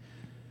already.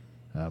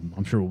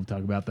 I'm sure we'll talk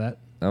about that.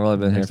 I've only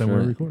been here Next time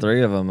we're for recording.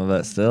 3 of them, I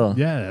bet still.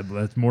 Yeah,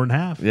 that's more than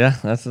half. Yeah,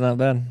 that's not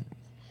bad.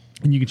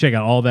 And you can check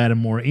out all that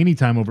and more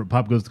anytime over at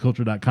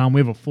popgoestheculture.com.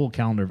 We have a full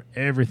calendar of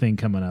everything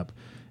coming up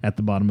at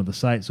the bottom of the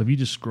site. So if you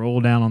just scroll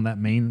down on that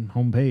main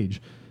homepage,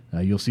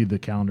 you'll see the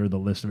calendar, the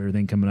list of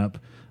everything coming up.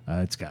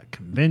 It's got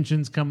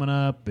conventions coming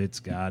up. It's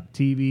got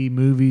TV,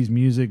 movies,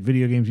 music,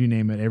 video games, you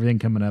name it. Everything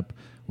coming up.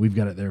 We've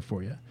got it there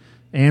for you.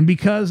 And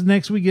because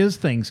next week is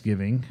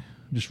Thanksgiving,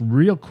 just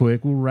real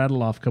quick, we'll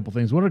rattle off a couple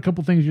things. What are a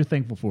couple things you're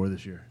thankful for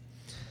this year?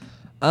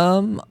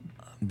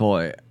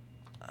 Boy,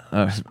 do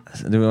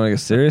we want to get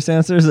serious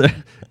answers?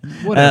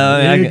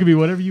 Whatever. It could be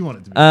whatever you want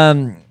it to be.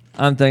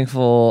 I'm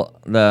thankful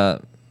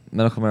that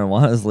medical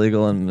marijuana is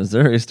legal in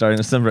Missouri starting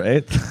December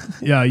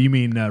 8th. Yeah, you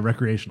mean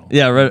recreational?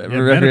 Yeah,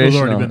 recreational.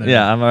 Already been there.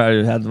 Yeah, I've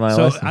already had my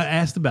So license. I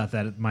asked about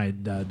that at my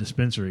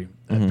dispensary.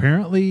 Mm-hmm.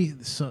 Apparently,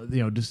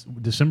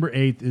 December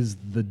 8th is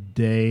the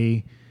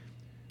day.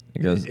 It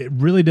goes. It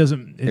really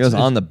doesn't. It goes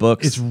on the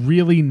books. It's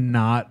really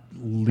not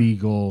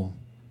legal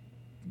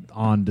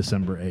on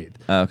December 8th.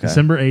 Okay.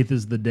 December 8th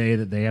is the day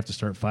that they have to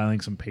start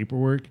filing some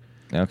paperwork.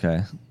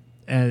 Okay.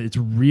 And it's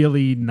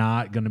really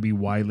not going to be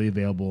widely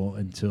available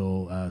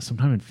until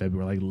sometime in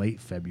February, like late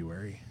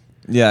February.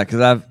 Yeah, because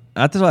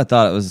that's what I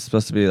thought it was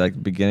supposed to be,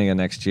 like beginning of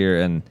next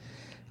year, and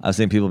I've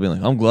seen people being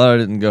like, "I'm glad I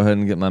didn't go ahead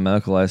and get my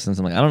medical license."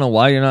 I'm like, I don't know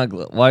why you're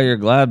not. Why you're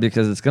glad,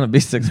 because it's going to be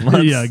 6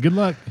 months. Yeah, good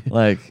luck.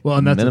 Like, well,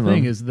 and that's minimum. the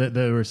thing is that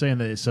they were saying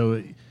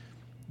that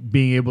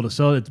being able to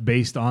sell it's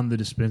based on the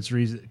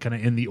dispensaries kind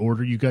of in the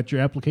order you got your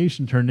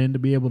application turned in to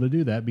be able to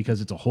do that, because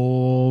it's a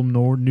whole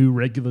new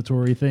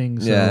regulatory thing.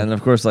 So. Yeah, and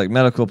of course, like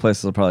medical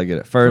places will probably get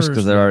it first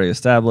because they're already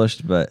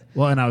established. But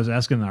and I was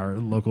asking our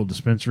local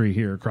dispensary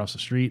here across the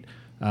street.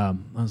 I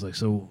was like,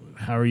 "So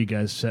how are you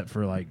guys set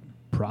for like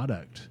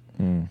product?"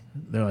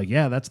 They're like,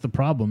 "Yeah, that's the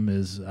problem.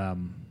 Is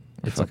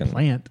it's a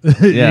plant.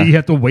 Yeah. You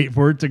have to wait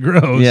for it to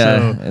grow.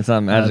 Yeah, so, it's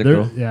not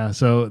magical.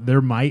 So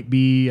there might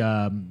be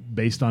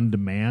based on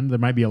demand. There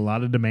might be a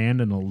lot of demand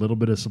and a little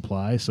bit of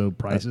supply, so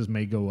prices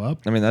may go up.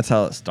 I mean, that's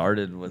how it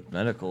started with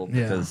medical,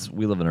 because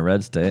we live in a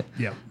red state.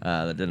 Yeah,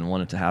 that didn't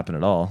want it to happen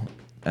at all,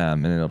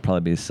 and it'll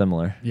probably be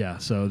similar. Yeah,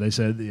 so they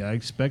said, I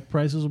expect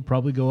prices will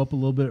probably go up a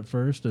little bit at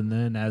first, and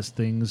then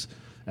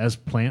as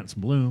plants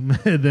bloom,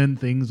 then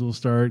things will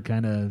start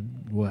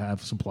we'll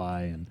have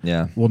supply,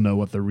 and we'll know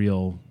what the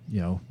real,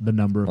 the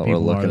number of what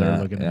people we're are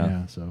looking at.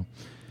 Yeah, so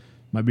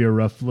might be a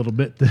rough little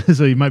bit.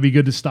 So you might be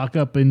good to stock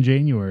up in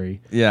January.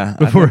 Yeah,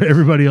 before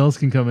everybody else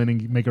can come in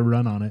and make a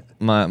run on it.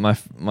 My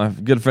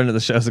good friend of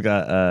the show's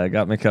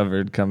got me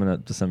covered coming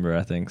up December,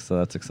 I think. So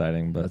that's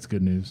exciting. But that's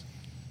good news.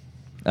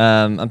 I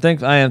am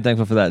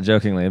thankful for that,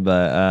 jokingly,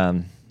 but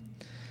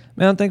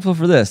man, I'm thankful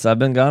for this. I've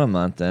been gone a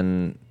month,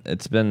 and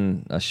it's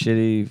been a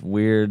shitty,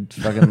 weird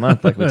fucking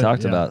month, like we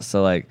talked about.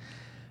 So like,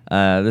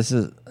 this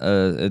is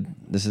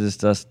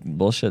just us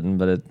bullshitting,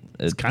 but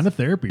it's kind of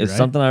therapy. It's right?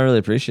 something I really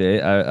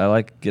appreciate. I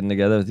like getting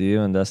together with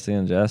you and Dusty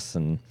and Jess,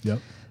 and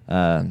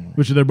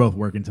which they're both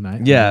working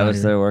tonight. Yeah, which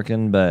they're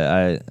working,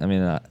 but I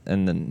mean,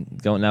 and then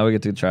now we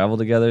get to travel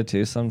together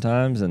too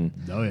sometimes, and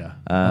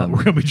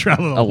we're gonna be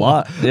traveling a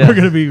lot. Yeah. We're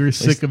gonna be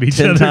sick of each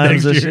 10 other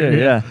times next this year.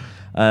 year.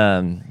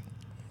 Yeah.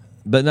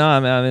 But no,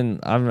 I mean,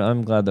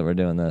 I'm glad that we're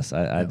doing this.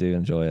 I do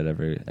enjoy it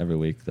every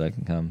week that I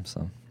can come.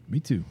 So me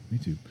too.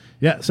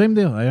 Yeah, same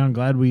deal. I'm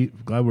glad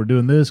we're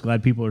doing this.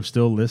 Glad people are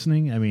still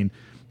listening. I mean,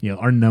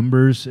 our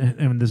numbers,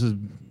 and this is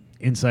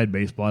inside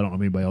baseball. I don't know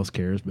if anybody else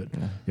cares, but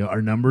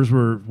our numbers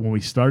were, when we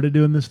started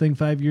doing this thing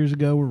 5 years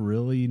ago, were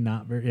really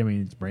not very. I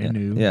mean, it's brand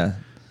new. Yeah.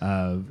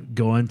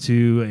 Going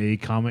to a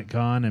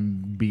Comic-Con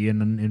and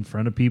being in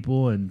front of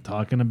people and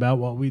talking about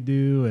what we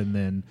do, and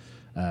then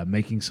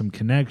making some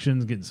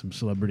connections, getting some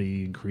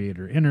celebrity and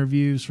creator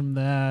interviews from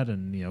that,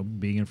 and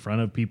being in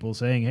front of people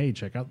saying, "Hey,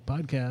 check out the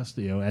podcast,"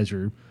 as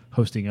you're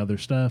hosting other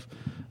stuff.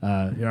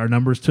 Our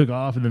numbers took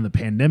off, and then the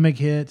pandemic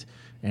hit,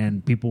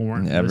 and people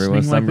weren't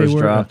everyone's listening like numbers they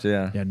were. dropped.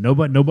 Yeah.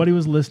 Nobody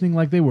was listening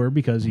like they were,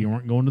 because you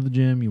weren't going to the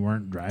gym, you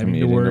weren't driving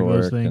to work,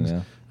 those things,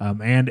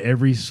 and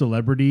every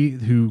celebrity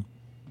who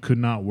could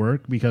not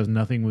work because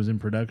nothing was in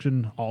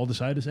production all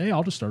decided to say, "Hey,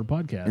 I'll just start a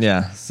podcast."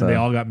 Yeah, so and they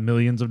all got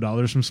millions of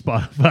dollars from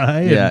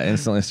Spotify. Yeah,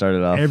 instantly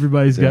started off.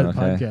 Everybody's got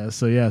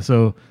podcasts.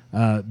 So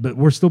but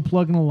we're still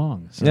plugging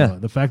along. So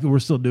the fact that we're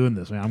still doing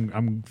this, man,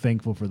 I'm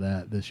thankful for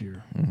that this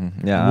year.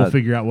 Mm-hmm. Yeah, and we'll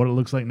figure out what it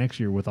looks like next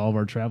year with all of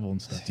our travel and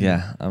stuff. Too.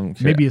 Yeah, I'm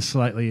maybe a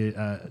slightly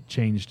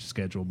changed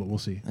schedule, but we'll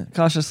see.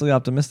 Cautiously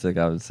optimistic,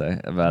 I would say,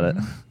 about it.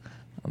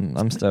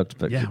 I'm stoked.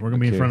 But we're gonna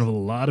be in front of a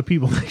lot of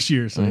people next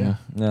year. So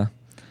yeah.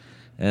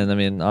 And I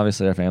mean,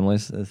 obviously, our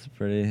families is a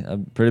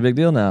pretty big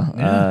deal now.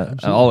 Yeah,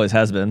 always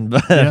has been,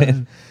 but I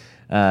mean,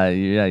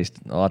 a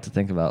lot to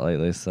think about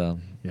lately. So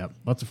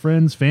lots of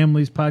friends,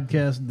 families,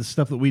 podcasts, the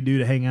stuff that we do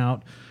to hang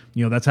out.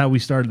 That's how we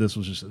started. This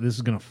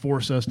is going to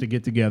force us to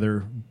get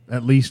together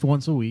at least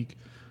once a week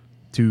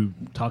to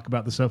talk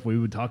about the stuff we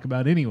would talk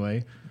about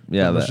anyway.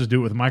 Yeah, let's just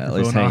do it with a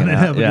microphone on and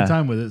have a good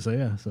time with it.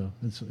 So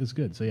it's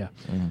good. So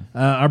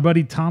our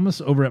buddy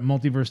Thomas over at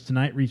Multiverse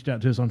Tonight reached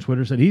out to us on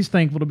Twitter, said he's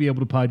thankful to be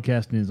able to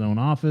podcast in his own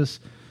office,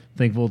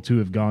 thankful to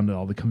have gone to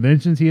all the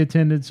conventions he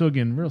attended. So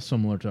again, real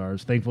similar to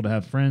ours. Thankful to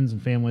have friends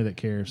and family that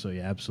care. So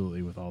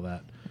absolutely, with all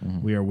that,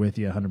 we are with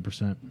you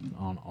 100%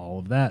 on all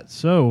of that.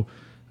 So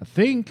I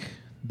think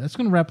that's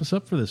going to wrap us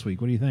up for this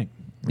week. What do you think?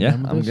 Yeah,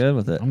 I'm good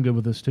with it. I'm good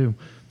with this too.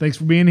 Thanks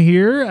for being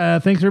here.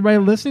 Thanks everybody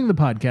listening to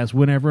the podcast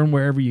whenever and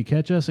wherever you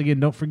catch us.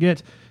 Again, don't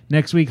forget,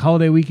 next week,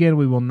 holiday weekend,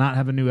 we will not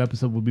have a new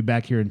episode. We'll be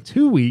back here in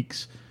 2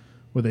 weeks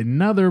with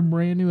another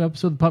brand new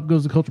episode of the Pop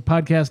Goes the Culture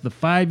podcast, the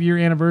 5-year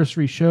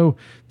anniversary show.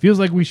 Feels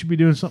like we should be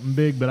doing something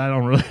big, but I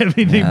don't really have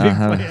anything big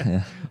planned.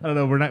 Yeah. I don't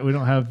know. We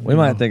don't have. We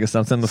might think of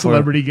something before.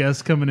 Celebrity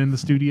guests coming in the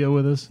studio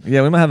with us.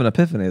 Yeah, we might have an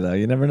epiphany though.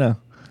 You never know.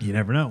 You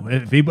never know.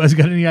 If anybody's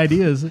got any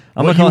ideas, I'm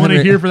what gonna you want to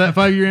Henry- hear for that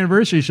 5-year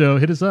anniversary show,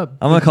 hit us up.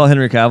 I'm gonna call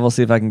Henry Cavill,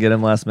 see if I can get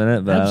him last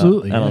minute. But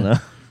Absolutely. I don't know.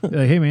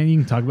 Like, hey man, you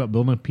can talk about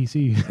building a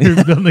PC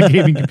or building a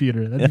gaming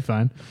computer. That'd be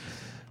fine.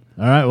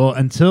 All right. Well,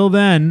 until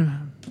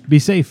then, be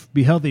safe,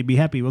 be healthy, be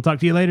happy. We'll talk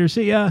to you later.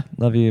 See ya.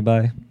 Love you.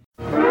 Bye.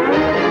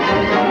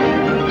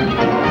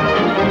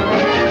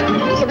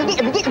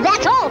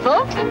 That's all,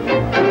 folks.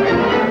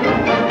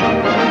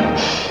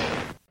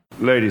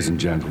 Ladies and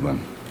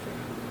gentlemen,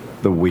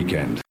 The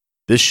Weekend.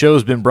 This show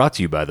has been brought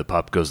to you by the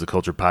Pop Goes the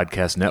Culture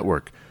Podcast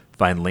Network.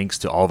 Find links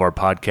to all of our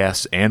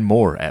podcasts and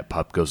more at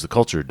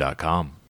popgoestheculture.com.